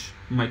teach,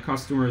 my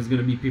customer is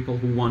going to be people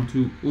who want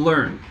to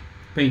learn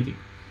painting.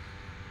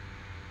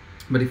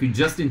 But if you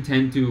just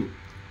intend to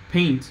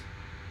paint,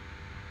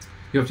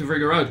 you have to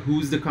figure out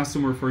who's the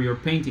customer for your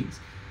paintings.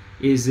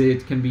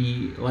 Can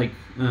be like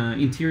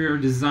interior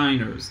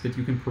designers that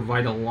you can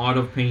provide a lot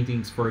of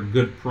paintings for a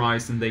good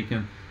price and they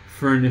can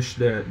furnish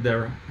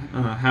their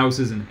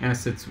houses and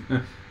assets.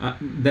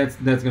 That's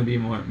going to be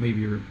more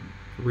maybe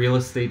real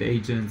estate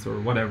agents or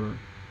whatever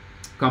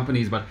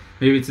companies, but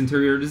maybe it's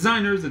interior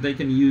designers that they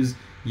can use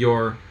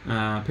your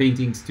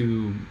paintings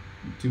to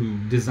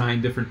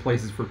design different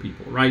places for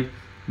people, right?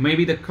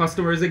 Maybe the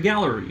customer is a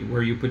gallery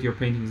where you put your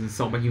paintings and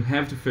sell, but you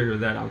have to figure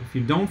that out. If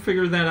you don't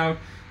figure that out,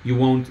 you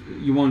won't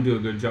do a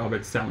good job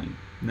at selling.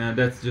 Now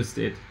that's just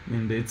it,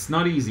 and it's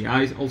not easy.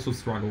 I also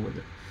struggle with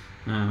it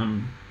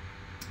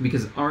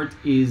because art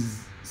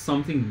is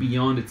something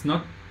beyond. It's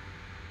not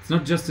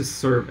just a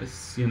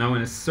service, you know.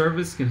 And a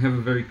service can have a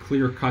very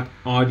clear-cut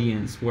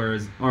audience,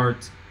 whereas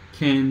art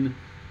can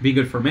be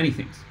good for many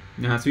things.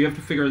 So you have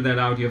to figure that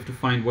out. You have to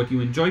find what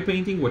you enjoy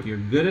painting, what you're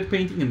good at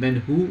painting, and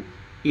then who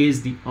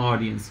is the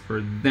audience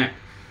for that.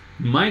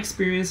 In my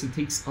experience, it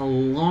takes a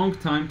long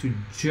time to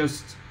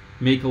just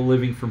make a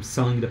living from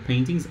selling the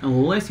paintings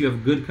unless you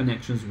have good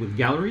connections with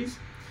galleries.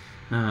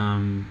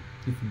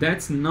 If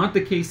that's not the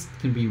case, it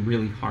can be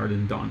really hard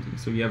and daunting.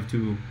 So you have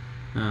to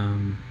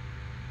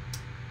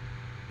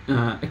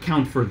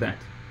account for that,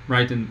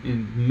 right?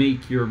 And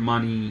make your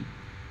money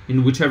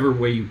in whichever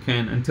way you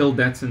can until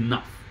that's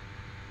enough.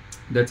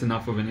 That's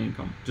enough of an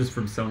income just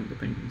from selling the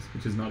paintings,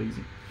 which is not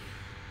easy.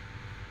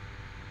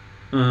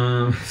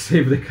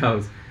 Save the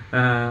cows.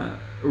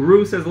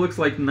 Rue says, looks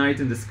like night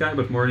in the sky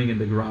but morning in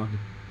the ground.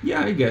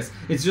 Yeah, I guess.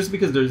 It's just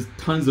because there's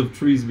tons of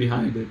trees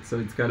behind it, so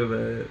it's kind of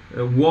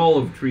a wall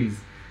of trees.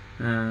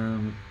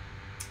 Yvonne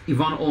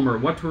Ulmer,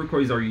 what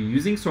turquoise are you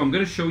using? So I'm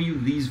going to show you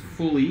these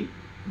fully,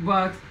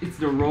 but it's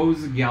the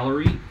Rose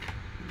Gallery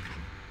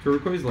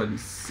turquoise. Let me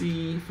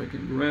see if I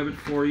can grab it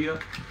for you.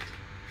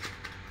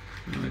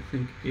 I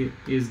think it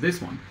is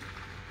this one.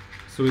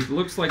 So it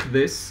looks like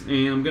this,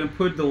 and I'm gonna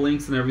put the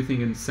links and everything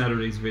in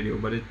Saturday's video,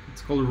 but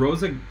it's called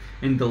Rosa,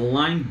 and the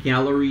line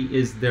Gallery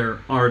is their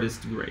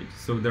artist grade.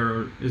 So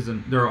there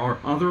are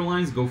other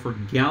lines, go for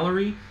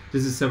Gallery.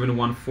 This is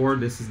 714,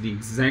 this is the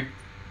exact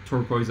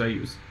turquoise I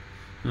use.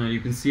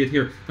 You can see it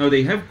here. Now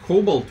they have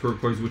cobalt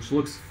turquoise, which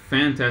looks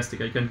fantastic.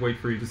 I can't wait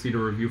for you to see the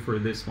review for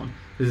this one.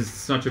 This is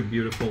such a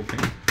beautiful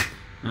thing.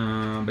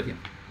 But yeah,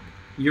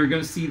 you're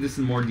gonna see this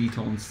in more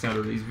detail in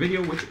Saturday's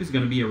video, which is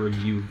gonna be a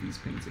review of these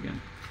paints again.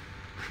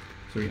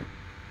 So yeah,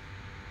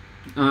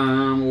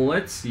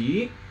 let's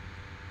see.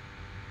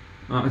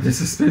 The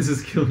suspense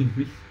is killing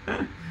me.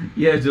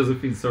 Yeah,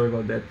 Josephine, sorry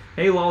about that.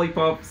 Hey,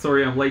 Lollipop,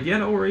 sorry I'm late. Yeah,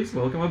 no worries.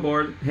 Welcome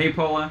aboard. Hey,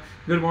 Paula,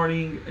 good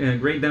morning.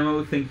 Great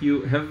demo, thank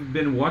you. Have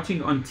been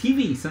watching on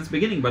TV since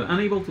beginning, but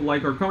unable to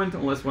like or comment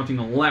unless watching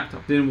on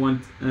laptop. Didn't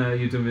want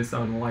you to miss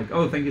out on like.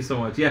 Oh, thank you so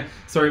much. Yeah,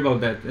 sorry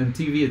about that. And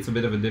TV, it's a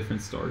bit of a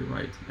different story,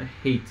 right? I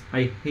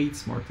hate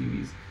smart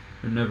TVs.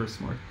 They're never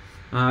smart.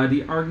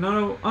 The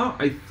Argnano, oh,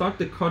 I thought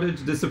the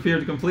cottage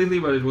disappeared completely,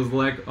 but it was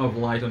lack of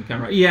light on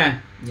camera.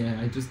 Yeah,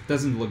 it just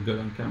doesn't look good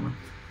on camera.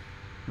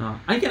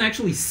 I can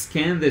actually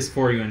scan this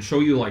for you and show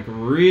you like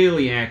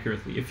really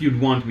accurately if you'd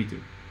want me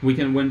to. We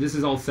can, when this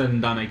is all said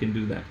and done, I can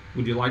do that.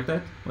 Would you like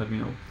that? Let me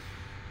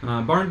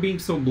know. Barn being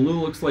so blue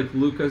looks like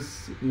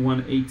Lucas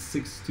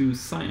 1862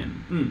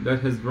 cyan.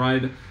 That has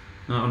dried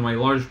on my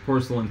large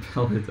porcelain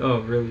palette. Oh,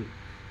 really?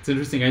 It's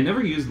interesting. I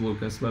never used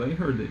Lucas, but I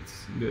heard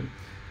it's good.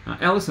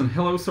 Allison,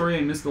 hello, sorry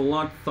I missed a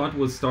lot. Thought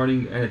was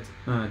starting at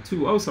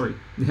 2. Oh, sorry.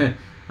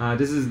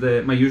 This is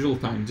my usual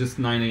time, just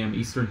 9 a.m.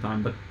 Eastern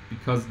time, but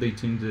because they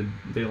changed the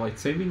daylight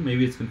saving,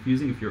 maybe it's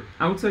confusing if you're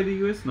outside the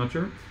US, not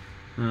sure.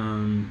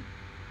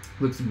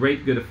 Looks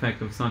great, good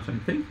effect of sunshine.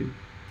 Thank you.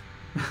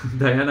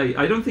 Diana,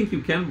 I don't think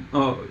you can.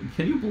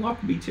 Can you block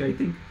Beachy? I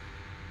think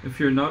if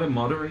you're not a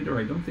moderator,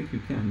 I don't think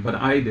you can, but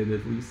I did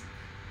at least.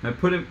 I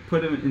put him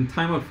in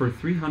timeout for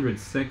 300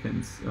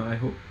 seconds. I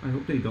hope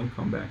they don't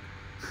come back.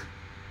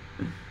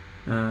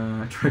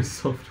 Try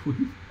soft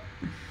weave.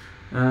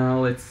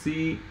 Let's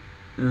see.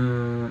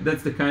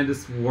 That's the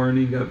kindest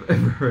warning I've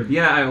ever heard.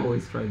 Yeah, I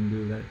always try to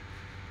do that.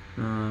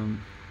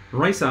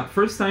 Raisa,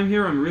 first time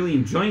here. I'm really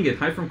enjoying it.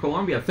 Hi from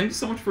Colombia. Thanks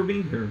so much for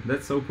being here.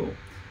 That's so cool.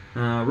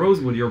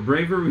 Rosewood, your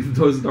bravery with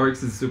those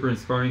darks is super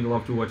inspiring.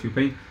 Love to watch you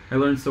paint. I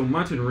learned so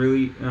much. It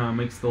really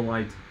makes the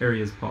light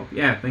areas pop.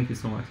 Yeah, thank you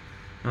so much.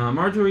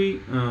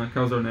 Marjorie,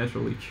 cows are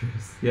naturally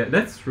curious. Yeah,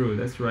 that's true.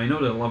 That's true. I know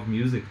they love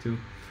music too.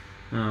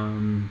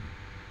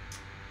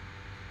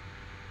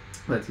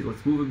 Let's see,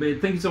 let's move a bit.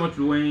 Thank you so much,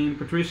 Dwayne.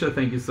 Patricia,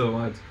 thank you so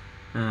much.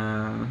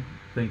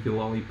 Thank you,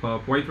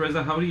 Lollipop. White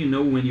Reza, how do you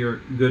know when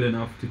you're good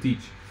enough to teach?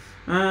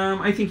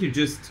 I think you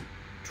just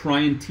try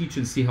and teach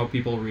and see how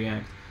people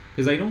react.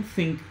 Because I don't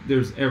think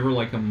there's ever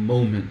like a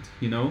moment,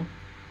 you know?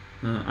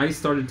 I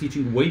started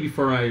teaching way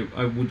before I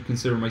would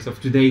consider myself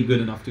today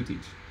good enough to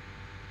teach.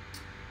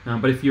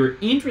 But if you're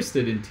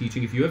interested in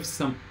teaching, if you have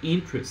some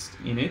interest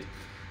in it,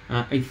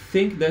 I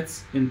think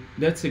that's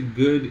a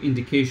good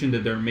indication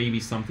that there may be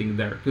something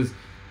there. Because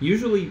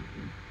usually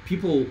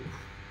people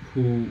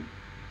who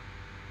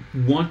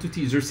want to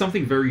teach, there's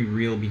something very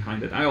real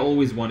behind it. I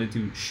always wanted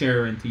to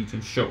share and teach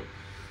and show.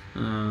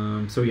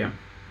 So yeah,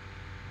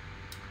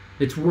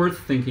 it's worth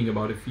thinking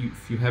about if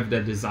you have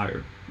that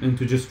desire, and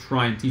to just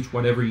try and teach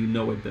whatever you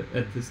know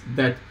at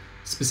that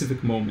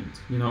specific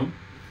moment, you know.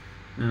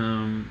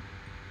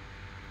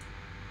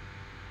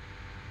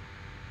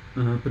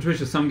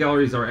 Patricia, some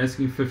galleries are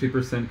asking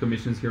 50%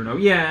 commissions here now.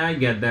 Yeah, I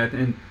get that,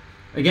 and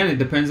again, it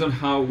depends on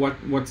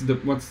what's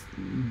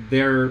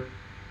their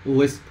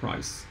list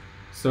price.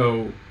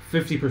 So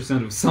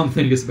 50% of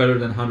something is better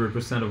than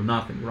 100% of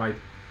nothing, right?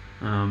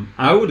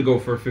 I would go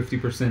for a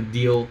 50%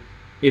 deal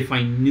if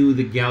I knew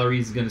the gallery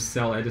is going to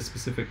sell at a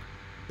specific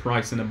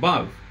price and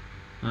above.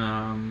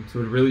 So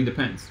it really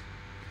depends.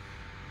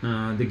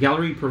 The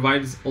gallery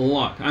provides a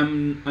lot.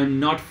 I'm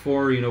not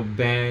for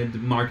bad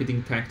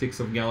marketing tactics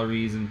of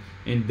galleries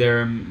and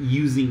they're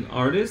using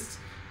artists,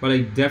 but I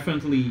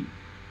definitely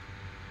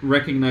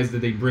recognize that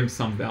they bring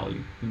some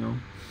value,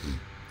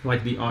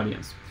 like the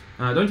audience.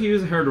 Don't you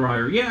use a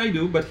hairdryer? Yeah, I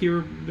do, but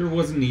here there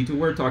wasn't need to.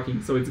 We're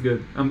talking, so it's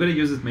good. I'm gonna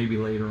use it maybe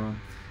later on.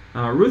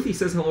 Ruthie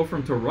says hello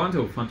from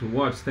Toronto. Fun to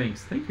watch.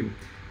 Thanks. Thank you.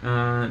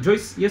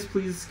 Joyce, yes,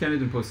 please scan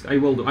it and post it. I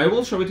will do. I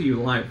will show it to you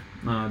live,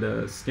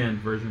 the scanned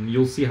version.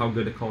 You'll see how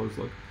good the colors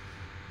look.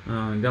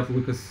 Got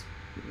Lucas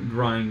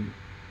drawing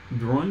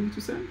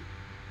to send?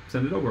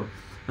 Send it over.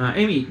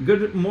 Amy,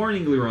 good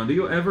morning, Liron. Do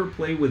you ever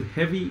play with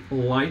heavy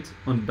light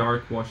on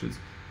dark washes?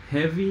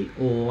 Heavy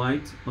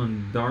light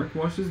on dark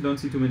washes? Don't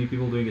see too many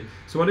people doing it.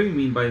 So what do you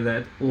mean by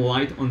that?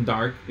 Light on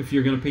dark? If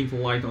you're going to paint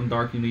light on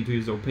dark, you need to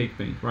use opaque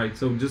paint, right?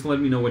 So just let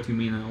me know what you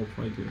mean and I'll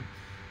try to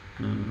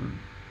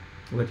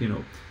let you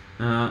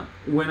know.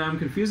 When I'm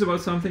confused about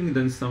something,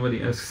 then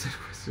somebody asks that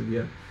question.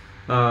 Yeah,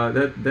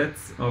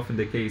 that's often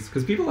the case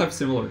because people have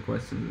similar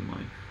questions in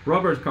mind.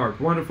 Robert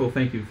Carp, wonderful,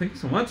 thank you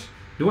so much.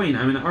 Dwayne,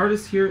 I'm an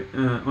artist here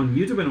on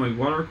YouTube and my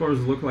watercolors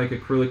look like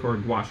acrylic or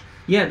gouache.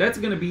 Yeah, that's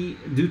going to be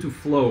due to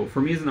flow.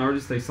 For me as an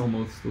artist, I sell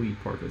mostly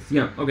portraits.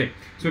 Yeah, okay.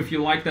 So if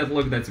you like that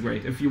look, that's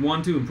great. If you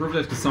want to improve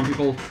that, because some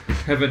people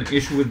have an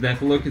issue with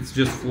that look, it's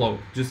just flow.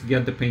 Just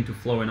get the paint to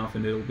flow enough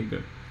and it'll be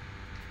good.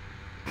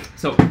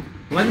 So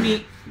let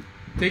me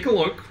take a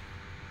look,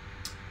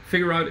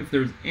 figure out if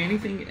there's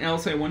anything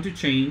else I want to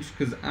change,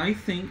 because I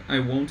think I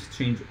won't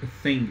change a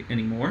thing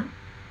anymore.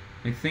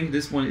 I think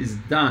this one is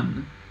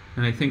done,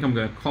 and I think I'm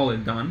going to call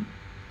it done,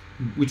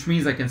 which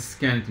means I can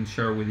scan it and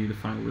share with you the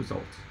final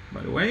result,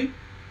 by the way.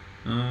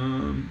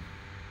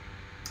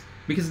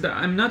 Because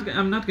I'm not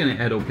going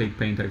to add opaque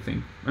paint, I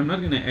think. I'm not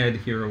going to add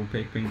here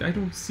opaque paint. I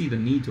don't see the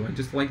need to. I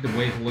just like the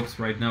way it looks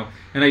right now.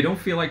 And I don't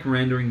feel like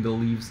rendering the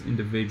leaves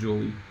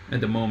individually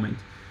at the moment.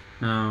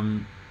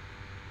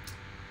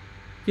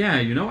 Yeah,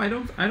 you know, I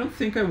don't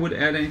think I would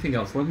add anything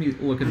else. Let me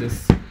look at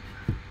this.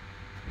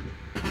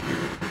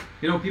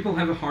 You know, people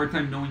have a hard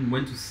time knowing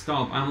when to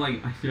stop. I'm like,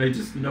 I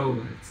just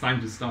know it's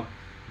time to stop.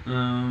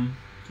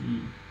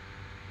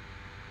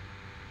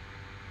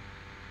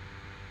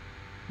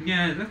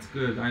 Yeah, that's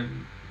good.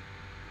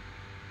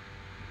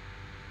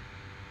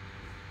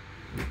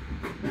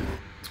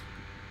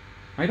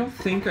 I don't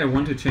think I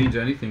want to change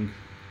anything.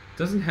 It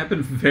doesn't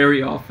happen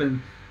very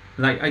often.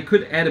 Like, I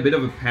could add a bit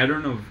of a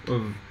pattern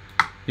of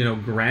you know,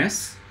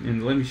 grass,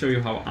 and let me show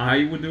you how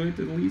I would do it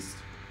at least.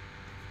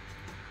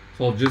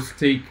 So I'll just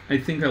take, I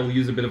think I'll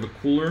use a bit of a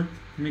cooler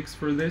mix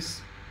for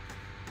this.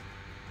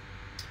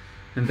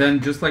 And then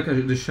just like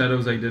the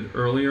shadows I did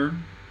earlier,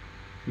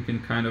 you can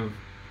kind of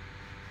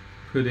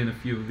put in a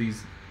few of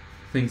these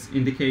things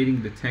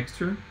indicating the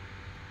texture.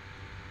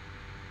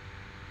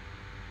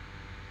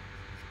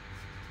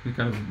 You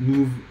kind of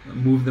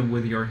move them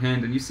with your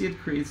hand, and you see it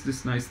creates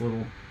this nice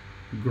little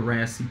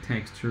grassy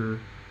texture.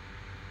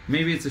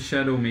 Maybe it's a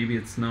shadow, maybe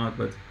it's not,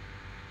 but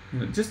you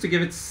know, just to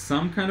give it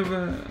some kind of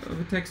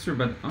a texture.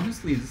 But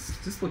honestly,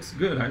 this looks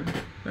good.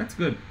 That's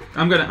good.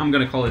 I'm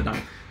gonna call it done.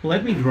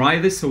 Let me dry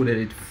this so that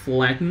it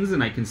flattens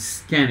and I can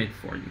scan it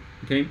for you.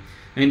 Okay,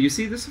 and you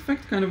see this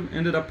effect kind of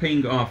ended up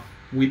paying off.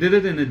 We did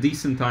it in a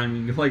decent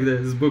timing, like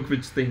this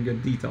Bookvich thing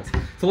and details.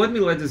 So let me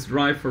let this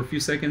dry for a few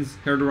seconds,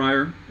 hair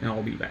dryer, and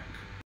I'll be back.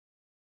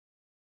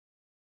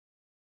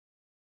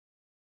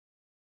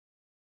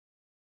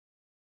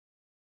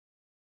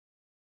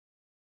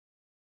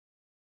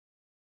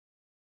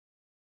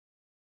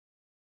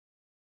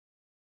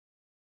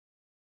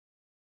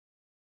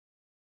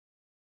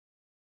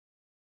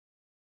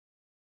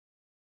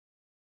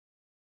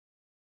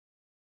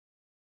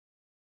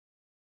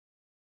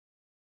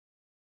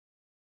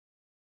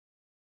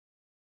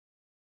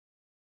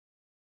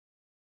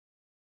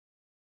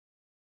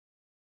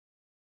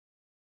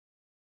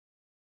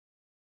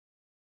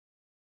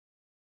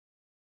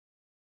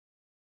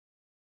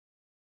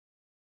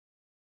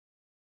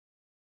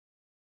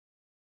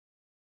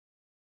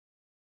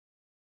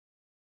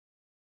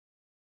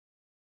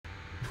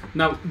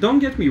 Now, don't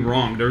get me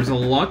wrong, there's a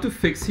lot to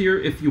fix here.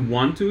 If you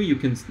want to, you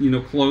can, you know,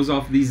 close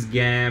off these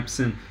gaps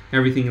and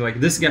everything. Like,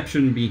 this gap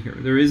shouldn't be here.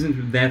 There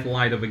isn't that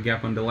light of a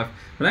gap on the left.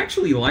 But I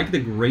actually like the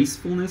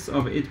gracefulness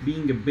of it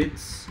being a bit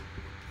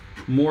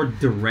more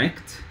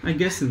direct, I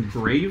guess, and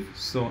brave.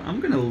 So I'm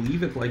going to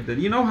leave it like that.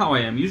 You know how I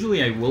am.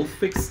 Usually I will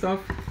fix stuff,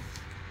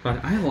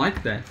 but I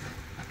like that.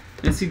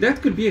 And see,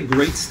 that could be a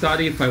great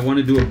study if I want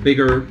to do a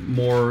bigger,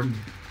 more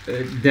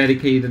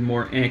dedicated,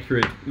 more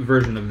accurate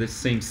version of this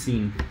same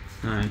scene.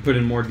 And put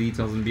in more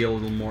details and be a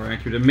little more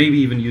accurate, and maybe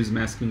even use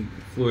masking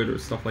fluid or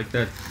stuff like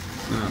that.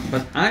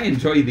 But I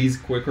enjoy these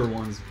quicker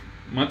ones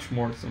much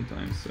more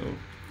sometimes. So,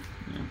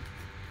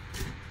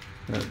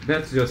 yeah.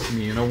 That's just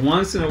me. You know,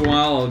 once in a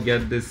while I'll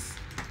get this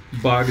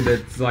bug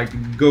that's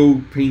like,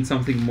 go paint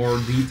something more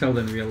detailed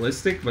and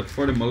realistic. But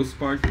for the most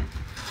part,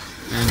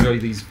 I enjoy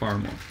these far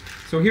more.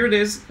 So here it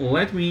is.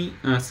 Let me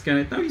scan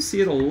it. Now you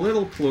see it a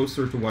little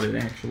closer to what it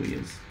actually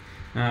is.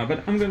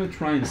 But I'm gonna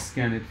try and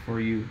scan it for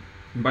you.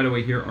 And by the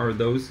way, here are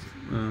those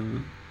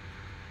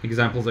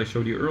examples I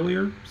showed you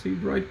earlier. See,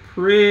 right,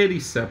 pretty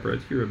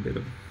separate. Here a bit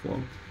of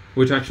flow,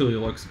 which actually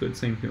looks good.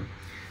 Same here.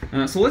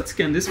 So let's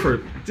scan this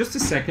for just a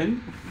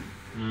second.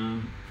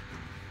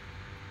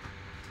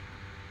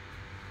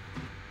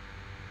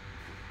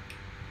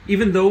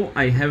 Even though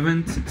I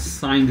haven't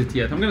signed it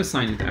yet, I'm going to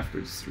sign it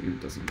after the stream.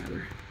 It doesn't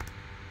matter.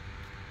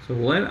 So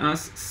let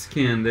us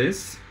scan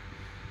this.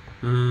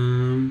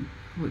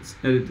 Let's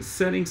edit the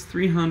settings.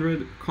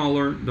 300,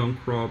 color, don't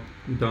crop,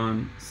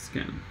 done,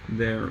 scan.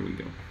 There we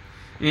go.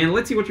 And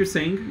let's see what you're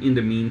saying in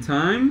the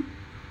meantime.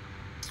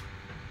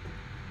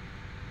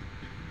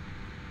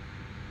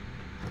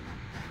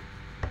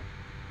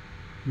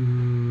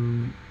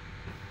 And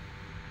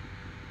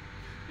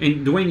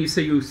Dwayne, you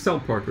say you sell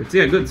portraits.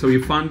 Yeah, good. So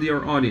you found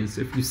your audience.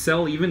 If you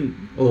sell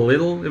even a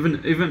little,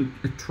 even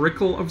a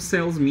trickle of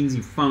sales, means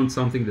you found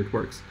something that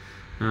works,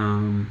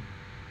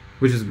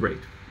 which is great.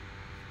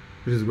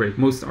 Which is great.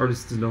 Most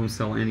artists don't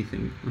sell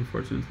anything,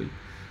 unfortunately.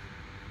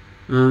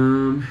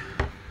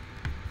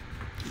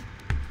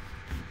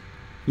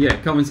 Yeah,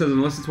 Calvin says,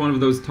 unless it's one of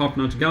those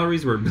top-notch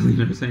galleries where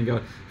billionaires hang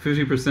out,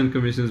 50%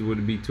 commissions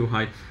would be too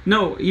high.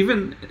 No,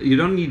 even, you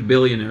don't need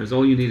billionaires.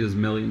 All you need is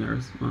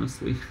millionaires,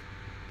 honestly.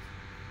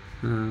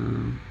 There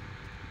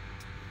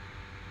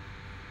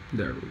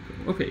we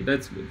go. Okay,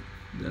 that's good.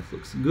 That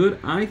looks good,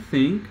 I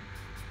think.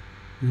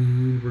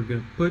 And we're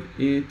going to put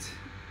it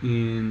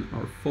in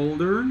our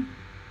folder.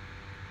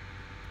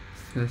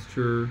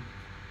 Pasture.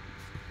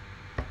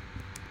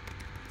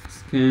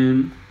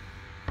 Scan.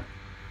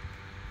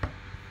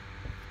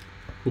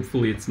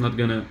 Hopefully it's not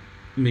gonna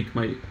make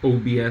my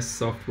OBS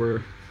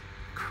software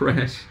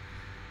crash,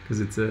 because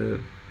I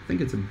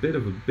think it's a bit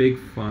of a big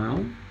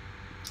file.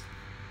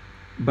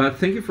 But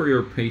thank you for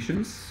your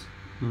patience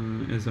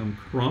as I'm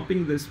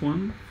cropping this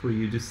one for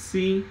you to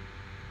see.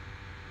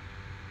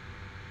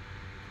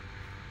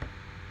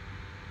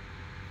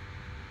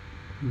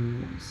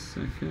 One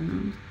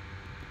second.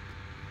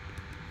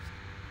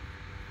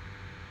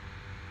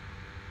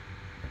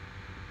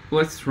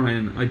 Let's try,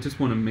 and I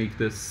just want to make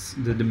the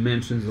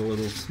dimensions a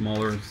little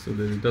smaller so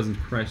that it doesn't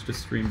crash the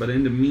stream. But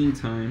in the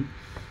meantime,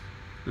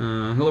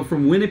 hello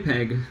from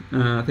Winnipeg.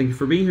 Thank you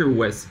for being here,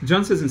 Wes.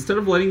 John says, instead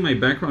of letting my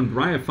background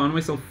dry, I found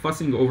myself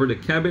fussing over the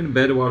cabin.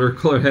 Bad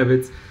watercolor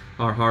habits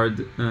are hard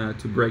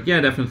to break.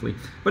 Yeah, definitely.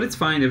 But it's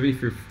fine, even if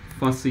you're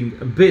fussing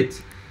a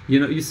bit.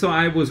 You know, you saw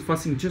I was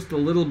fussing just a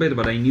little bit,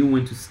 but I knew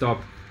when to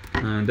stop.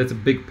 That's a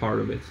big part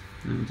of it,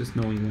 just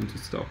knowing when to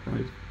stop,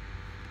 right?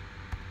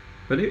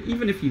 But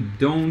even if you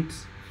don't,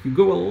 if you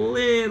go a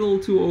little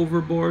too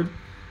overboard,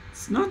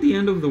 it's not the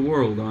end of the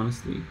world,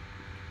 honestly.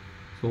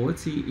 So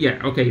let's see. Yeah,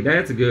 okay,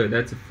 that's good.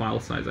 That's a file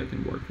size I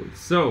can work with.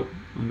 So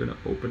I'm gonna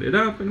open it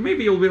up, and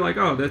maybe you'll be like,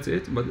 oh, that's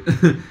it. But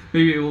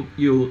maybe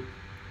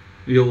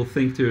you'll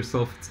think to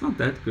yourself, it's not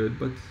that good,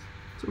 but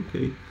it's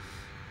okay.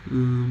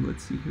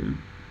 Let's see here.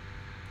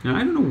 Now, I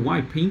don't know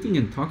why painting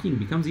and talking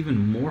becomes even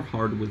more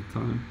hard with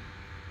time.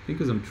 I think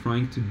because I'm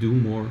trying to do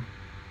more.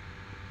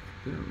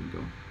 There we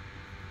go.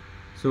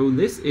 So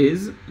this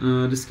is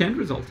the scanned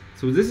result.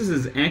 So this is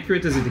as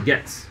accurate as it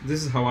gets.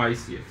 This is how I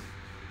see it.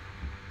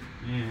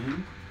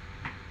 And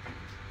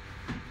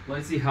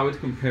let's see how it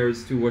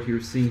compares to what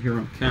you're seeing here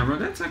on camera.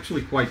 That's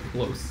actually quite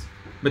close.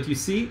 But you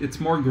see, it's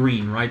more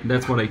green, right?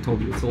 That's what I told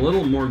you. It's a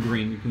little more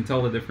green. You can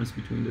tell the difference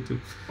between the two.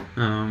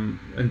 And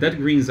that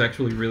green is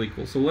actually really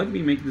cool. So let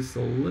me make this a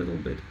little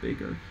bit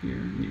bigger here.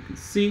 And you can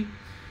see.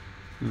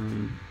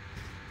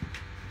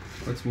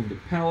 Let's move the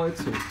palette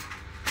so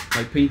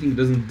my painting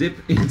doesn't dip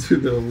into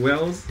the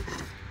wells.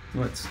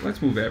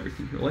 Let's move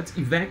everything here. Let's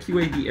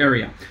evacuate the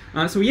area.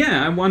 So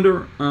yeah, I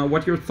wonder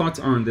what your thoughts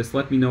are on this.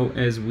 Let me know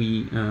as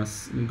we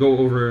go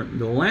over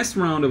the last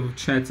round of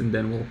chats, and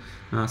then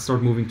we'll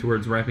start moving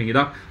towards wrapping it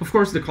up. Of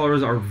course, the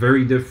colors are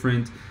very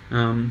different.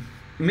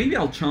 Maybe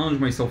I'll challenge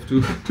myself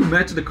to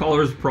match the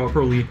colors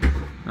properly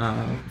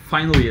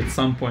finally at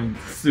some point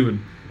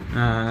soon.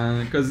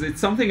 Because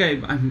it's something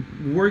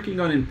I'm working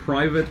on in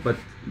private, but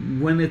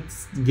when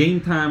it's game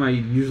time, I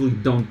usually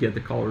don't get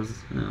the colors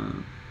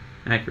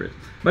accurate.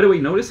 By the way,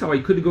 notice how I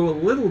could go a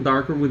little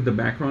darker with the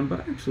background,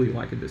 but I actually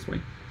like it this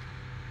way.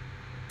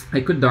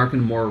 I could darken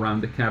more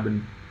around the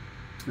cabin.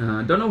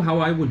 Don't know how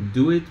I would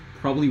do it.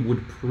 Probably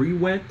would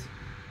pre-wet,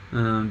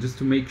 just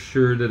to make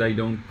sure that I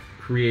don't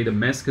create a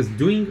mess. Because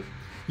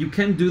you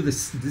can do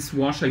this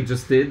wash I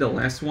just did, the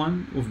last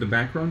one of the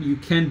background. You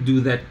can't do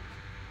that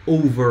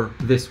over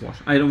this wash.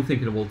 I don't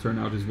think it will turn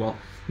out as well,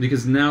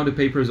 because now the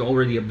paper is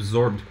already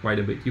absorbed quite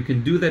a bit. You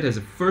can do that as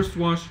a first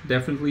wash,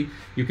 definitely.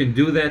 You can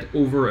do that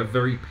over a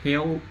very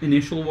pale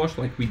initial wash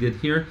like we did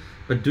here,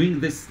 but doing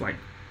this like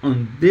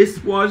on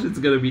this wash, it's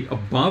going to be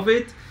above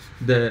it.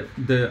 The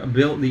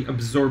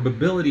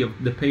absorbability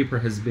of the paper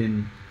has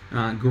been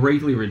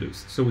greatly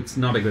reduced, so it's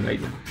not a good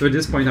idea. So at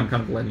this point, I'm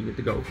kind of letting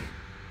it go.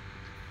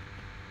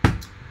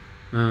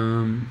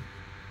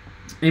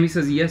 Amy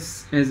says,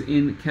 yes, as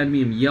in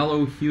cadmium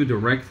yellow hue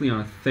directly on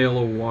a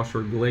phthalo wash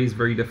or glaze,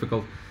 very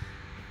difficult.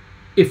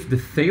 If the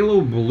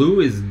phthalo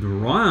blue is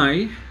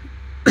dry,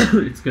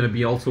 it's going to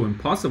be also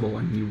impossible,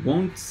 and you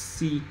won't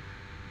see,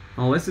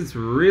 unless it's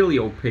really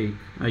opaque,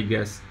 I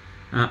guess.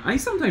 I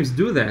sometimes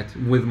do that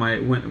with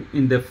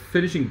in the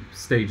finishing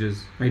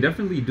stages. I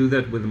definitely do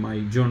that with my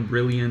John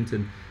Brilliant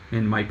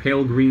and my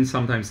pale green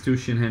sometimes too,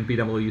 Shinhan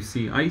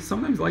PWC. I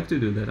sometimes like to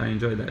do that. I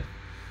enjoy that.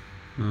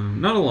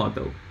 Not a lot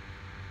though.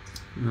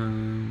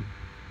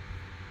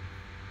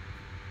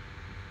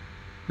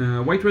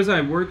 White Reza,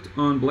 I worked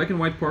on black and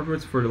white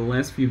portraits for the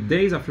last few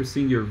days after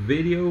seeing your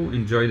video.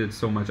 Enjoyed it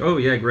so much. Oh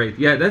yeah, great.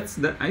 Yeah,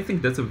 I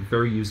think that's a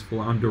very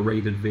useful,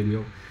 underrated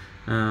video.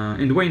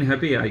 And Dwayne,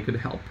 happy I could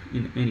help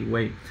in any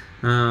way.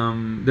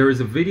 There is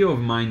a video of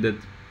mine that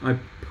I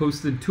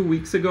posted 2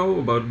 weeks ago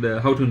about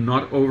how to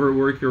not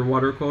overwork your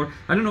watercolor.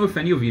 I don't know if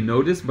any of you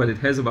noticed, but it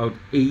has about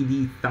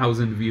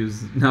 80,000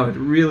 views now. It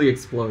really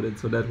exploded,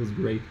 so that was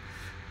great.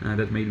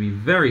 That made me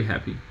very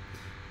happy.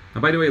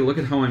 By the way, look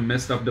at how I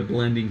messed up the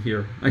blending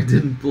here.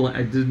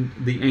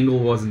 The angle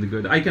wasn't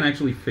good. I can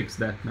actually fix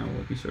that now.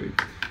 Let me show you.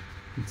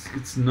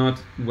 It's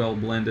not well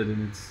blended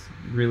and it's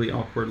really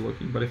awkward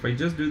looking. But if I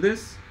just do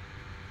this,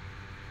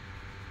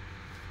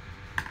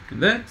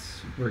 And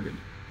that's very good.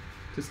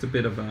 Just a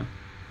bit of a...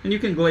 And you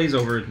can glaze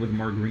over it with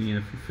more green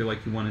if you feel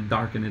like you want to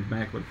darken it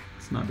back, but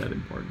it's not that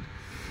important.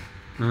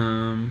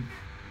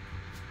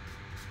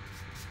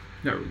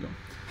 There we go.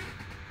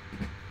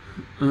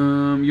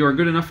 You are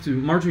good enough to...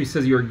 Marjorie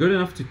says you are good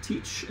enough to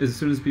teach as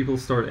soon as people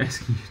start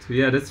asking you to.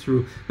 Yeah, that's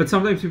true. But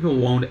sometimes people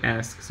won't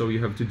ask, so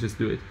you have to just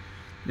do it.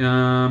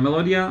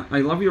 Melodia, I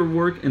love your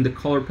work and the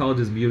color palette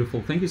is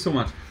beautiful. Thank you so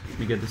much. Let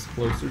me get this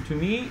closer to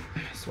me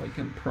so I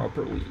can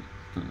properly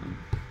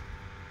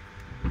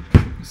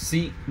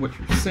see what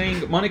you're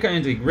saying. Monica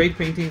Angie, great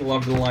painting.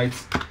 Love the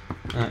lights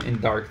in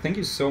dark. Thank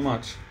you so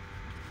much.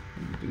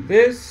 Do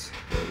this.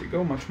 There we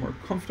go. Much more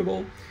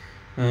comfortable.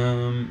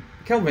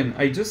 Kelvin,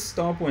 I just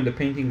stop when the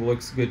painting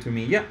looks good to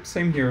me. Yeah,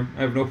 same here.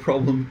 I have no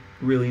problem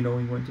really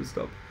knowing when to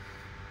stop.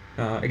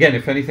 Again,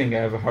 if anything, I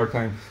have a hard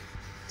time,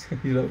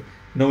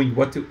 knowing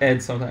what to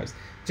add sometimes.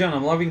 John,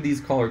 I'm loving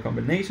these color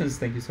combinations.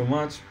 Thank you so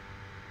much.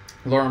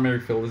 Laura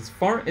Merrifield, as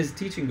far as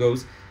teaching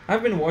goes,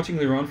 I've been watching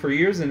Liron for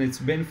years, and it's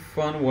been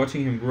fun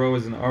watching him grow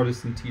as an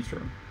artist and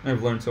teacher.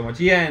 I've learned so much.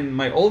 Yeah, in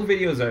my old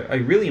videos, I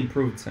really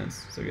improved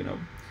since, so you know.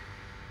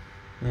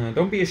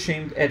 Don't be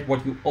ashamed at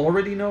what you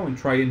already know and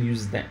try and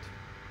use that.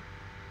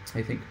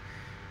 I think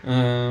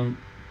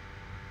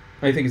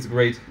it's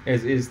great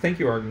as is. Thank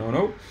you,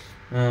 Arnono.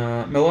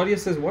 Melodia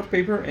says, what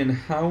paper and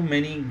how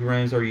many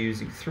grams are you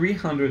using?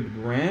 300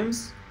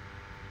 grams.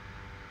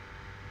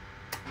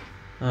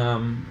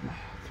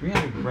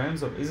 300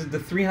 grams, or is it the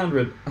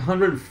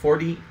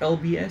 140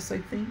 lbs, I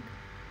think?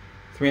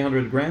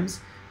 300 grams.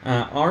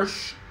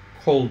 Arch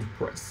cold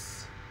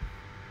press.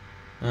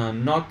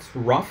 Not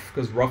rough,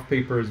 because rough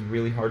paper is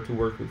really hard to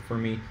work with for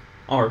me.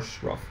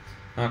 Arch rough.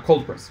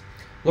 Cold press.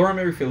 Laura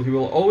Merrifield, he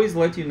will always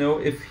let you know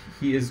if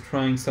he is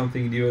trying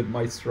something new and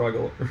might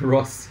struggle.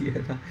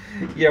 Rossietta.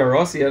 Yeah,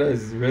 Rossietta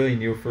is really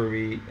new for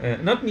me.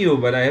 Not new,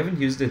 but I haven't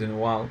used it in a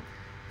while.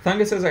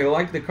 Thanga says, I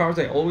like the cards.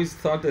 I always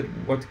thought that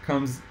what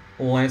comes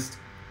last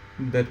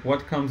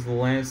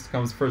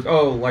comes first.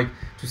 Oh, like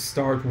to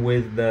start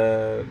with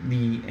the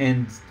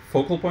end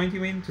focal point, you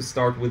mean? To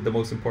start with the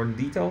most important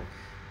detail?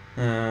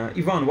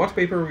 Yvonne, what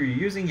paper were you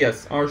using?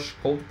 Yes, Arch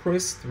Cold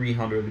Press,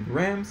 300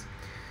 grams.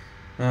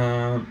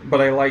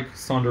 But I like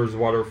Saunders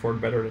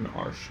Waterford better than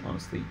Arch,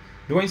 honestly.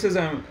 Dwayne says,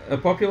 I'm a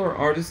popular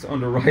artist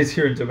on the rise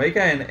here in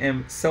Jamaica and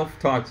am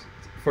self-taught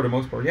for the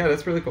most part. Yeah,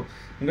 that's really cool.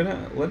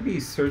 Let me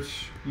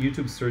search,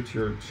 YouTube search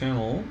your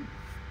channel.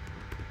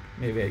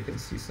 Maybe I can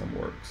see some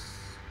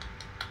works.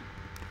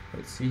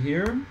 Let's see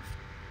here.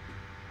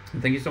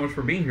 And thank you so much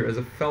for being here as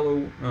a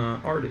fellow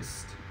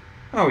artist.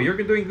 Oh, you're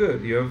doing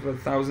good. You have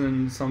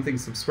 1,000 something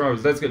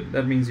subscribers. That's good.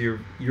 That means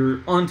you're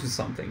onto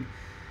something.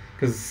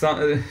 Because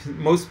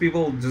most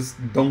people just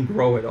don't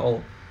grow at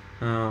all,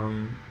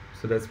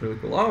 so that's really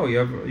cool. Oh, you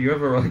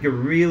have like a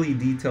really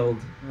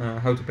detailed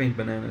how to paint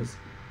bananas.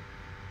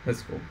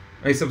 That's cool.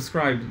 I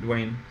subscribed,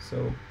 Dwayne,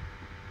 so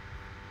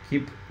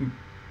keep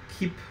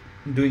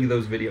doing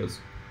those videos.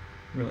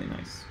 Really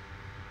nice.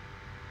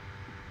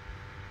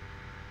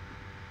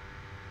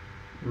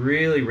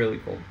 Really, really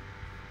cool.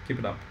 Keep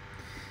it up.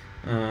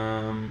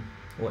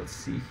 Let's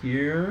see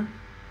here.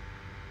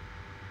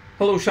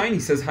 Hello, Shiny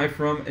says hi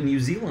from New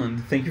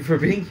Zealand. Thank you for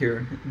being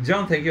here.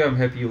 John, thank you. I'm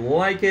happy you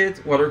like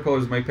it. Watercolor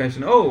is my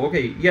passion. Oh,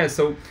 okay. Yeah,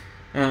 so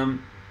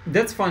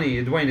that's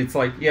funny, Dwayne. It's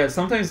like, yeah,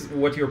 sometimes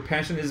what your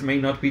passion is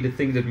may not be the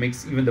thing that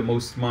makes even the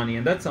most money.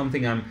 And that's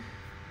something I'm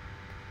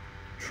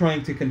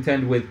trying to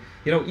contend with.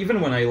 You know,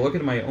 even when I look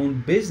at my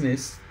own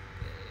business,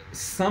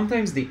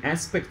 sometimes the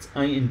aspects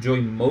I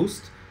enjoy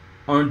most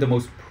aren't the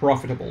most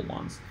profitable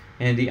ones.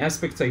 And the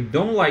aspects I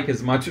don't like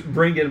as much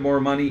bring in more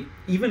money,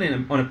 even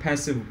in a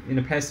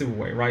passive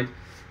way, right?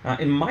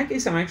 In my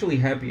case, I'm actually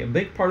happy. A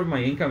big part of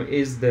my income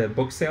is the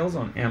book sales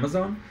on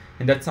Amazon,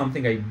 and that's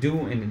something I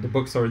do, and the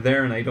books are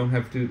there, and I don't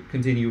have to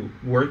continue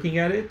working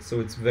at it.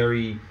 So it's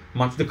very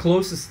much the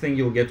closest thing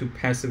you'll get to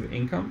passive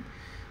income.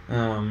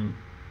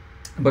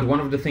 But one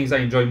of the things I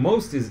enjoy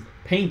most is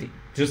painting,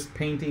 just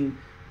painting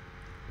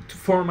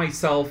for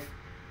myself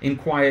in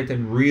quiet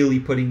and really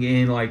putting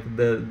in like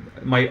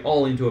my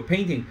all into a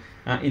painting.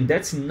 And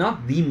that's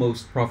not the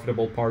most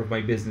profitable part of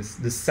my business,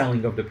 the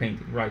selling of the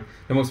painting, right?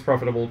 The most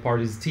profitable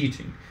part is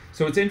teaching.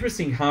 So it's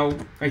interesting how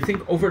I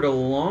think over the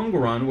long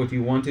run, what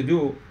you want to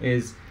do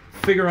is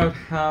figure out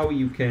how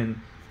you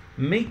can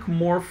make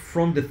more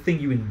from the thing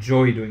you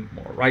enjoy doing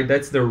more, right?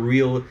 That's the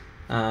real,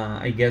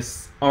 I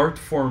guess, art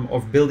form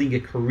of building a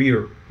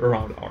career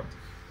around art.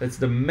 That's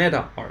the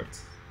meta art.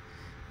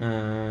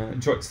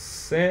 Joyce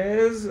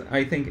says,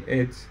 I think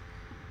it's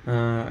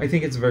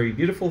very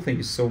beautiful. Thank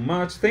you so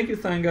much. Thank you,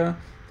 Thanga.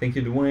 Thank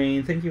you,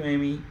 Dwayne. Thank you,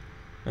 Amy.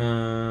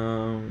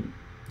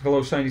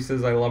 Hello, Shiny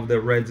says, I love the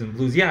reds and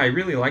blues. Yeah, I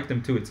really like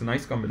them too. It's a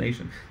nice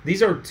combination.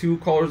 These are two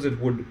colors that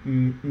would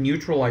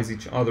neutralize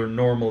each other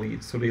normally,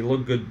 so they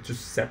look good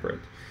just separate.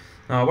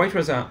 White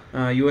Rosa,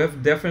 you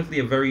have definitely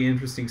a very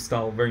interesting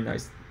style. Very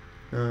nice.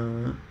 I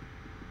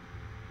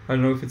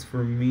don't know if it's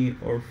for me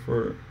or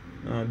for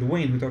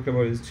Dwayne, who talked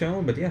about his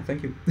channel, but yeah,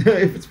 thank you.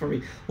 If it's for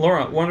me.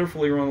 Laura,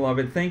 wonderful, Liron, love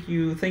it. Thank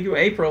you,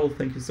 April,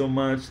 thank you so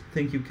much.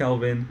 Thank you,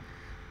 Calvin.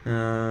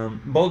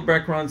 Bold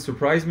background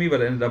surprised me,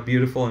 but ended up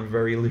beautiful and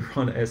very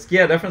Liron-esque.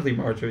 Yeah, definitely,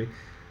 Marjorie.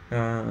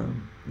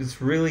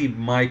 It's really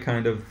my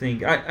kind of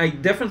thing. I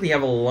definitely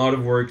have a lot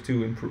of work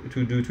to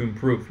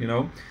improve, you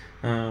know,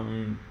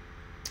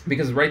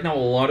 because right now a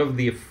lot of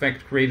the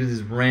effect created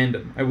is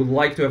random. I would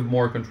like to have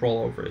more control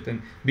over it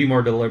and be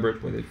more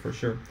deliberate with it for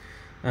sure.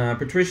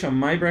 Patricia,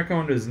 my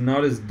background is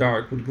not as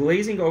dark. Would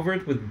glazing over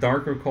it with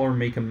darker color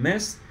make a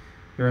mess?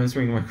 You're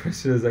answering my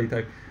question as I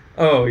type.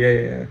 Oh,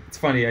 yeah. It's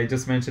funny, I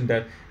just mentioned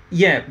that.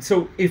 Yeah,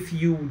 so if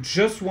you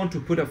just want to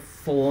put a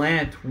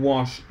flat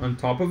wash on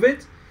top of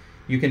it,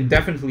 you can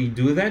definitely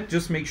do that.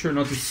 Just make sure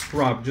not to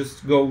scrub.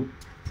 Just go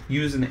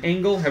use an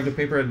angle, have the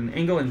paper at an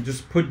angle, and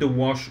just put the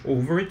wash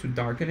over it to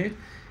darken it.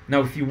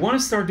 Now, if you want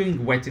to start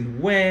doing wet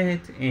and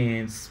wet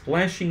and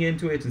splashing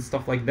into it and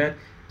stuff like that,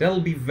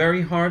 that'll be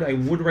very hard. I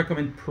would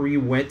recommend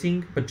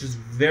pre-wetting, but just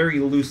very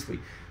loosely.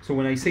 So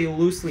when I say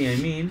loosely, I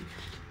mean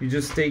you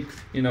just take,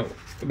 you know,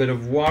 a bit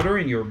of water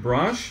in your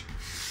brush,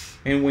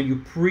 and when you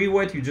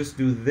pre-wet, you just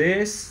do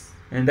this,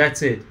 and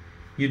that's it.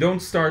 You don't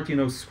start, you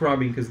know,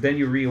 scrubbing, because then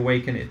you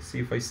reawaken it. See,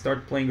 if I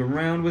start playing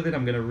around with it,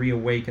 I'm going to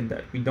reawaken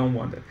that. We don't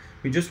want that.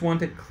 We just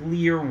want a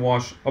clear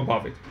wash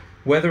above it,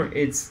 whether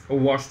it's a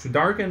wash to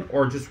darken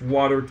or just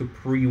water to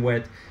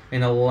pre-wet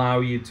and allow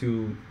you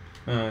to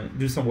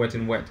do some wet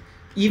and wet,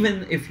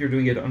 even if you're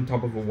doing it on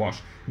top of a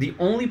wash. The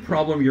only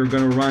problem you're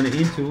going to run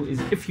into is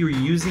if you're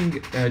using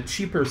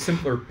cheaper,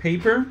 simpler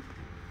paper,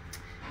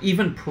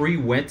 even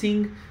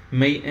pre-wetting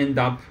may end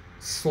up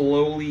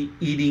slowly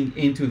eating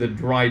into the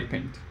dried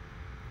paint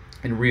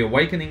and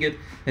reawakening it,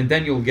 and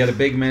then you'll get a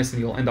big mess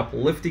and you'll end up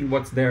lifting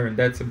what's there, and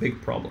that's a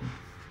big problem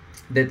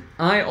that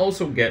I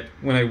also get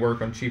when I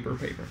work on cheaper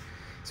paper.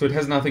 So it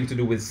has nothing to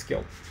do with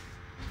skill.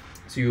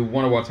 So you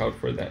want to watch out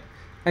for that.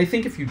 I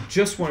think if you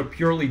just want to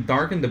purely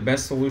darken, the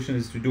best solution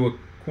is to do a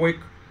quick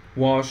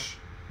wash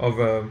of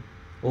a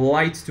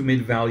light to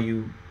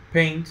mid-value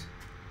paint.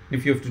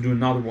 If you have to do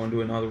another one,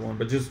 do another one,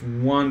 but just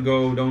one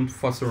go, don't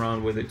fuss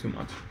around with it too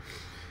much.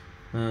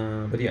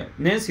 But yeah,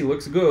 Nancy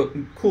looks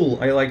good, cool.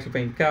 I like to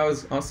paint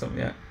cows. Awesome,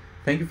 yeah.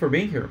 Thank you for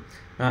being here.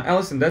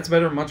 Allison, that's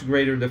better, much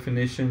greater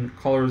definition,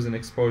 colors and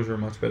exposure,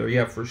 much better.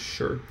 Yeah, for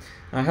sure.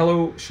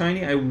 Hello,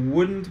 Shiny. I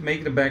wouldn't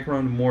make the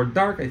background more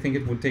dark. I think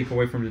it would take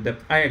away from the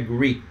depth. I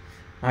agree.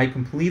 I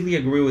completely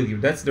agree with you.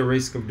 That's the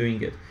risk of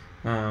doing it.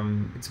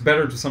 It's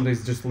better to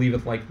sometimes just leave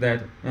it like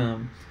that.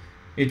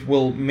 It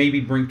will maybe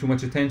bring too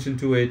much attention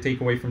to it, take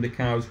away from the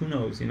cows. Who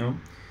knows, you know?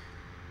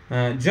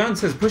 John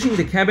says, pushing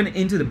the cabin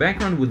into the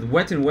background with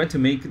wet and wet to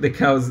make the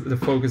cows the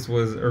focus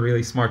was a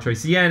really smart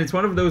choice. Yeah, and it's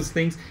one of those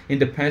things. In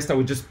the past, I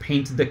would just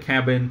paint the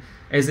cabin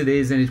as it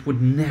is, and it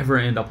would never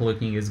end up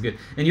looking as good.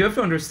 And you have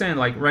to understand,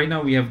 like right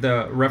now we have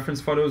the reference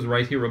photos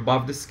right here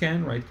above the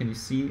scan, right? Can you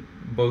see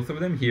both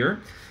of them here?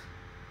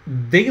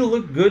 They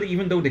look good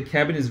even though the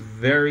cabin is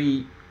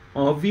very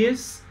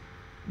obvious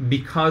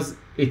because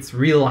it's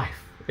real life.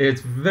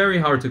 It's very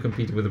hard to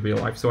compete with real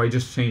life, so I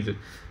just changed it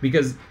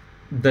because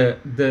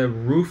the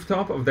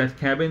rooftop of that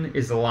cabin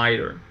is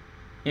lighter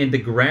and the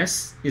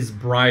grass is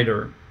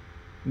brighter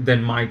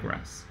than my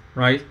grass,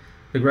 right?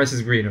 The grass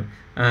is greener.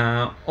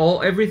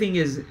 Everything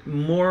is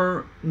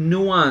more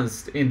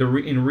nuanced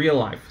in real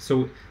life.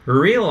 So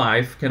real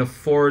life can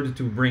afford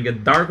to bring a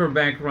darker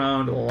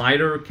background, a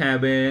lighter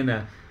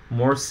cabin,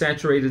 more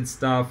saturated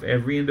stuff.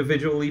 Every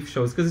individual leaf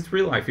shows because it's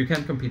real life. You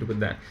can't compete with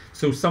that.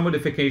 So some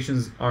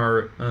modifications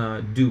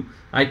are due.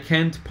 I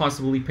can't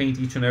possibly paint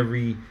each and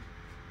every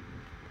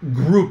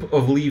group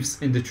of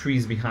leaves in the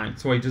trees behind.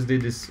 So I just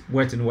did this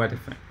wet and wet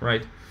effect,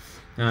 right?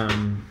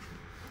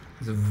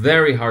 It's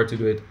very hard to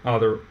do it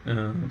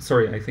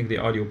sorry, I think the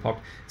audio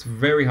popped. It's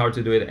very hard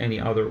to do it any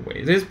other way.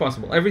 It is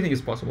possible. Everything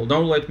is possible.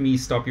 Don't let me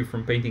stop you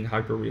from painting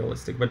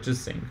hyper-realistic, but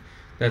just saying.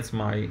 That's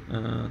my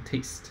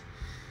taste.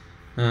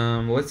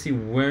 Let's see,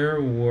 where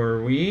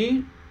were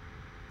we?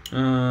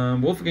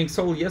 Wolfgang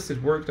Soul, yes,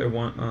 it worked. I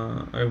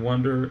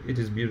wonder, it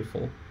is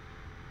beautiful.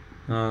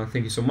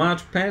 Thank you so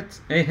much, Pat.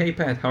 Hey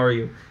Pat, how are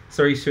you?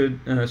 Sorry,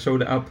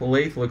 showed up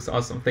late. Looks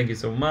awesome. Thank you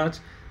so much.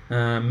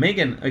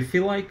 Megan, I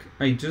feel like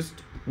I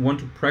just want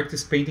to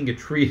practice painting a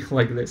tree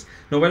like this.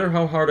 No matter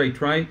how hard I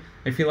try,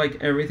 I feel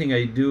like everything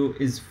I do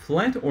is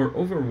flat or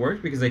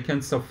overworked because I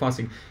can't stop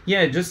fussing.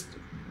 Yeah, just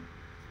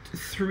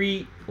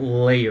 3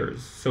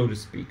 layers, so to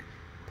speak.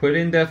 Put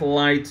in that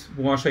light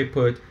wash I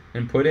put,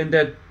 and put in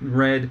that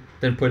red,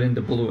 then put in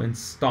the blue, and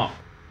stop,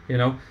 you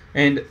know?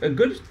 And a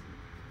good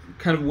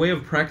kind of way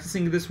of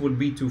practicing this would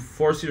be to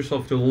force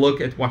yourself to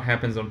look at what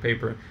happens on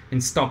paper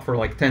and stop for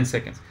like 10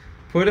 seconds.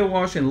 Put a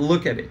wash and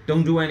look at it.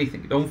 Don't do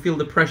anything. Don't feel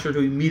the pressure to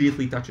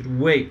immediately touch it.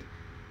 Wait.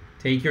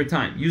 Take your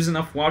time. Use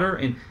enough water,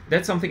 and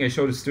that's something I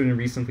showed a student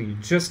recently.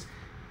 Just,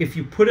 if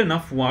you put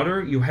enough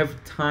water, you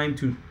have time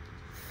to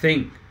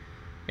think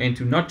and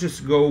to not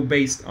just go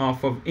based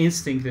off of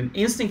instinct. And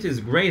instinct is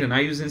great, and I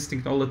use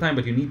instinct all the time,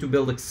 but you need to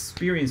build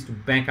experience to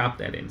back up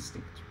that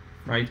instinct,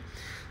 right?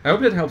 I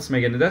hope that helps,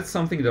 Megan. That's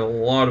something that a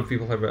lot of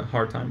people have a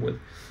hard time with.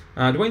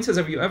 Dwayne says,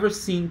 have you ever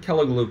seen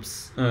Kellogg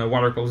Loop's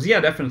watercolors? Yeah,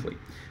 definitely.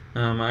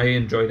 I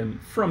enjoy them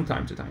from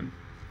time to time.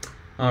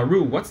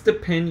 Rue, what's the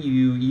pen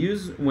you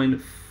use when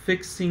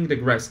fixing the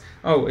grass?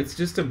 Oh, it's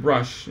just a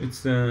brush.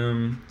 It's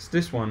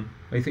this one.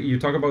 I think you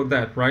talk about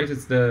that, right?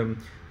 It's the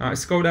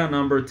Skoda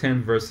number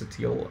 10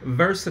 Versatile.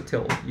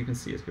 Versatile. You can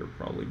see it here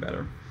probably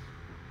better.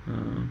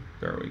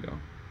 There we go.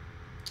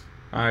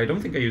 I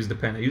don't think I used the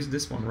pen. I used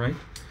this one, right?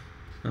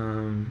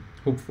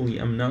 Hopefully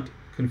I'm not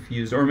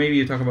confused. Or maybe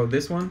you talk about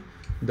this one,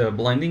 the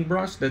blending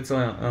brush. That's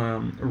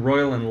a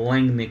Royal and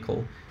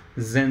Langnickel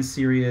Zen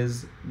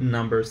Series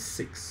number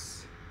 6.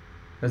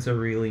 That's a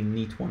really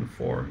neat one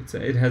for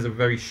it has a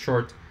very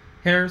short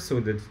hair, so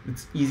that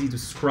it's easy to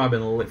scrub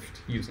and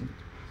lift using it.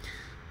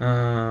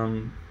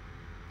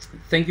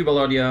 Thank you,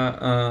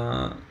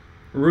 Baladia.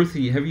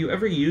 Ruthie, have you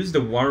ever used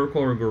a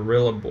watercolor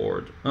Gorilla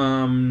board?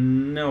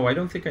 No, I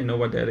don't think I know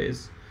what that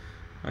is.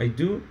 I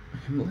do.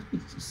 Let me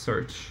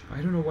search. I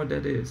don't know what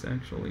that is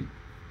actually.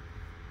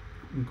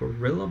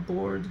 Gorilla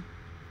board.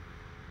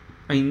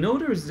 I know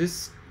there's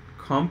this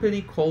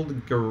company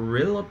called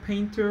Gorilla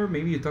Painter.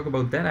 Maybe you talk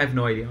about that. I have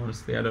no idea,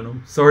 honestly. I don't know.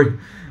 Sorry.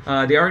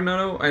 The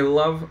Argnono, I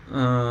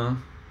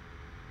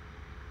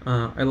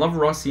love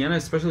raw sienna,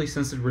 especially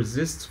since it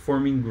resists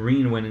forming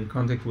green when in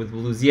contact with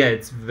blues. Yeah,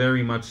 it's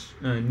very much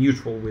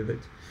neutral with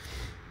it.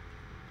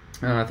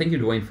 Thank you,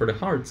 Dwayne, for the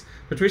hearts.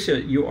 Patricia,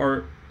 you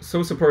are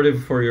so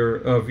supportive for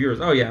your viewers.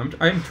 Oh yeah,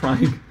 I'm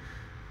trying.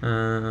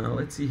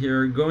 Let's see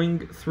here.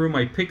 Going through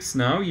my picks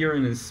now. You're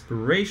an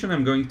inspiration.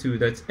 I'm going to,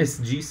 that's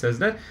SG says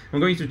that. I'm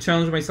going to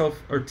challenge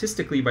myself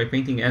artistically by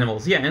painting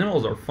animals. Yeah,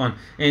 animals are fun.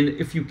 And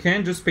if you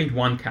can, just paint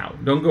one cow.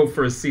 Don't go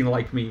for a scene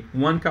like me.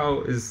 One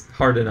cow is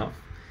hard enough,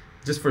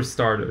 just for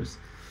starters.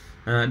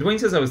 Dwayne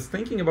says, I was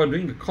thinking about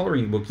doing a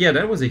coloring book. Yeah,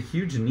 that was a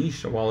huge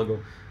niche a while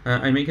ago.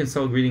 I make and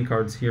sell greeting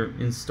cards here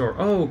in store.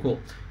 Oh, cool.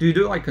 Do you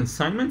do like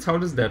consignments? How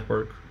does that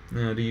work?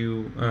 Do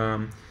you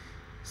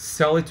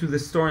sell it to the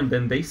store and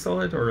then they sell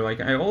it, or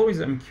like, I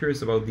always am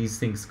curious about these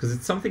things because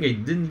it's something I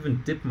didn't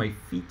even dip my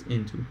feet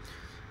into.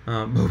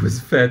 Boba's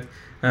Fett.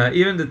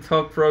 Even the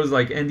top pros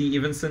like Andy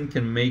Evenson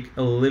can make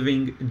a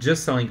living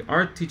just selling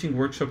art. Teaching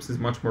workshops is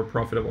much more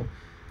profitable.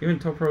 Even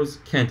top pros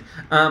can't.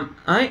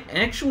 I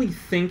actually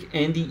think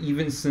Andy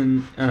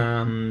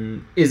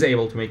Evenson is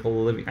able to make a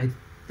living. I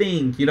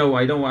think, you know,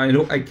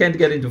 I can't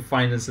get into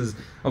finances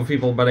of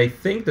people, but I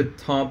think the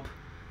top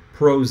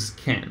pros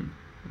can.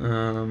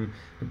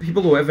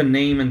 People who have a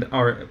name and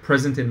are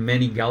present in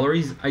many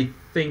galleries, I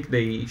think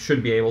they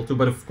should be able to.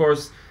 But of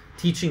course,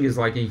 teaching is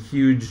like a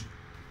huge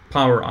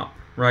power up,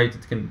 right?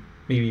 It can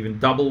maybe even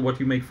double what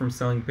you make from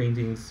selling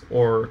paintings,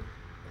 or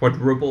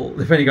quadruple,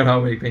 depending on how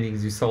many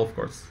paintings you sell, of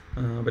course.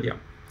 But yeah.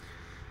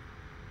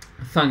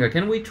 Thanga,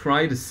 can we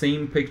try the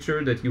same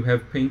picture that you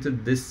have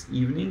painted this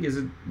evening? Is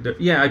it there?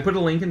 Yeah, I put a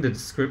link in the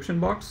description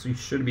box, so you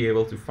should be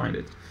able to find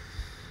it.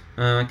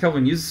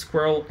 Kelvin, use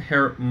squirrel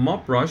hair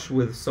mop brush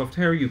with soft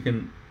hair. You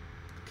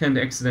can't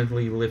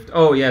accidentally lift.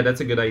 Oh yeah, that's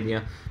a good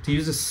idea. To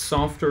use a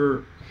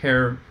softer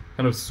hair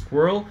kind of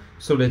squirrel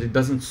so that it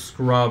doesn't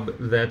scrub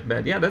that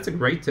bad. Yeah, that's a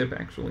great tip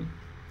actually.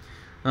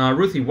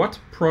 Ruthie, what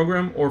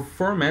program or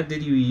format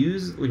did you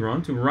use,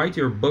 Liron, to write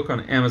your book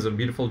on Amazon?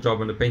 Beautiful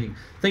job on the painting.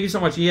 Thank you so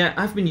much. Yeah,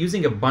 I've been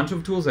using a bunch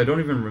of tools. I don't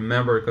even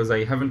remember because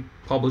I haven't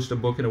published a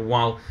book in a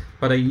while.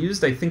 But I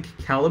used, I think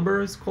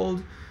Calibre is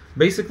called.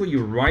 Basically,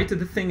 you write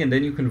the thing and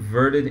then you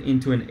convert it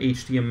into an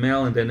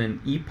HTML and then an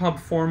EPUB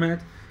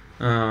format.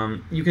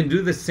 You can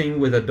do the same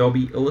with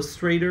Adobe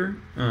Illustrator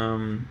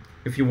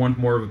if you want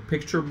more of a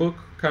picture book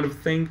kind of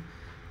thing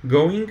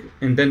going,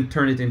 and then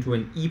turn it into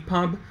an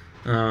EPUB.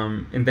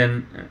 And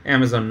then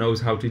Amazon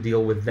knows how to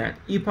deal with that.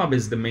 EPUB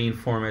is the main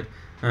format.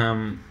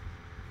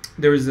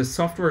 There is a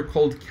software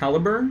called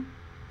Calibre.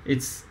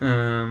 It's,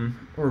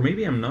 or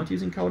maybe I'm not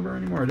using Calibre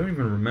anymore. I don't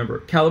even remember.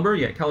 Calibre,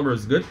 yeah, Calibre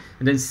is good.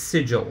 And then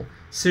Sigil.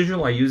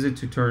 Sigil, I use it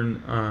to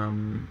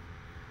turn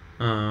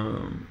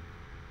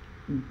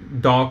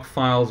doc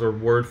files or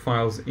Word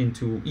files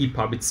into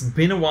EPUB. It's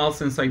been a while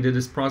since I did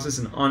this process,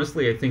 and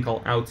honestly, I think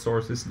I'll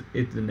outsource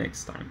it the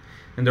next time.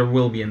 And there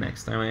will be a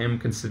next time. I am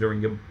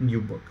considering a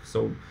new book.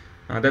 So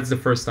that's the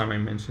first time I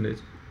mentioned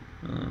it,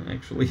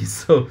 actually.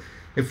 So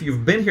if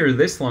you've been here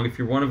this long, if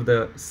you're one of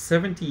the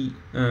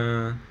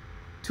 72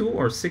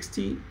 or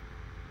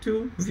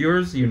 62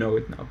 viewers, you know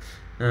it now.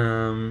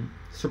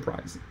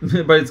 Surprise.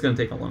 But it's going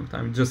to take a long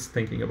time just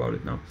thinking about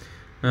it now.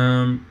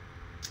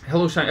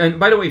 Hello, Shine. And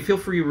by the way, feel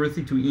free,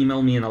 Ruthie, to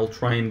email me and I'll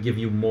try and give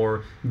you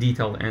more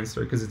detailed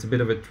answer because it's a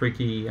bit of a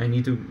tricky. I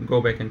need to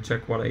go back and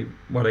check what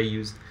I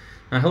used.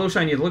 Hello,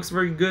 Shiny. It looks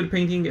very good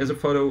painting as a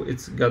photo.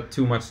 It's got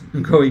too much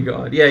going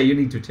on. Yeah, you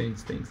need to change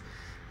things.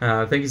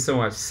 Thank you so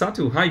much.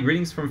 Satu, hi,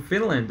 greetings from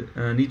Finland.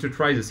 Need to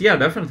try this. Yeah,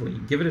 definitely.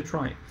 Give it a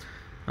try.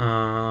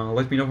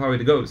 Let me know how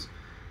it goes.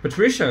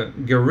 Patricia,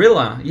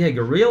 Gorilla. Yeah,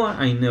 Gorilla,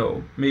 I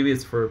know. Maybe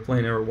it's for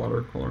plein air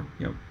watercolor.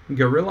 Yeah,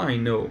 Gorilla, I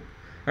know.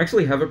 I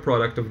actually have a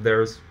product of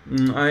theirs.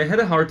 I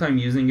had a hard time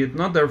using it.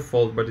 Not their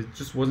fault, but it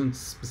just wasn't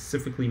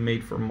specifically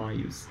made for my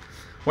use.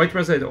 White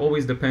trash, it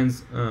always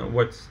depends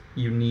what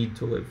you need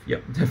to live. Yeah,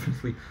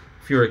 definitely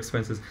fewer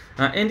expenses.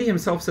 Andy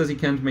himself says he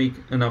can't make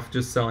enough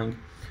just selling.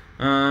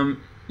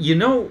 You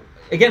know,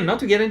 again, not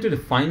to get into the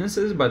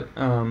finances, but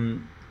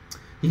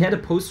he had a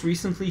post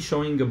recently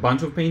showing a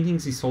bunch of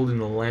paintings he sold in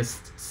the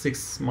last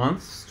 6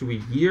 months to a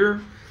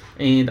year,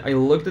 and I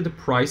looked at the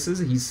prices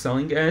he's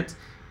selling at,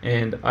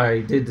 and I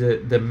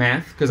did the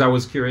math because I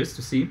was curious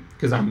to see,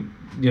 because I'm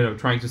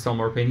trying to sell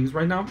more paintings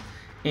right now,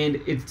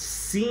 and it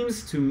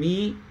seems to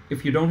me,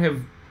 if you don't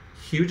have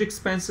huge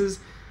expenses,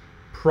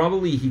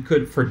 probably he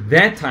could, for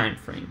that time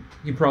frame,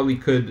 he probably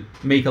could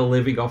make a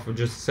living off of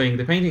just selling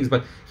the paintings.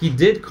 But he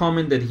did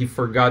comment that he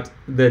forgot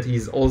that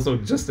he's also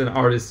just an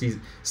artist. He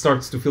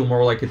starts to feel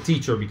more like a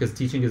teacher, because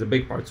teaching is a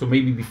big part. So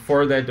maybe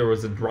before that there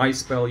was a dry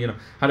spell,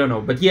 I don't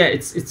know. But yeah,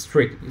 it's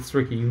tricky. It's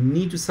tricky. You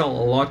need to sell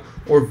a lot,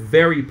 or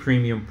very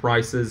premium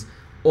prices,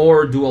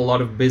 or do a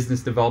lot of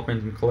business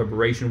development and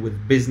collaboration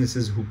with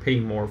businesses who pay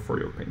more for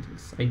your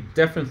paintings. I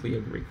definitely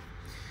agree.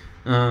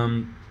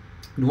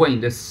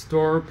 Dwayne, the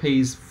store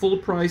pays full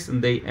price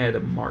and they add a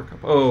markup.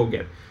 Oh,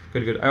 good.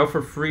 I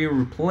offer free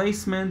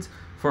replacement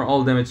for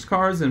all damaged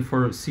cars and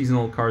for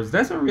seasonal cars.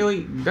 That's a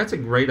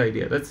great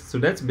idea. That's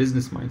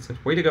business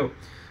mindset. Way to go.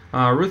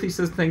 Ruthie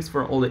says, thanks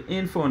for all the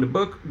info on the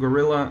book.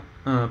 Gorilla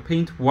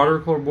Paint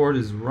watercolor board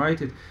is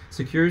right. It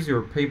secures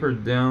your paper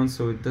down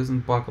so it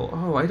doesn't buckle.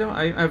 Oh,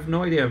 I have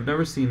no idea. I've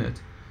never seen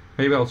it.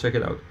 Maybe I'll check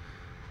it out.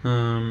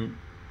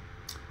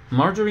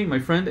 Marjorie, my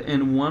friend,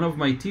 and one of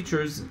my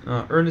teachers,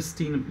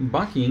 Ernestine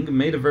Bucking,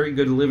 made a very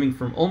good living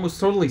from almost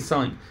totally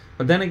selling,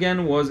 but then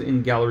again was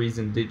in galleries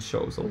and did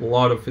shows. A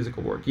lot of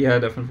physical work. Yeah,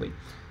 definitely.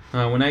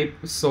 When I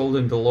sold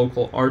in the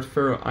local art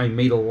fair, I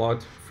made a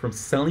lot from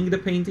selling the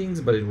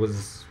paintings, but it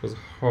was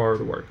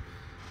hard work.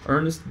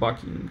 Ernest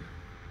Bucking.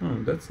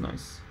 Oh, that's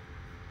nice.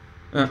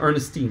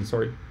 Ernestine,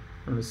 sorry.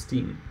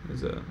 Ernestine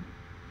is a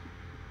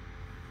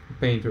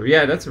painter.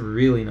 Yeah, that's a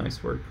really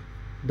nice work.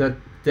 That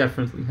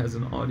definitely has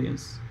an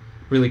audience.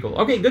 Really cool.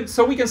 Okay, good.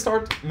 So we can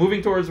start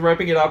moving towards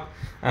wrapping it up.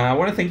 I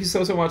want to thank you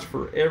so much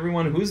for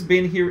everyone who's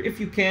been here.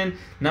 If you can,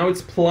 now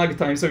it's plug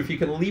time. So if you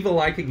can leave a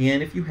like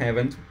again, if you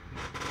haven't,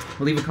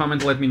 leave a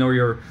comment. Let me know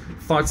your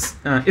thoughts.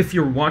 If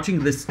you're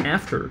watching this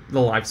after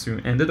the live stream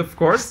ended, of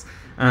course.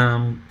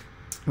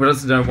 What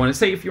else did I want to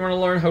say? If you want to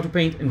learn how to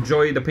paint,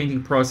 enjoy the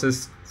painting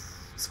process,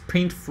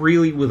 paint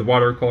freely with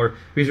watercolor,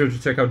 be sure to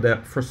check out the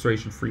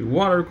frustration-free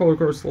watercolor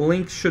course.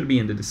 Link should be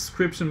in the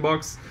description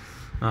box.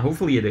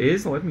 Hopefully it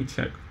is. Let me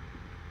check,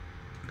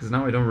 because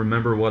now I don't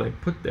remember what I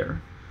put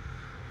there.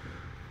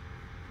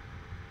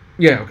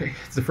 Yeah, okay,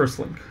 it's the first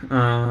link.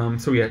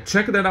 So yeah,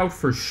 check that out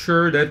for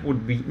sure. That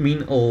would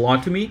mean a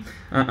lot to me.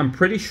 I'm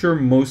pretty sure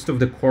most of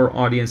the core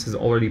audience has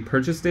already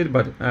purchased it,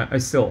 but I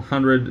still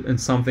 100 and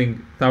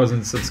something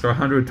thousand subscribers,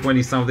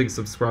 120 something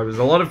subscribers.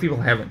 A lot of people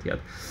haven't yet.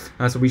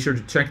 So be sure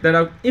to check that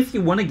out. If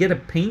you want to get a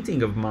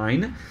painting of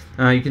mine,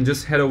 you can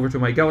just head over to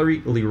my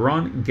gallery,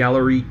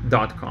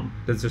 lirongallery.com.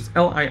 That's just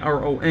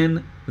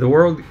Liron, the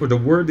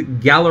word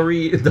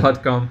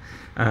gallery.com.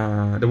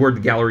 The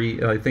word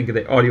gallery, I think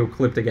the audio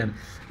clipped again.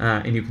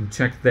 And you can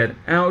check that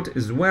out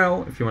as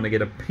well if you want to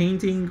get a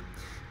painting.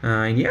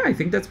 And yeah, I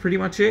think that's pretty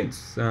much it.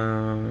 We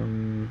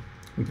can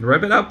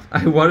wrap it up.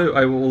 I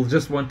will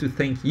just want to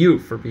thank you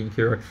for being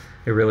here.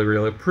 I really,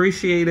 really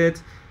appreciate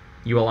it.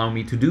 You allow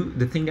me to do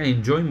the thing I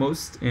enjoy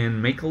most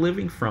and make a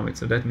living from it.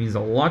 So that means a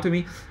lot to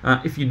me.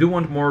 If you do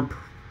want more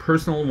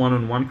personal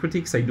one-on-one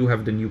critiques, I do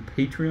have the new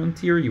Patreon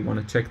tier. You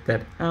want to check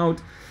that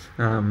out.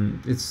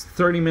 It's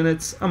 30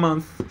 minutes a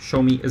month.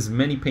 Show me as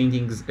many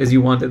paintings as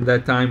you want at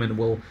that time, and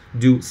we'll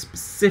do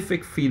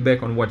specific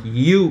feedback on what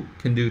you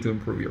can do to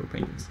improve your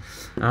paintings.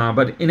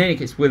 But in any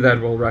case, with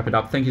that, we'll wrap it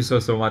up. Thank you so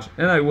much,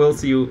 and I will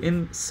see you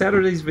in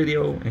Saturday's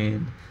video.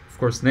 And of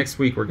course, next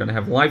week we're gonna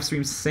have live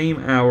streams, same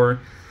hour,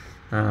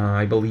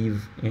 I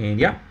believe. And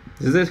yeah,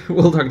 this is it.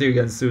 We'll talk to you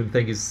again soon.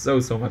 Thank you so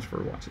much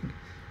for watching.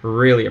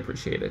 Really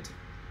appreciate it.